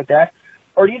 and stuff like that.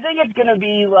 Or do you think it's going to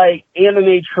be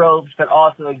anime tropes that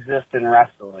also exist in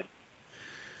wrestling?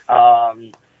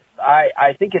 I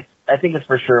think it's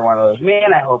for sure one of those.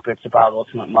 Man, I hope it's about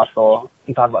Ultimate Muscle.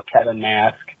 We can talk about Kevin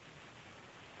Mask.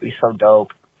 Be so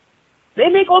dope. They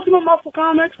make Ultimate Muscle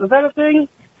comics? Is that a thing?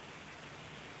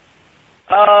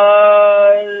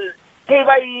 Hey,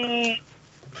 bye.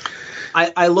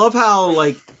 I love how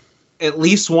at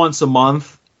least once a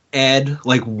month Ed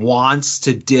wants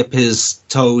to dip his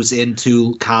toes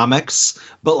into comics,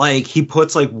 but he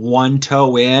puts one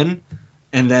toe in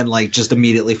and then like just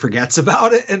immediately forgets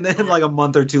about it, and then like a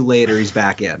month or two later he's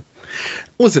back in.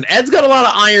 Listen, Ed's got a lot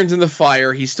of irons in the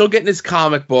fire. He's still getting his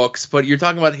comic books, but you're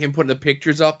talking about him putting the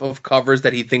pictures up of covers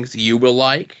that he thinks you will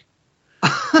like.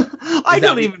 I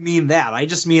don't even mean that. I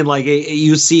just mean like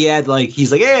you see Ed, like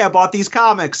he's like, "Hey, I bought these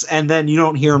comics," and then you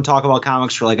don't hear him talk about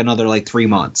comics for like another like 3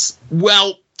 months.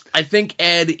 Well, I think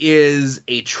Ed is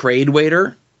a trade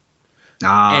waiter,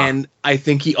 and I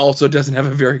think he also doesn't have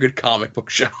a very good comic book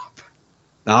shop.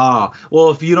 Well,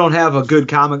 if you don't have a good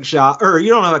comic shop, or you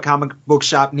don't have a comic book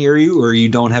shop near you, or you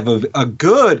don't have a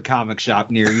good comic shop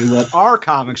near you, let our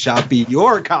comic shop be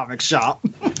your comic shop.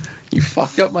 You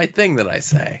fucked up my thing that I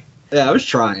say. Yeah, I was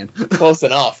trying. Close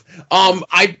enough.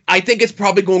 I think it's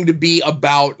probably going to be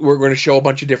about, we're going to show a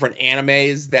bunch of different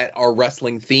animes that are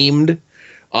wrestling themed.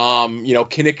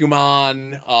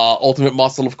 Kinnikuman, Ultimate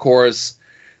Muscle, of course.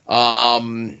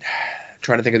 Trying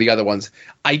to think of the other ones.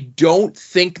 I don't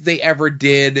think they ever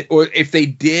did, or if they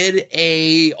did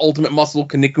a Ultimate Muscle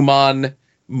Kinnikuman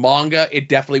manga, it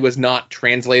definitely was not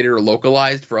translated or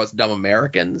localized for us dumb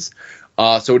Americans.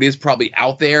 So it is probably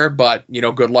out there, but,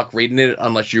 good luck reading it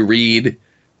unless you read,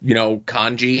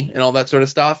 kanji and all that sort of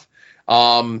stuff.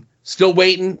 Still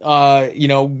waiting,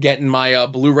 getting my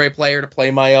Blu-ray player to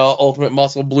play my Ultimate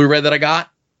Muscle Blu-ray that I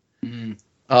got.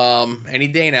 Any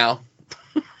day now.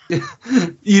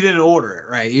 You didn't order it,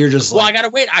 right? You're just I gotta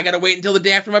wait. I gotta wait until the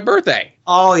day after my birthday.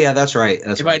 Oh yeah, that's right.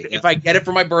 If I get it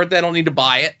for my birthday, I don't need to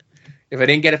buy it. If I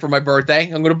didn't get it for my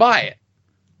birthday, I'm gonna buy it.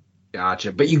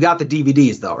 Gotcha. But you got the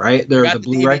DVDs though, right? There's the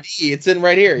Blu-ray. DVD. It's in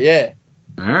right here. Yeah.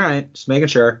 All right, just making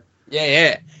sure.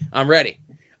 Yeah. I'm ready.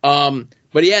 But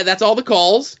yeah, that's all the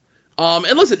calls.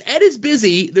 And listen, Ed is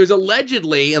busy. There's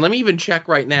allegedly, and let me even check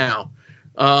right now.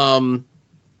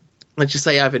 Let's just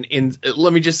say I have let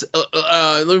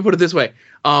me put it this way.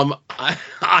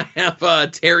 I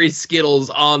have Terry Skittles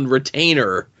on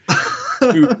retainer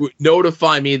to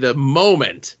notify me the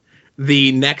moment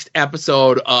the next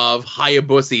episode of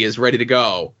Hayabusa is ready to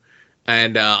go.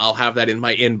 And I'll have that in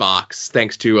my inbox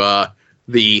thanks to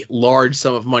the large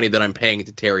sum of money that I'm paying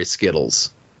to Terry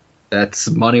Skittles. That's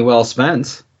money well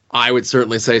spent. I would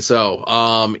certainly say so.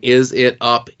 Is it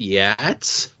up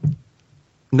yet?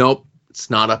 Nope. It's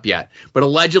not up yet. But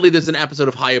allegedly there's an episode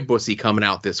of Hayabusa coming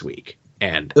out this week.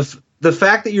 And the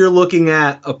fact that you're looking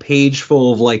at a page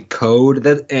full of like code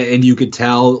and you could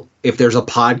tell if there's a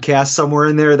podcast somewhere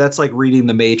in there, that's like reading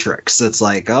The Matrix. It's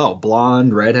like, oh,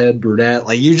 blonde, redhead, brunette.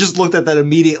 Like you just looked at that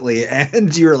immediately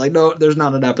and you were like, no, there's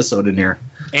not an episode in here.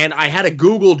 And I had a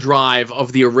Google Drive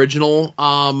of the original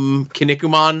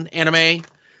Kinnikuman anime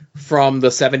from the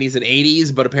 70s and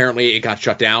 80s, but apparently it got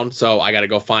shut down, so I got to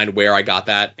go find where I got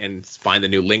that and find the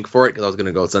new link for it, because I was going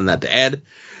to go send that to Ed.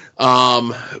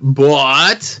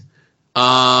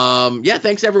 Yeah,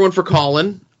 thanks everyone for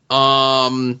calling.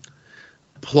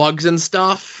 Plugs and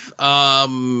stuff.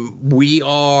 We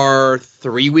are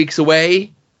 3 weeks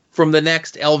away from the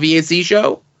next LVAC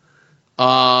show.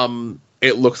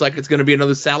 It looks like it's going to be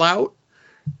another sellout.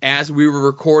 As we were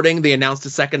recording, they announced a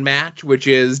second match, which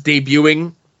is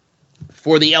debuting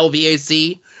for the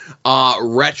LVAC.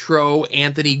 Retro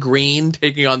Anthony Green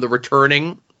taking on the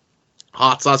returning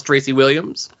Hot Sauce Tracy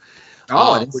Williams.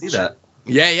 I didn't see that.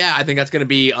 Yeah, I think that's going to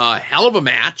be a hell of a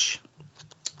match.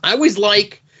 I always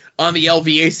like on the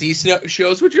LVAC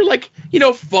shows, which are like,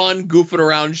 fun, goofing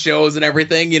around shows and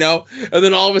everything, and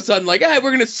then all of a sudden, like, we're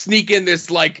going to sneak in this,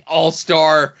 like,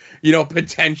 all-star,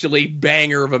 potentially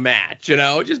banger of a match,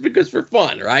 just because for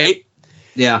fun, right?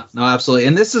 Yeah, no, absolutely.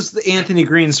 And this is Anthony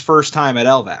Green's first time at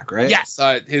LVAC, right? Yes,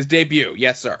 his debut.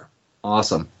 Yes, sir.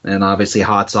 Awesome. And obviously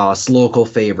Hot Sauce, local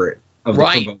favorite of the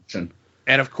promotion.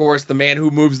 And, of course, the man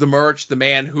who moves the merch, the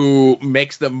man who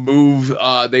makes them move,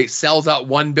 they sells out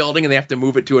one building and they have to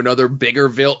move it to another bigger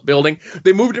building.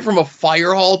 They moved it from a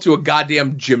fire hall to a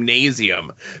goddamn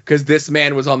gymnasium because this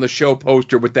man was on the show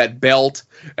poster with that belt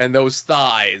and those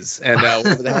thighs. And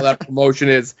whatever the hell that promotion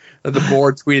is that the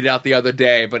board tweeted out the other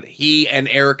day. But he and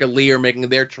Erica Lee are making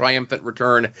their triumphant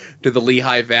return to the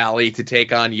Lehigh Valley to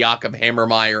take on Jakob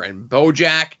Hammermeyer and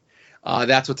Bojack.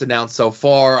 That's what's announced so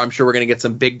far. I'm sure we're going to get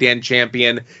some Big Dan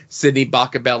Champion, Sidney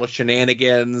Bacabella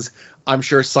shenanigans. I'm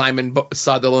sure Simon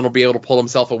Sutherland will be able to pull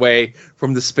himself away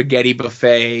from the spaghetti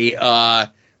buffet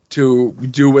to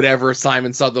do whatever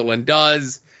Simon Sutherland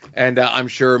does. And I'm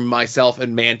sure myself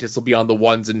and Mantis will be on the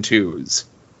ones and twos.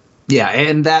 Yeah,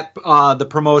 and that the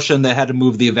promotion that had to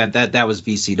move the event, that was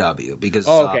VCW. Because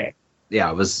okay. Yeah,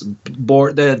 it was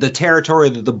the territory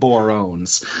that the boar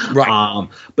owns. Right.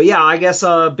 But yeah, I guess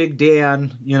Big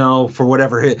Dan, for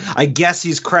whatever, I guess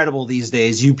he's credible these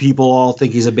days. You people all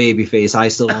think he's a babyface. I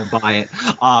still don't buy it.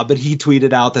 But he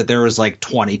tweeted out that there was like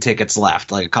 20 tickets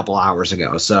left like a couple hours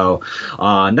ago. So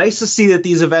nice to see that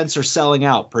these events are selling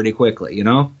out pretty quickly,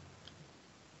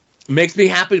 Makes me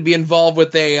happy to be involved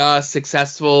with a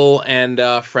successful and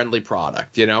friendly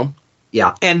product,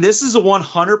 Yeah, and this is a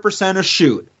 100% a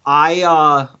shoot.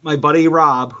 My buddy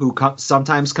Rob, who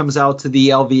sometimes comes out to the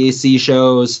LVAC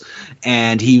shows,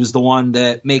 and he was the one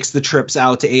that makes the trips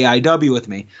out to AIW with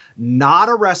me. Not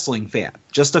a wrestling fan,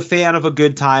 just a fan of a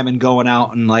good time and going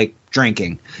out and like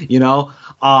drinking.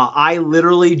 I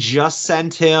literally just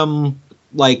sent him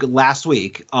like last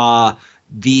week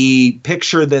the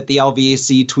picture that the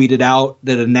LVAC tweeted out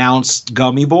that announced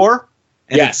Gummy Boar.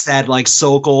 And It said like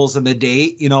Sokals and the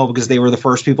date, because they were the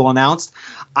first people announced.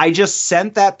 I just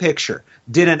sent that picture.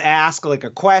 Didn't ask like a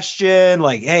question,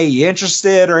 like, hey, you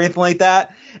interested or anything like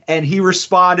that. And he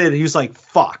responded. He was like,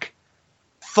 fuck.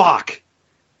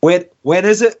 When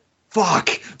is it? Fuck.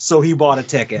 So he bought a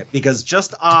ticket because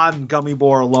just on Gummy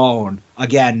Boar alone,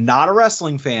 again, not a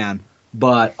wrestling fan,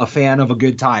 but a fan of a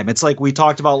good time. It's like we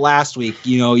talked about last week.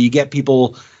 You get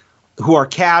people who are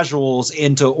casuals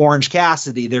into Orange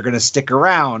Cassidy, they're going to stick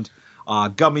around.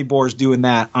 Gummy Boar's doing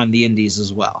that on the indies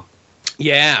as well.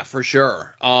 Yeah, for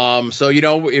sure. So,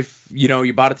 if,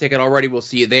 you bought a ticket already, we'll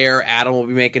see you there. Adam will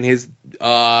be making his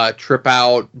trip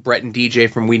out. Brett and DJ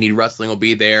from We Need Wrestling will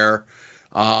be there.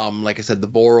 Like I said, the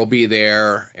Boar will be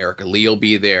there. Erica Lee will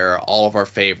be there. All of our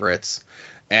favorites.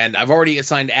 And I've already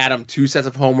assigned Adam 2 sets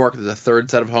of homework. There's a 3rd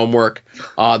set of homework.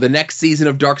 The next season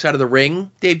of Dark Side of the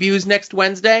Ring debuts next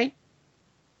Wednesday.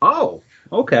 Oh,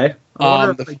 okay. I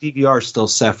wonder if my DVR is still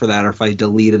set for that or if I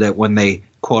deleted it when they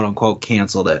quote-unquote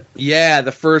canceled it. Yeah,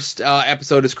 the first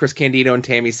episode is Chris Candido and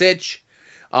Tammy Sitch.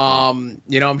 I'm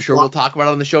sure we'll talk about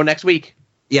it on the show next week.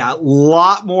 Yeah, a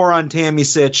lot more on Tammy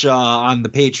Sitch on the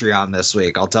Patreon this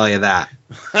week, I'll tell you that.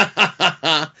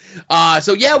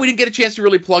 So, yeah, we didn't get a chance to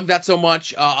really plug that so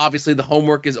much. Obviously, the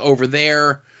homework is over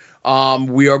there.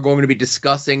 We are going to be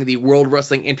discussing the World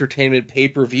Wrestling Entertainment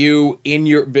pay-per-view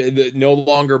no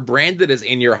longer branded as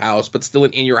In Your House, but still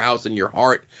in Your House, in Your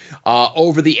Heart,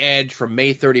 Over the Edge from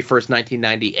May 31st,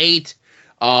 1998.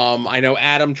 I know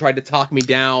Adam tried to talk me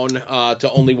down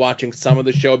to only watching some of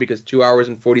the show because 2 hours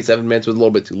and 47 minutes was a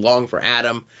little bit too long for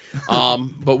Adam.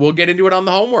 But we'll get into it on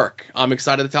the homework. I'm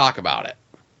excited to talk about it.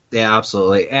 Yeah,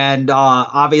 absolutely. And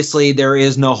obviously there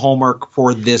is no homework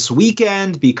for this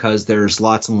weekend because there's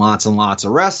lots and lots and lots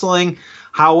of wrestling.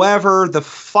 However, the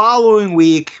following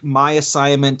week, my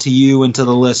assignment to you and to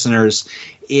the listeners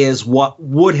is what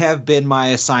would have been my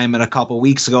assignment a couple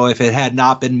weeks ago if it had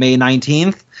not been May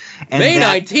 19th. And May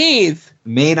 19th?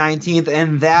 May 19th,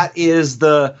 and that is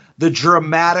the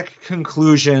dramatic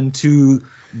conclusion to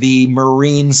the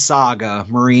Marine saga,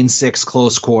 Marine 6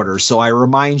 Close Quarters. So I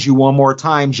remind you one more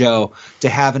time, Joe, to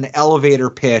have an elevator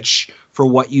pitch for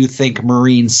what you think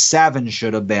Marine 7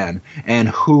 should have been and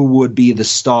who would be the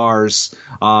stars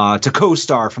to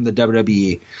co-star from the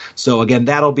WWE. So again,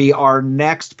 that'll be our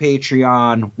next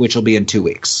Patreon, which will be in 2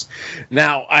 weeks.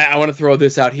 Now, I want to throw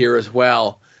this out here as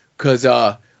well, because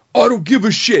I don't give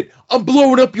a shit. I'm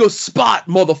blowing up your spot,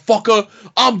 motherfucker.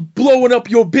 I'm blowing up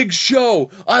your big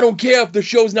show. I don't care if the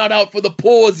show's not out for the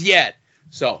pause yet.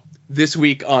 So, this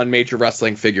week on Major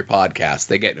Wrestling Figure Podcast,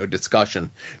 they get no discussion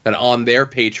that on their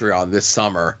Patreon this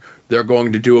summer, they're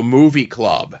going to do a movie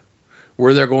club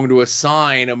where they're going to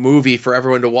assign a movie for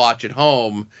everyone to watch at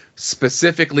home,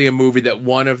 specifically a movie that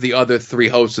one of the other 3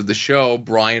 hosts of the show,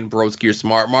 Brian Broski or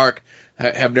Smart Mark,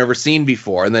 have never seen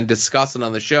before, and then discuss it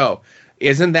on the show.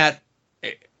 Isn't that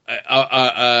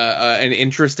an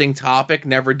interesting topic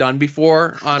never done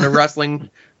before on a wrestling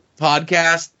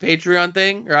podcast Patreon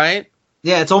thing, right?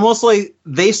 Yeah, it's almost like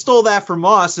they stole that from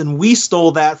us and we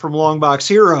stole that from Longbox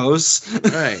Heroes.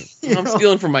 Right. I'm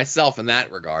stealing from myself in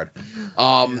that regard.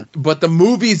 But the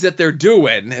movies that they're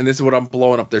doing, and this is what I'm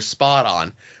blowing up their spot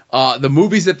on, the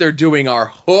movies that they're doing are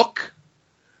Hook,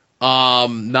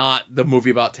 not the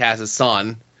movie about Taz's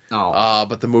son,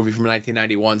 but the movie from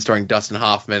 1991 starring Dustin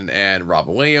Hoffman and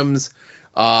Robin Williams.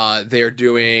 They're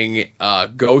doing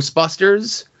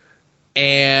Ghostbusters.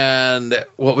 And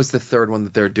what was the third one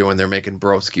that they're doing? They're making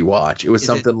Broski watch. It was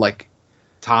something like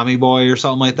Tommy Boy or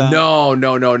something like that. No.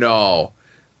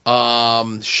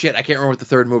 Shit, I can't remember what the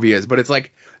third movie is, but it's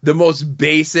like the most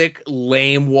basic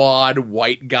lame wad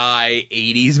white guy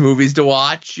 80s movies to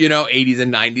watch, 80s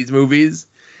and 90s movies.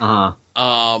 But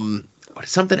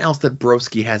something else that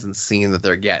Broski hasn't seen that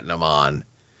they're getting him on.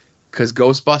 Because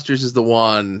Ghostbusters is the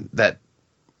one that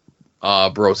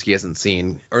Broski hasn't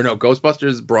seen. Or no,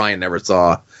 Ghostbusters Brian never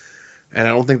saw. And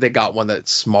I don't think they got one that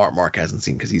Smart Mark hasn't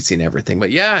seen because he's seen everything.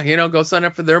 But yeah, go sign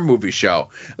up for their movie show.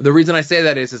 The reason I say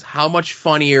that is how much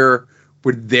funnier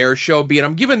would their show be? And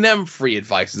I'm giving them free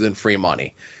advices and free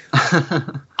money.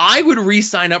 I would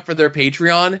re-sign up for their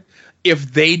Patreon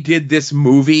if they did this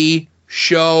movie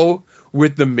show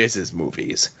with the Mrs.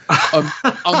 movies.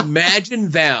 Imagine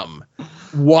them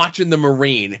watching The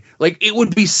Marine. Like, it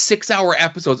would be 6-hour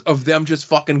episodes of them just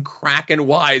fucking cracking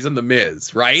wise on the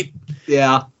Miz, right?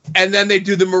 Yeah. And then they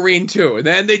do The Marine 2, and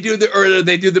then they do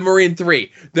the Marine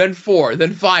 3, then 4,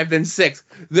 then 5, then 6.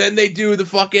 Then they do the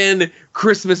fucking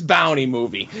Christmas Bounty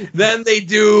movie. Then they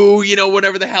do,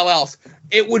 whatever the hell else.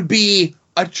 It would be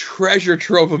a treasure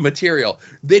trove of material.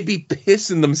 They'd be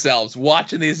pissing themselves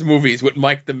watching these movies with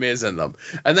Mike the Miz in them.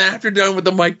 And then after done with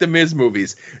the Mike the Miz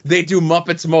movies, they do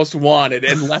Muppets Most Wanted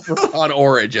and Leprechaun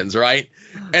Origins, right?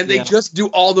 And they just do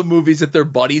all the movies that their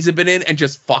buddies have been in and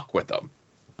just fuck with them.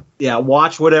 Yeah,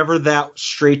 watch whatever that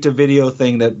straight-to-video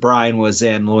thing that Brian was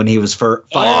in when he was for.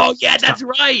 Oh, yeah, that's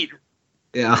right.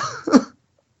 Yeah.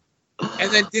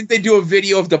 And then didn't they do a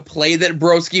video of the play that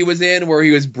Broski was in where he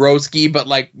was Broski but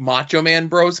like Macho Man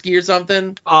Broski or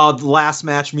something? The Last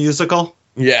Match musical?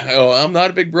 Yeah, I'm not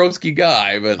a big Broski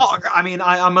guy, but I mean,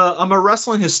 I'm a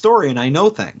wrestling historian. I know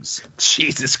things.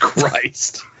 Jesus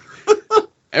Christ.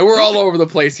 And we're all over the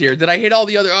place here. Did I hit all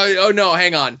the other? Oh no,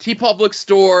 hang on. TeePublic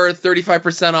Store,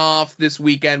 35% off this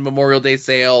weekend, Memorial Day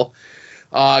sale.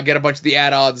 Get a bunch of the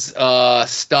add-ons,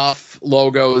 stuff,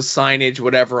 logos, signage,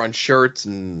 whatever on shirts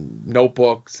and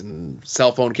notebooks and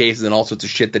cell phone cases and all sorts of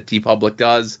shit that TeePublic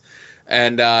does.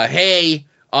 And hey,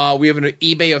 we have an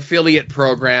eBay affiliate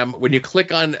program. When you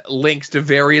click on links to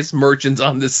various merchants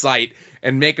on the site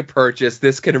and make a purchase,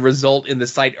 this can result in the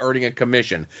site earning a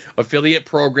commission. Affiliate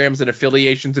programs and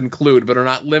affiliations include, but are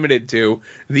not limited to,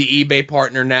 the eBay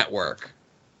Partner Network.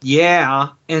 Yeah,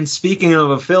 and speaking of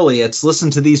affiliates,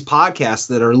 listen to these podcasts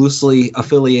that are loosely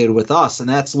affiliated with us, and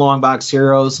that's Longbox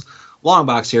Heroes,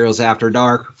 Longbox Heroes After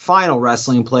Dark, Final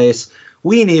Wrestling Place,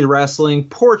 We Need Wrestling,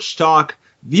 Porch Talk,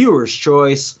 Viewer's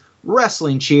Choice,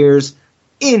 Wrestling Cheers,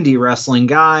 Indie Wrestling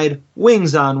Guide,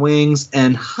 Wings on Wings,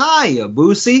 and Hiya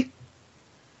Boosie.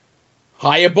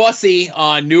 Hiya Bussy,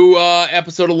 new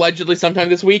episode allegedly sometime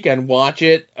this weekend. Watch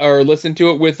it or listen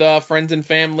to it with friends and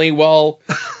family while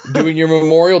doing your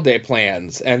Memorial Day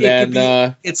plans. And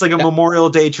it's like a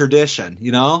Memorial Day tradition,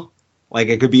 Like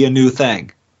it could be a new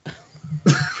thing.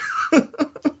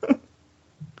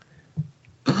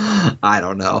 I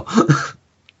don't know.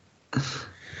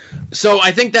 So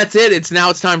I think that's it. It's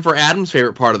time for Adam's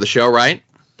favorite part of the show, right?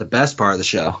 The best part of the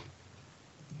show.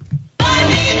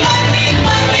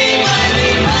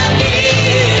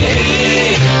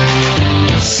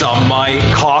 Some might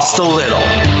cost a little.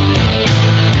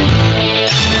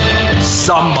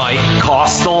 Some might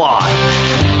cost a lot.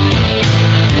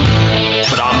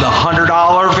 But I'm the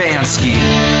 $100 Vansky.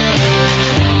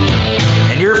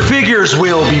 And your figures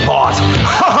will be bought.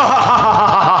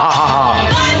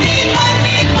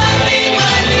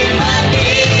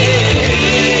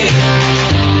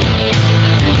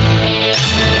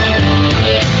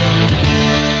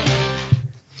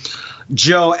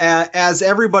 Joe, as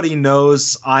everybody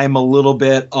knows, I'm a little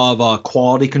bit of a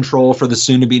quality control for the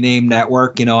soon-to-be-named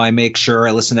network. I make sure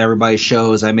I listen to everybody's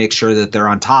shows. I make sure that they're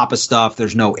on top of stuff.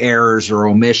 There's no errors or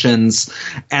omissions.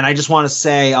 And I just want to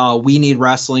say, We Need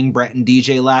Wrestling, Brett and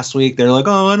DJ last week, they're like,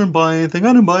 oh, I didn't buy anything. I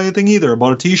didn't buy anything either. I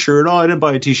bought a T-shirt. Oh, I didn't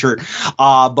buy a T-shirt.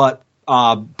 But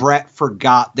Brett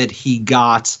forgot that he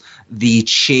got the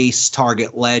Chase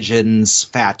Target Legends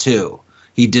Fatu.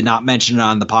 He did not mention it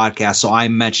on the podcast, so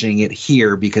I'm mentioning it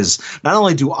here because not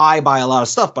only do I buy a lot of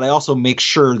stuff, but I also make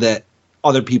sure that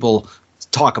other people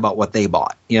talk about what they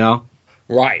bought,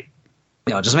 Right.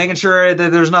 Just making sure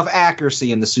that there's enough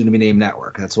accuracy in the soon-to-be-named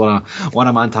network. That's what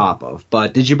I'm on top of.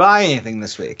 But did you buy anything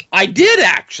this week? I did,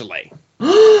 actually.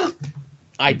 I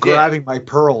did. Grabbing my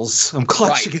pearls. I'm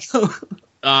clutching it.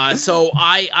 So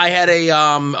I had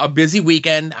a busy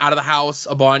weekend, out of the house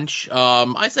a bunch.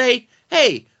 I say,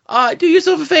 hey, do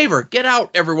yourself a favor. Get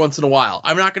out every once in a while.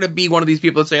 I'm not going to be one of these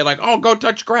people that say, like, oh, go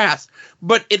touch grass.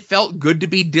 But it felt good to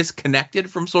be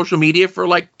disconnected from social media for,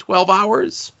 12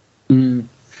 hours. Mm.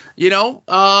 I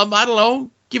don't know.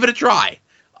 Give it a try.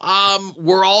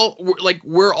 We're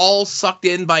all sucked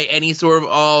in by any sort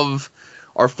of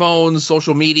our phones,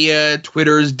 social media,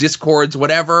 Twitters, Discords,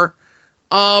 whatever.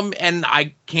 And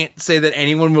I can't say that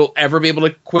anyone will ever be able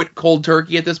to quit cold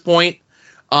turkey at this point.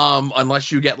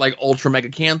 Unless you get ultra mega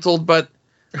canceled, but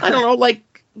I don't know,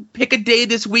 pick a day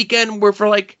this weekend where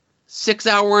for 6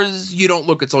 hours you don't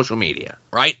look at social media,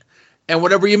 right? And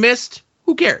whatever you missed,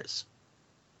 who cares?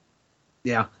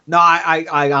 Yeah. No,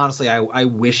 I honestly, I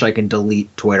wish I can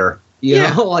delete Twitter. You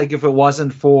know, like if it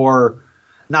wasn't for,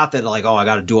 not that like, oh, I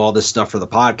got to do all this stuff for the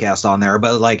podcast on there,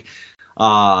 but like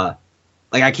I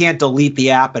can't delete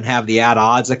the app and have the At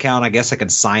Odds account. I guess I can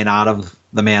sign out of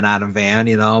the Man Adam Van,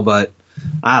 you know, but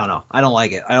I don't know. I don't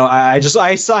like it.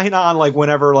 I sign on like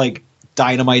whenever like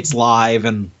Dynamite's live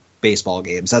and baseball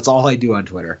games. That's all I do on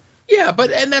Twitter. Yeah,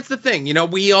 and that's the thing. You know,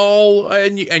 we all,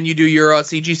 and you do your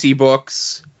CGC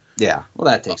books. Yeah, well,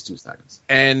 that takes 2 seconds.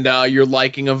 And your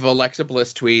liking of Alexa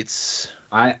Bliss tweets.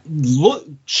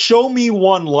 Show me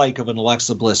one like of an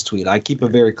Alexa Bliss tweet. I keep a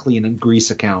very clean and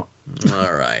grease account.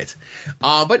 All right.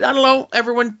 But I don't know,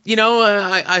 everyone, you know,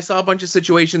 I saw a bunch of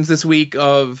situations this week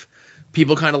of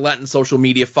people kind of letting social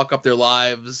media fuck up their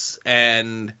lives.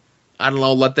 And I don't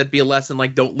know, let that be a lesson.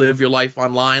 Like, don't live your life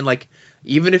online. Like,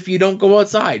 even if you don't go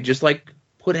outside, just like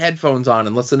put headphones on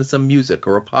and listen to some music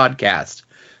or a podcast.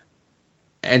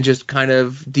 And just kind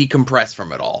of decompress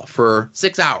from it all for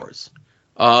 6 hours.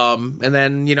 And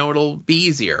then, you know, it'll be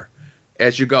easier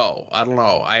as you go. I don't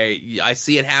know. I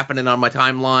see it happening on my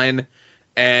timeline,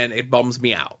 and it bums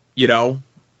me out, you know?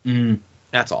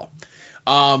 That's all.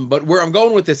 But where I'm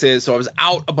going with this is, so I was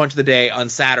out a bunch of the day on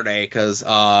Saturday because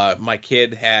my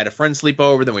kid had a friend sleep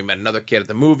over. Then we met another kid at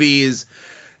the movies.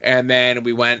 And then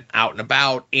we went out and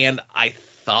about, and I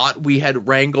thought we had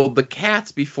wrangled the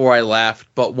cats before I left,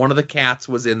 but one of the cats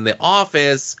was in the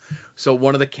office, so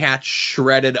one of the cats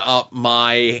shredded up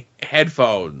my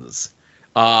headphones,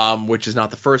 which is not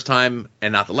the first time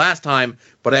and not the last time,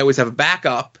 but I always have a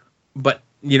backup, but,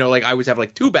 you know, like I always have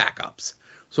like 2 backups.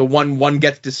 So one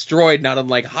gets destroyed, not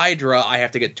unlike Hydra, I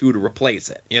have to get 2 to replace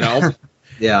it, you know?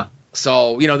 Yeah.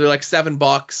 So, you know, they're like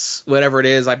 $7, whatever it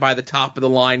is. I buy the top of the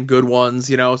line good ones,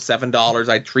 you know, $7.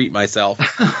 I treat myself.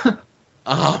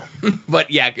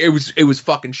 But yeah, it was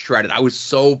fucking shredded. I was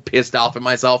so pissed off at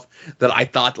myself that I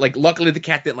thought, like, luckily the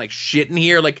cat didn't like shit in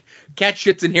here. Like, cat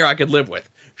shits in here I could live with.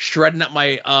 Shredding up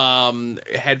my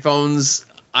headphones,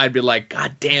 I'd be like,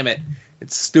 God damn it,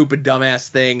 it's a stupid dumbass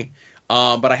thing.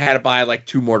 But I had to buy like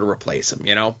 2 more to replace them,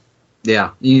 you know?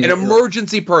 Yeah. An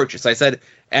emergency purchase. I said,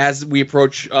 as we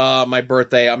approach my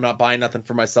birthday, I'm not buying nothing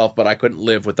for myself, but I couldn't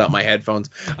live without my headphones.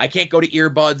 I can't go to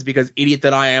earbuds because, idiot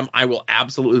that I am, I will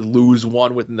absolutely lose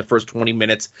one within the first 20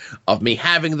 minutes of me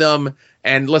having them.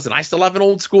 And listen, I still have an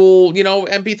old school, you know,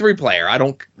 MP3 player. I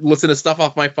don't listen to stuff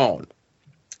off my phone.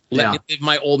 Let me live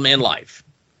my old man life.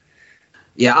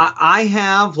 Yeah, I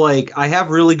have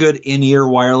really good in-ear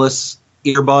wireless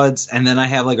earbuds, and then I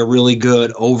have like a really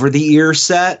good over-the-ear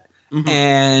set. Mm-hmm.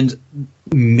 And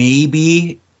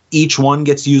maybe each one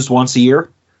gets used once a year.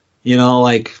 You know,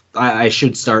 like I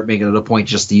should start making it a point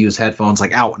just to use headphones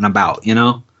like out and about, you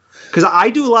know? Because I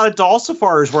do a lot of doll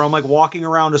safaris where I'm like walking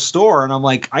around a store and I'm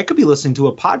like, I could be listening to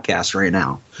a podcast right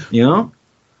now, you know?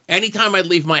 Anytime I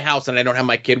leave my house and I don't have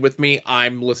my kid with me,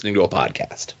 I'm listening to a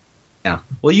podcast. Yeah.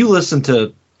 Well, you listen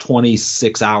to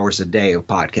 26 hours a day of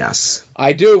podcasts.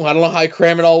 I do. I don't know how I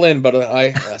cram it all in,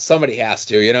 but somebody has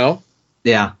to, you know?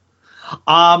 Yeah.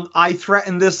 I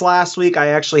threatened this last week. I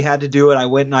actually had to do it. I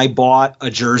went and I bought a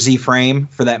jersey frame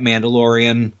for that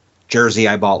Mandalorian jersey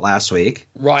I bought last week.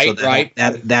 Right, so right.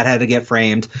 That had to get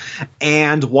framed.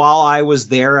 And while I was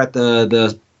there at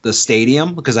the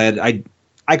stadium, because I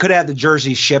could have the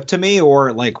jersey shipped to me,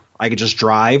 or like I could just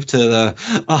drive to the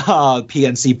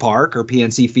PNC Park or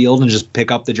PNC Field and just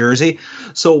pick up the jersey.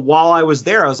 So while I was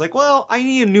there, I was like, well, I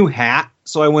need a new hat.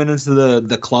 So I went into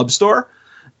the club store.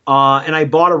 And I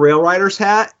bought a Rail Riders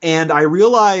hat, and I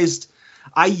realized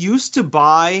I used to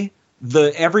buy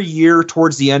every year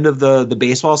towards the end of the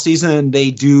baseball season,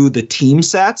 they do the team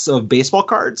sets of baseball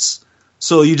cards.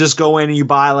 So you just go in and you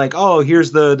buy like, oh,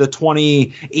 here's the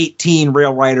 2018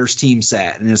 Rail Riders team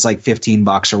set, and it's like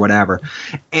 $15 or whatever.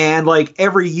 And like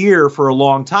every year for a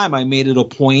long time, I made it a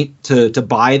point to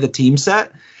buy the team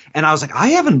set. And I was like, I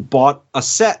haven't bought a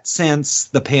set since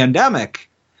the pandemic.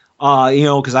 You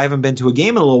know, because I haven't been to a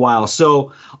game in a little while.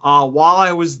 So while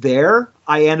I was there,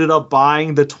 I ended up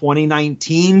buying the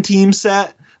 2019 team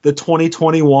set, the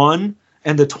 2021,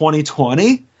 and the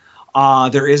 2020.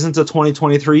 There isn't a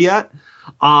 2023 yet.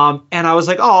 And I was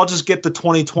like, oh, I'll just get the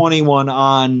 2021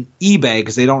 on eBay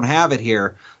because they don't have it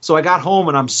here. So I got home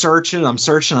and I'm searching.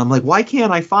 I'm like, why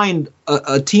can't I find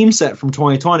a team set from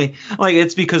 2020? Like,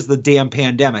 it's because of the damn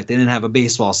pandemic. They didn't have a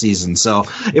baseball season. So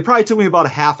it probably took me about a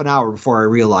half an hour before I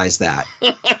realized that.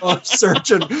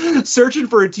 searching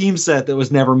for a team set that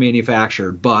was never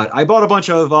manufactured. But I bought a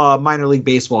bunch of minor league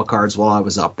baseball cards while I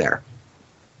was up there.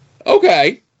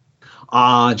 Okay.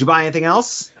 Did you buy anything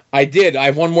else? I did. I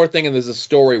have one more thing, and there's a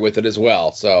story with it as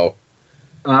well. So,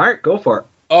 all right, go for it.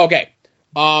 Okay.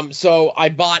 So I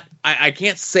bought, I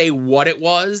can't say what it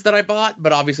was that I bought,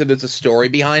 but obviously there's a story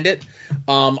behind it.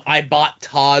 I bought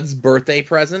Todd's birthday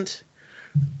present.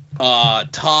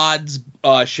 Todd's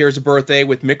shares a birthday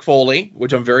with Mick Foley,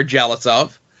 which I'm very jealous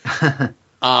of.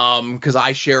 Because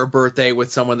I share a birthday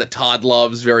with someone that Todd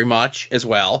loves very much as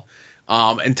well.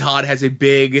 And Todd has a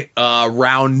big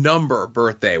round number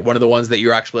birthday, one of the ones that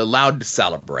you're actually allowed to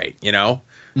celebrate, you know?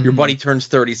 Mm-hmm. Your buddy turns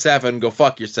 37, go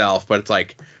fuck yourself, but it's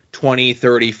like 20,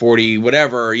 30, 40,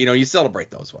 whatever, you know, you celebrate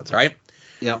those ones, right?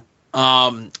 Yeah.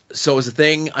 So it's a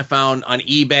thing I found on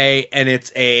eBay, and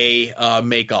it's a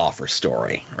make offer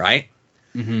story, right?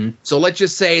 Mm-hmm. So let's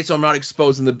just say, so I'm not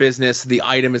exposing the business, the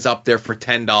item is up there for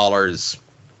 $10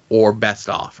 or best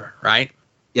offer, right?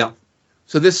 Yeah.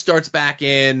 So this starts back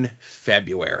in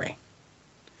February.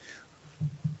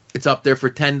 It's up there for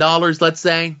 $10, let's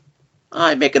say.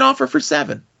 I make an offer for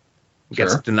 $7.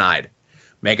 Gets denied.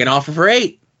 Make an offer for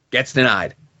 $8. Gets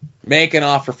denied. Make an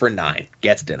offer for $9.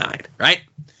 Gets denied, right?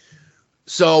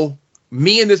 So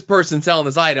me and this person selling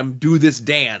this item do this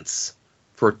dance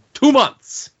for 2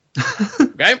 months.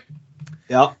 Okay?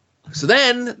 Yeah. So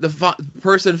then the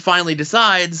person finally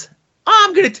decides,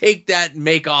 I'm going to take that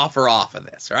make offer off of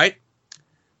this, right?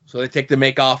 So they take the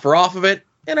make offer off of it,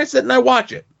 and I sit and I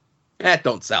watch it. That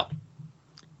don't sell.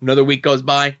 Another week goes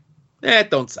by. That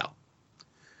don't sell.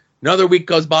 Another week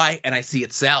goes by, and I see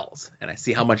it sells, and I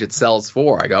see how much it sells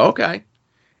for. I go, okay.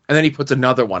 And then he puts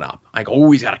another one up. I go,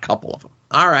 oh, he's got a couple of them.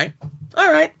 All right.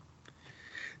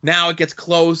 Now it gets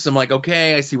close. I'm like,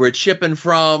 okay, I see where it's shipping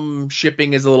from.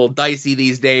 Shipping is a little dicey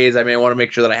these days. I mean, I want to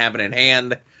make sure that I have it in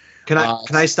hand. Can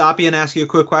I stop you and ask you a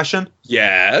quick question?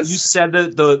 Yes. You said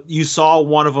that you saw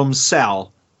one of them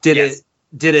sell. Did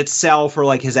it sell for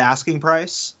like his asking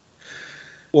price?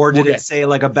 Or did it say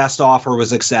like a best offer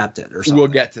was accepted or something?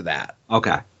 We'll get to that.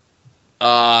 Okay.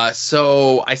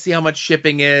 So I see how much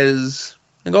shipping is.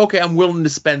 I go, okay, I'm willing to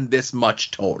spend this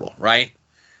much total, right?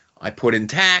 I put in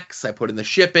tax. I put in the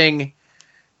shipping.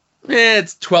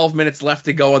 It's 12 minutes left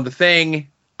to go on the thing.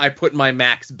 I put my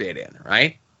max bid in,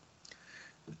 right?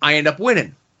 I end up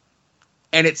winning.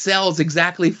 And it sells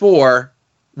exactly for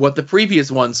what the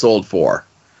previous one sold for,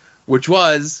 which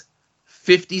was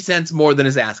 50 cents more than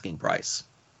his asking price.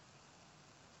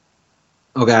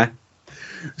 Okay.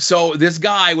 So this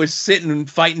guy was sitting and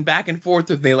fighting back and forth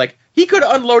with me, like, he could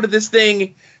have unloaded this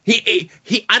thing. He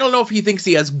I don't know if he thinks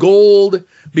he has gold,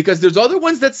 because there's other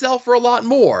ones that sell for a lot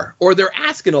more, or they're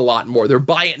asking a lot more. They're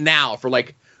buying it now for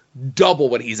like double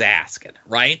what he's asking,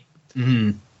 right?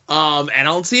 Mm-hmm. And I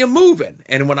don't see him moving.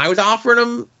 And when I was offering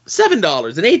him $7 and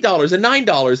 $8 and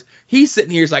 $9, he's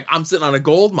sitting here, he's like, I'm sitting on a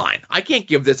gold mine. I can't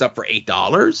give this up for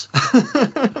 $8.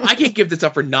 I can't give this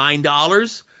up for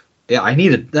 $9. Yeah, I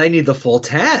need the full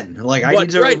 10. Like I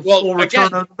need a full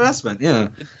return on investment. Yeah,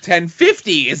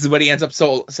 $10.50 is what he ends up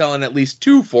selling at least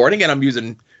two for. And again, I'm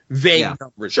using vague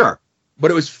numbers. Sure,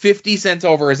 but it was 50 cents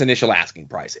over his initial asking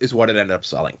price is what it ended up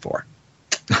selling for.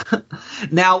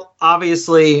 Now,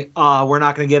 obviously, we're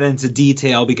not going to get into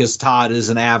detail because Todd is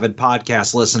an avid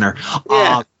podcast listener.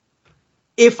 Yeah.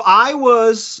 If I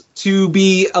was to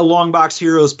be a Longbox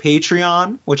Heroes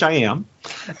Patreon, which I am,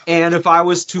 and if I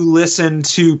was to listen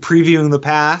to Previewing the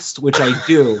Past, which I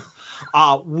do,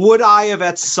 would I have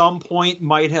at some point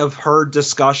might have heard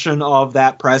discussion of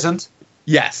that present?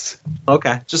 Yes.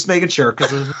 Okay, just making sure,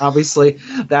 because obviously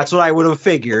that's what I would have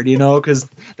figured, you know, because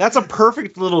that's a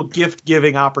perfect little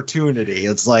gift-giving opportunity.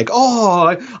 It's like,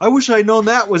 oh, I wish I'd known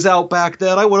that was out back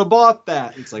then. I would have bought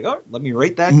that. It's like, oh, let me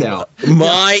write that down.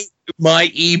 My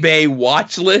eBay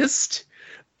watch list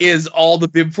is all the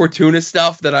Bib Fortuna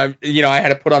stuff that I had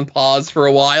to put on pause for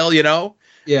a while, you know?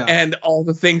 Yeah. And all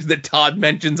the things that Todd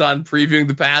mentions on Previewing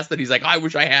the Past that he's like, I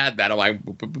wish I had that. I'm like,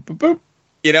 boop, boop, boop, boop, boop.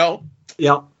 You know?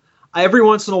 Yeah. Every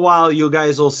once in a while, you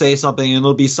guys will say something, and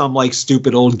it'll be some like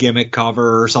stupid old gimmick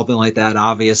cover or something like that,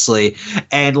 obviously.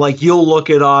 And like you'll look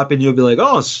it up, and you'll be like,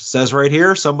 "Oh, it says right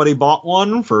here, somebody bought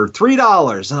one for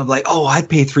 $3." And I'm like, "Oh, I'd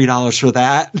pay $3 for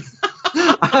that."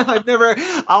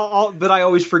 But I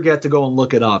always forget to go and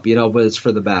look it up, you know. But it's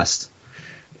for the best.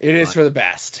 It is for the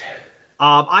best.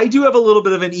 I do have a little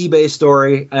bit of an eBay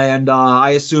story, and I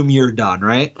assume you're done,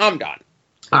 right? I'm done.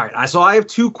 All right, so I have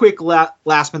two quick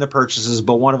last-minute purchases,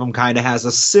 but one of them kind of has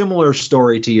a similar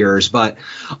story to yours. But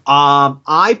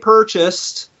I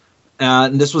purchased,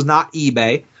 and this was not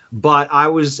eBay, but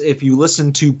if you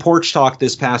listened to Porch Talk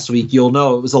this past week, you'll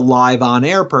know it was a live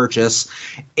on-air purchase,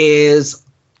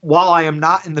 while I am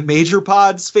not in the Major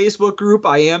Pods Facebook group,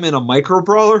 I am in a Micro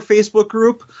Brawler Facebook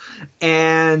group,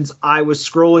 and I was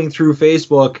scrolling through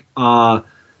Facebook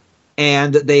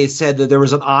and they said that there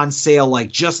was an on sale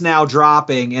like just now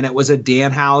dropping, and it was a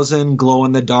Danhausen glow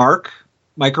in the dark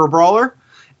micro brawler,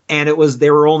 and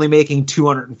they were only making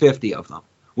 250 of them,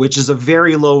 which is a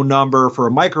very low number for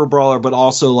a micro brawler, but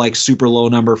also like super low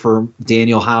number for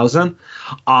Daniel Hausen.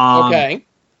 Okay.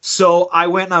 So I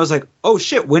went and I was like, oh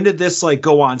shit, when did this like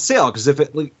go on sale? Because if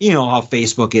it, you know how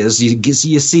Facebook is,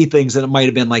 you see things that it might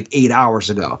have been like 8 hours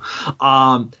ago.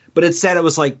 But it said it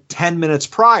was like 10 minutes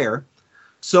prior.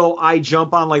 So I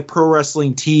jump on like Pro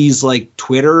Wrestling Tees, like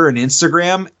Twitter and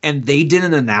Instagram, and they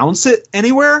didn't announce it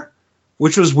anywhere,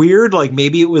 which was weird. Like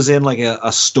maybe it was in like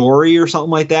a story or something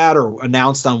like that, or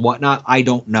announced on whatnot. I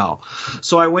don't know.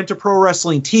 So I went to Pro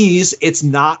Wrestling Tees. It's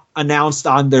not announced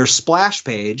on their splash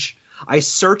page. I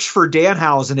searched for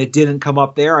Danhausen. It didn't come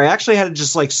up there. I actually had to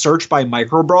just like search by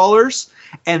micro brawlers,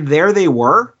 and there they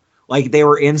were. Like they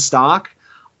were in stock.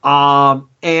 And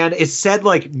it said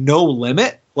like no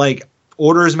limit, like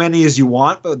order as many as you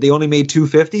want, but they only made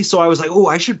 250. So I was like, oh,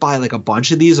 I should buy like a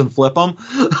bunch of these and flip them.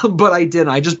 But I didn't.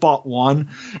 I just bought one.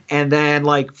 And then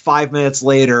like 5 minutes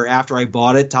later after I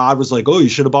bought it, Todd was like, oh, you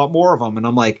should have bought more of them. And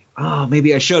I'm like, oh,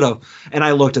 maybe I should have. And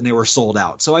I looked and they were sold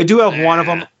out. So I do have one of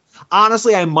them.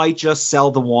 Honestly, I might just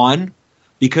sell the one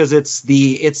because it's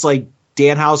like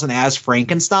Danhausen as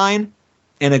Frankenstein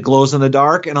and it glows in the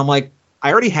dark. And I'm like,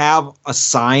 I already have a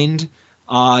signed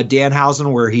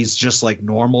Danhausen where he's just like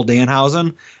normal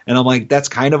Danhausen. And I'm like, that's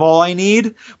kind of all I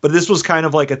need. But this was kind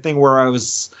of like a thing where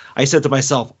I said to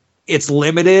myself, it's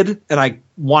limited and I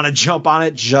want to jump on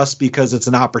it just because it's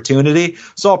an opportunity.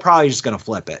 So I'm probably just going to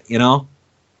flip it, you know?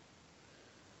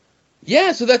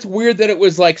 Yeah, so that's weird that it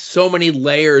was like so many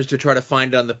layers to try to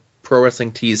find on the Pro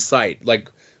Wrestling Tees site. Like,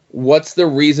 what's the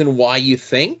reason why you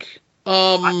think?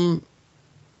 I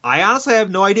honestly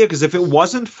have no idea, because if it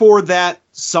wasn't for that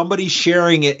somebody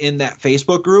sharing it in that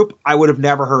Facebook group, I would have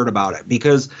never heard about it.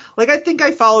 Because, like, I think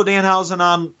I followed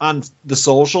Danhausen on the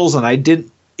socials, and I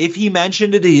didn't. If he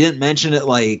mentioned it, he didn't mention it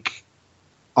like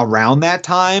around that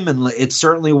time, and it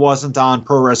certainly wasn't on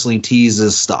Pro Wrestling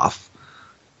Tees' stuff.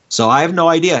 So I have no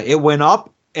idea. It went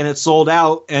up and it sold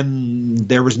out, and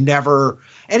there was never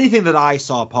anything that I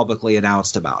saw publicly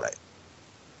announced about it.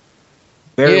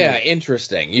 Very weird.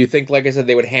 Interesting. You think, like I said,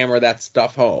 they would hammer that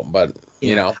stuff home, but,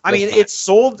 you know. I mean, it's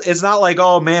sold. It's not like,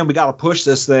 oh, man, we got to push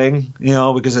this thing, you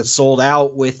know, because it's sold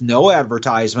out with no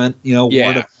advertisement. You know,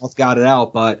 word of mouth got it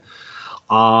out. But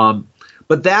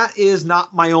that is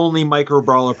not my only micro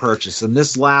brawler purchase. And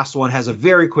this last one has a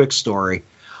very quick story.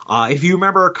 If you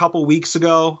remember a couple weeks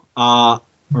ago, or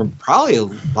probably a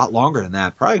lot longer than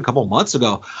that, probably a couple months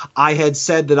ago, I had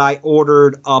said that I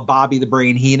ordered a Bobby the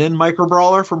Brain Heenan micro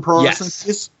brawler from Pro Wrestling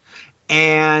Tees.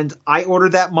 And I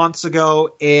ordered that months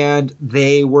ago, and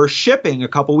they were shipping a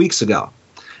couple weeks ago.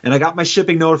 And I got my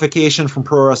shipping notification from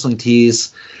Pro Wrestling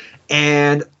Tees.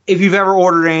 And if you've ever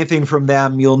ordered anything from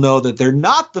them, you'll know that they're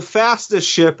not the fastest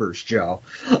shippers, Joe.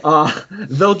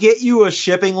 They'll get you a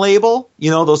shipping label.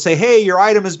 You know, they'll say, hey, your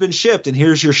item has been shipped, and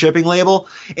here's your shipping label.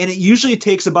 And it usually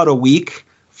takes about a week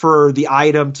for the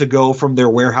item to go from their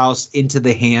warehouse into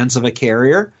the hands of a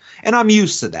carrier. And I'm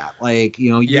used to that. Like, you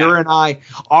know, you and I,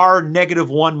 our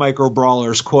 -1 micro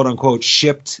brawlers, quote unquote,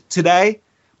 shipped today,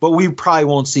 but we probably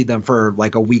won't see them for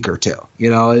like a week or two. You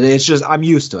know, it's just, I'm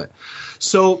used to it.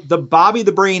 So the Bobby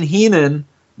the Brain Heenan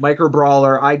micro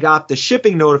brawler, I got the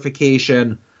shipping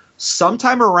notification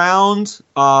sometime around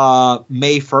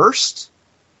May 1st.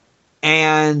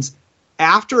 And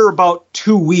after about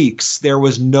 2 weeks, there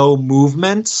was no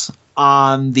movement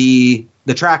on the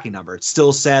tracking number. It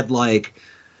still said like,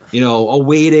 you know,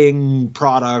 awaiting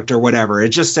product or whatever. It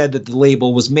just said that the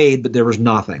label was made, but there was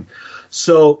nothing.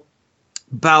 So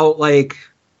about like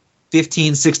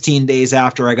 15, 16 days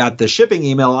after I got the shipping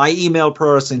email, I emailed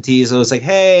Pro Wrestling Tees. I was like,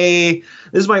 hey,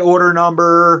 this is my order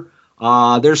number.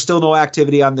 There's still no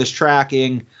activity on this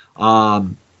tracking.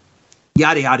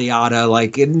 Yada, yada, yada.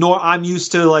 Like, I'm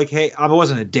used to, like, hey, I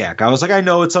wasn't a dick. I was like, I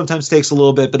know it sometimes takes a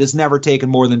little bit, but it's never taken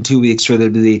more than 2 weeks for there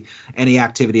to be any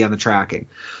activity on the tracking.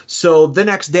 So the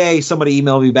next day, somebody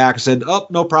emailed me back and said, oh,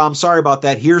 no problem. Sorry about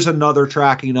that. Here's another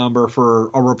tracking number for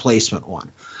a replacement one.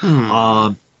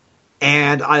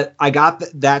 And I got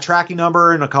that tracking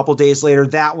number, and a couple days later,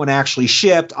 that one actually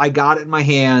shipped. I got it in my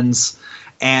hands,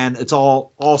 and it's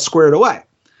all squared away.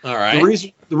 All right.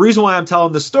 The reason why I'm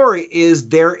telling this story is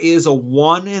there is a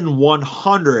 1 in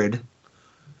 100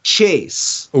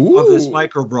 chase of this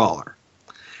micro brawler.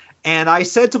 And I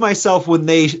said to myself,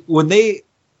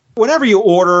 whenever you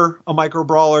order a micro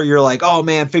brawler, you're like, oh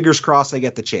man, fingers crossed I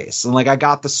get the chase. And like, I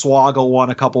got the Swoggle one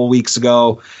a couple of weeks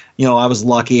ago. You know, I was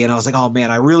lucky, and I was like, oh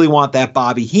man, I really want that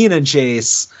Bobby Heenan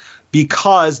chase,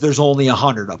 because there's only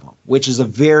 100 of them, which is a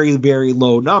very, very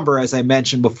low number, as I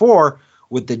mentioned before,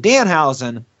 with the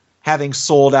Danhausen having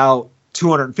sold out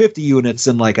 250 units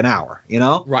in like an hour, you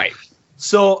know? Right.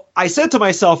 So I said to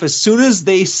myself, as soon as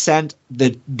they sent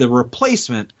the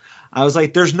replacement, I was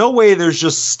like, there's no way there's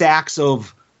just stacks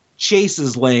of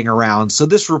chases laying around. So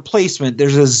this replacement,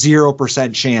 there's a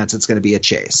 0% chance it's going to be a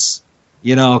chase,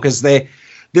 you know, because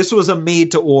this was a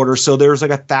made to order. So there's like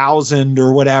 1,000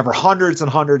 or whatever, hundreds and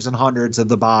hundreds and hundreds of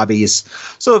the Bobbies.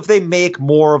 So if they make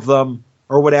more of them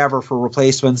or whatever for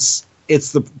replacements,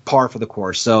 it's the par for the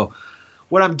course. So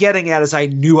what I'm getting at is I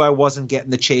knew I wasn't getting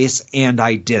the chase, and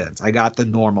I didn't. I got the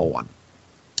normal one.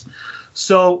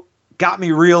 So got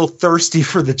me real thirsty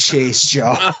for the chase,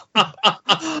 Joe.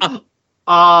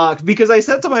 Because I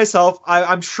said to myself,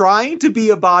 I'm trying to be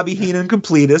a Bobby Heenan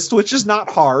completist, which is not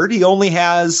hard. He only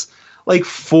has like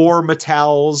 4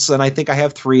 Mattels, and I think I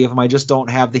have 3 of them. I just don't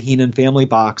have the Heenan family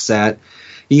box set.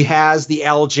 He has the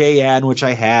LJN, which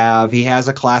I have. He has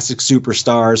a Classic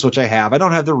Superstars, which I have. I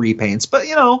don't have the repaints, but,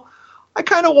 you know, I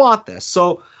kind of want this.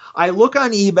 So I look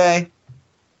on eBay,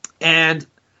 and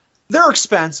they're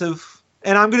expensive.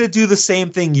 And I'm going to do the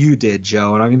same thing you did,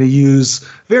 Joe. And I'm going to use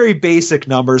very basic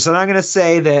numbers. And I'm going to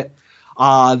say that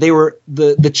they were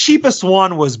the cheapest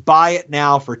one was buy it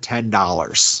now for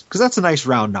 $10, because that's a nice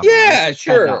round number. Yeah, right?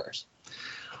 Sure.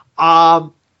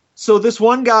 So this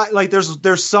one guy, like,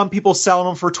 there's some people selling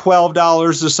them for $12.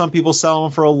 There's some people selling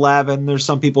them for $11. There's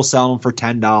some people selling them for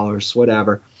 $10.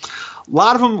 Whatever. A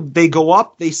lot of them, they go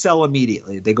up, they sell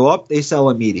immediately. They go up, they sell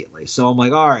immediately. So I'm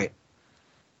like, all right.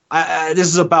 This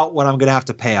is about what I'm going to have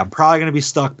to pay. I'm probably going to be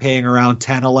stuck paying around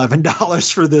 $10,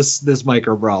 $11 for this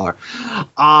micro brawler.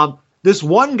 This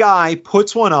one guy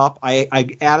puts one up.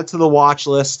 I add it to the watch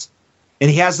list,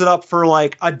 and he has it up for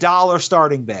like $1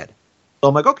 starting bid. So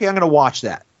I'm like, okay, I'm going to watch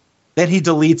that. Then he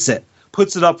deletes it,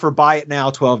 puts it up for buy it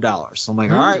now, $12. So I'm like,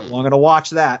 all right, well, I'm going to watch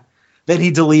that. Then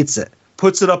he deletes it,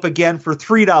 puts it up again for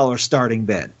 $3 starting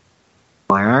bid. I'm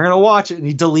like, I'm going to watch it, and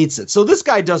he deletes it. So this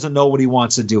guy doesn't know what he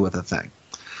wants to do with the thing.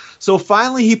 So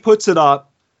finally he puts it up,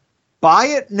 buy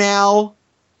it now,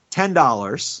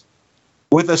 $10,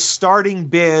 with a starting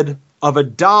bid of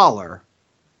 $1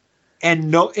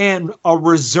 and a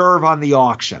reserve on the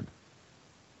auction.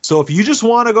 So if you just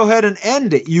want to go ahead and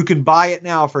end it, you can buy it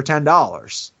now for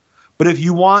 $10. But if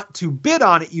you want to bid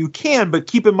on it, you can, but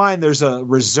keep in mind there's a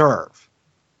reserve.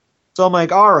 So I'm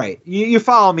like, all right, you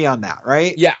follow me on that,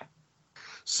 right? Yeah.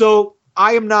 So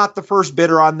I am not the first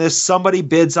bidder on this. Somebody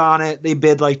bids on it. They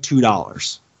bid like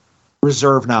 $2.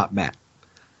 Reserve not met.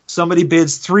 Somebody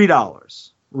bids $3.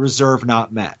 Reserve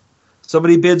not met.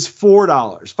 Somebody bids $4,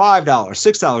 $5,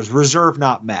 $6. Reserve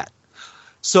not met.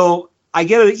 So I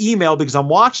get an email because I'm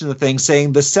watching the thing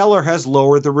saying the seller has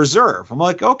lowered the reserve. I'm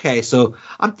like, okay, so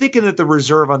I'm thinking that the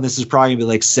reserve on this is probably going to be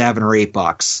like $7 or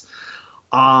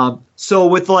 $8. So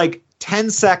with like 10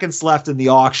 seconds left in the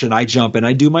auction, I jump in.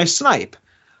 I do my snipe.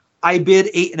 I bid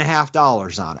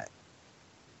 $8.50 on it.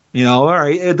 You know, all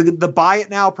right. The buy it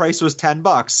now price was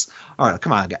 $10. All right,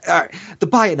 come on, guys. All right, the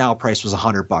buy it now price was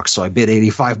 $100, so I bid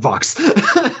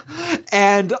 $85.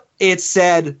 And it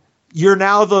said you're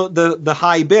now the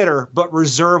high bidder, but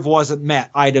reserve wasn't met.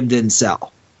 Item didn't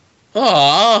sell.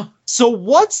 So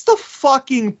what's the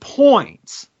fucking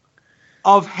point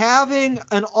of having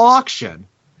an auction?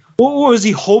 What was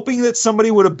he hoping that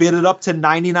somebody would have bid it up to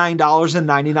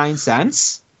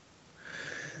 $99.99?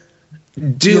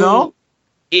 You know?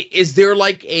 Is there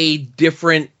like a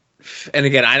different, and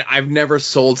again, I've never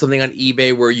sold something on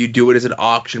eBay where you do it as an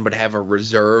auction but have a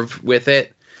reserve with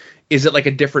it. Is it like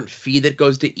a different fee that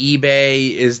goes to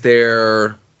eBay? Is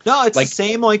there... No, it's like the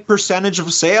same like percentage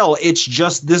of sale. It's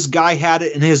just this guy had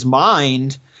it in his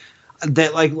mind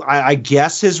that like I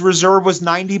guess his reserve was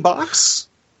 $90.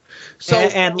 So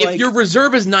and if like, your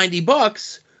reserve is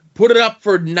 $90, put it up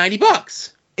for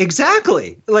 $90.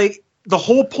 Exactly. Like the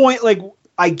whole point, like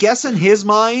I guess in his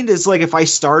mind is like if I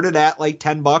started at like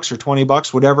 $10 or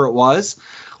 $20, whatever it was,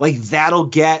 like that'll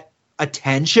get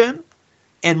attention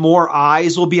and more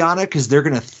eyes will be on it because they're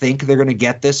going to think they're going to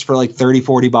get this for like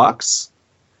 $30-$40.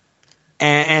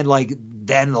 And like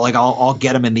then like I'll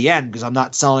get them in the end because I'm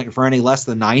not selling it for any less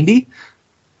than 90.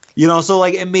 You know, so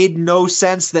like it made no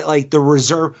sense that like the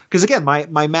reserve, because again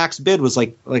my max bid was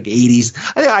like 80s.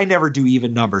 I never do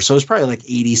even numbers, so it was probably like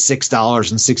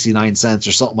 $86.69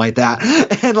 or something like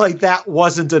that. And like that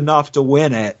wasn't enough to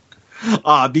win it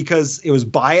because it was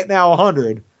buy it now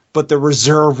 100, but the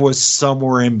reserve was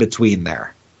somewhere in between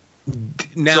there.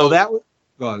 Now so that was.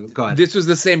 Go ahead. This was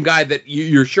the same guy that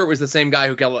you're sure was the same guy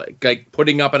who kept like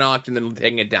putting up an auction then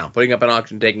taking it down, putting up an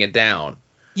auction, taking it down.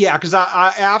 Yeah, because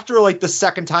I after like the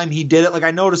second time he did it, like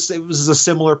I noticed it was a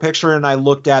similar picture, and I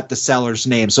looked at the seller's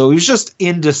name, so he was just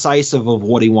indecisive of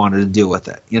what he wanted to do with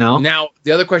it. You know. Now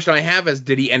the other question I have is,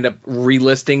 did he end up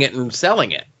relisting it and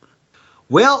selling it?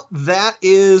 Well, that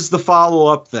is the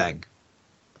follow-up thing.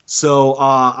 So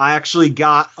I actually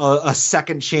got a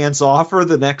second chance offer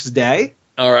the next day.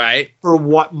 All right. For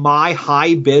what my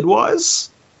high bid was,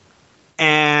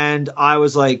 and I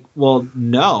was like, "Well,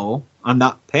 no, I'm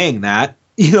not paying that."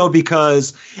 You know,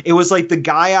 because it was like the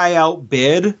guy I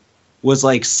outbid was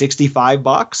like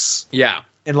 $65. Yeah.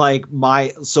 And like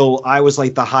so I was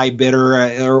like the high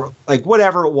bidder or like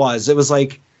whatever it was. It was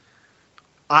like,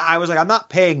 I was like, I'm not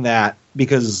paying that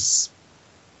because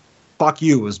fuck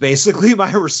you was basically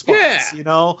my response, you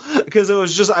know, because it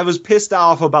was just, I was pissed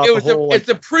off about the whole. It's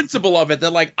the principle of it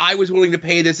that like I was willing to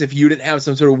pay this if you didn't have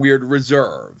some sort of weird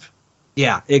reserve.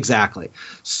 Yeah, exactly.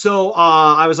 So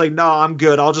I was like, no, I'm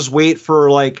good. I'll just wait for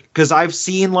like, because I've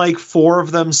seen like 4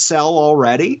 of them sell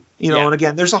already, you know, and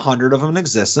again, there's 100 of them in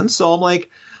existence. So I'm like,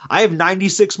 I have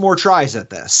 96 more tries at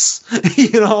this,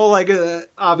 you know, like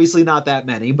obviously not that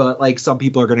many, but like some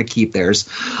people are going to keep theirs.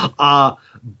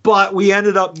 But we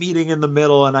ended up meeting in the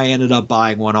middle, and I ended up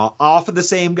buying one off of the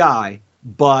same guy,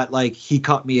 but like he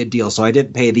cut me a deal. So I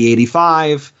didn't pay the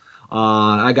 85.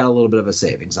 I got a little bit of a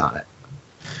savings on it.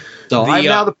 So I'm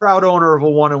now the proud owner of a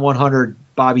 1 in 100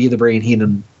 Bobby the Brain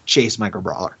Heenan Chase Micro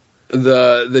Brawler.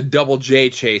 The Double J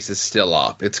Chase is still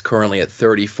up. It's currently at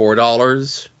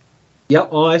 $34. Yep.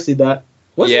 Oh, I see that.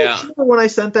 Wasn't it cheaper when I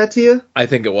sent that to you? I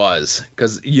think it was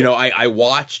because you know I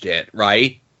watched it,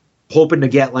 right, hoping to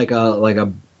get like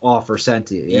a offer sent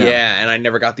to you. Yeah, and I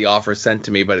never got the offer sent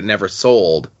to me, but it never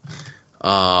sold.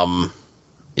 Yeah.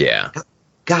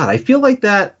 God, I feel like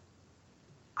that.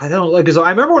 I don't like because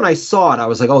I remember when I saw it, I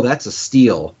was like, "Oh, that's a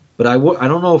steal." But I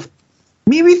don't know if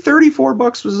maybe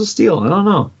 $34 was a steal. I don't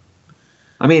know.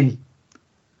 I mean,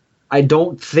 I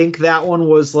don't think that one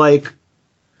was like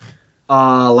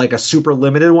a super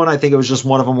limited one. I think it was just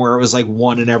one of them where it was like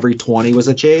 1 in every 20 was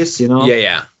a chase. You know?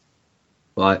 Yeah.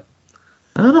 But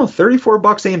I don't know.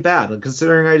 $34 ain't bad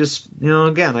considering I just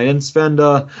again I didn't spend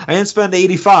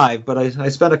 85, but I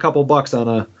spent a couple bucks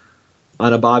on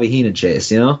a Bobby Heenan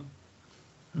chase. You know.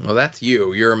 Well, that's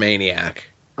you. You're a maniac.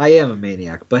 I am a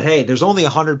maniac. But hey, there's only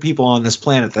 100 people on this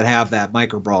planet that have that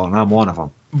Micro Brawl, and I'm one of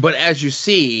them. But as you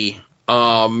see,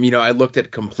 I looked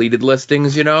at completed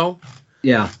listings,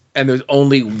 Yeah. And there's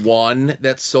only one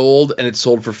that sold, and it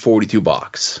sold for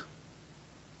 $42.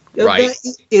 Right.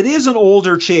 It is an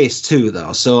older chase too,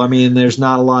 though. So I mean, there's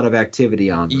not a lot of activity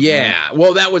on them. Yeah. Right?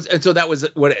 Well, that was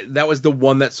the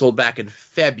one that sold back in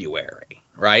February,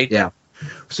 right? Yeah.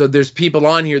 So there's people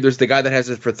on here. There's the guy that has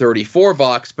it for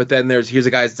 $34, but then here's a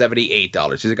guy at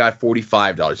 $78. Here's a guy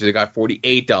 $45. Here's a guy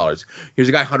 $48. Here's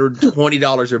a guy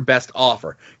 $120 or best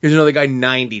offer. Here's another guy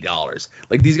 $90.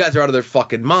 Like these guys are out of their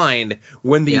fucking mind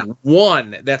when the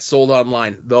one that sold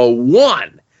online, the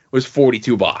one was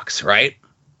 $42, right?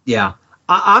 Yeah.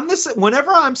 I'm this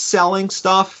whenever I'm selling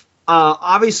stuff.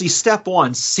 Obviously, step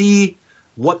one, see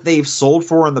what they've sold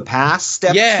for in the past.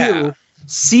 Step two.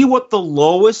 See what the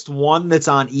lowest one that's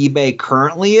on eBay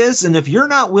currently is, and if you're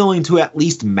not willing to at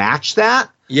least match that,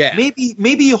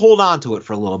 maybe you hold on to it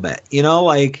for a little bit.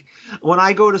 Like when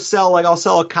I go to sell, like I'll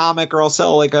sell a comic or I'll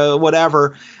sell like a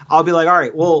whatever, I'll be like, all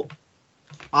right, well,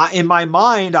 in my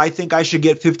mind, I think I should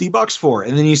get $50 for it,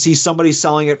 and then you see somebody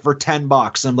selling it for $10,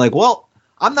 and I'm like, well,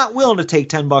 I'm not willing to take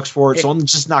 $10 for it, so I'm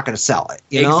just not going to sell it.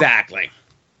 Exactly.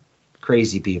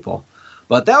 Crazy people.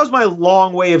 But that was my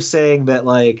long way of saying that,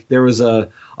 like, there was a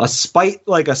spite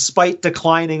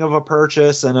declining of a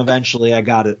purchase, and eventually I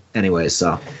got it anyway.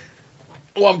 So,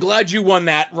 well, I'm glad you won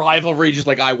that rivalry, just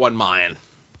like I won mine.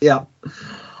 Yeah,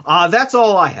 that's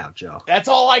all I have, Joe. That's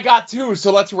all I got too.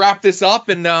 So let's wrap this up,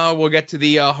 and we'll get to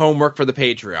the homework for the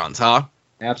Patreons, huh?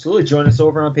 Absolutely. Join us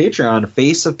over on Patreon,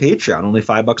 Face of Patreon, only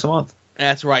 $5 a month.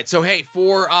 That's right. So, hey,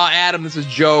 for Adam, this is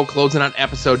Joe closing on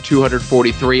episode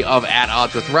 243 of At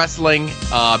Odds with Wrestling.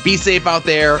 Be safe out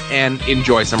there and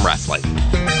enjoy some wrestling.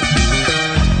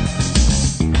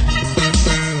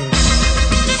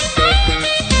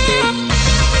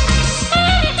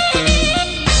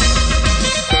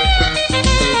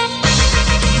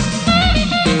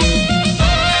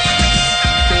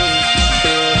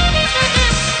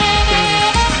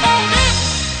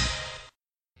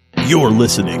 You're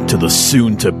listening to the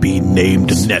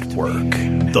soon-to-be-named network,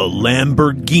 the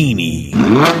Lamborghini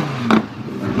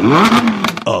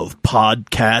of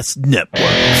podcast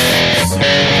networks.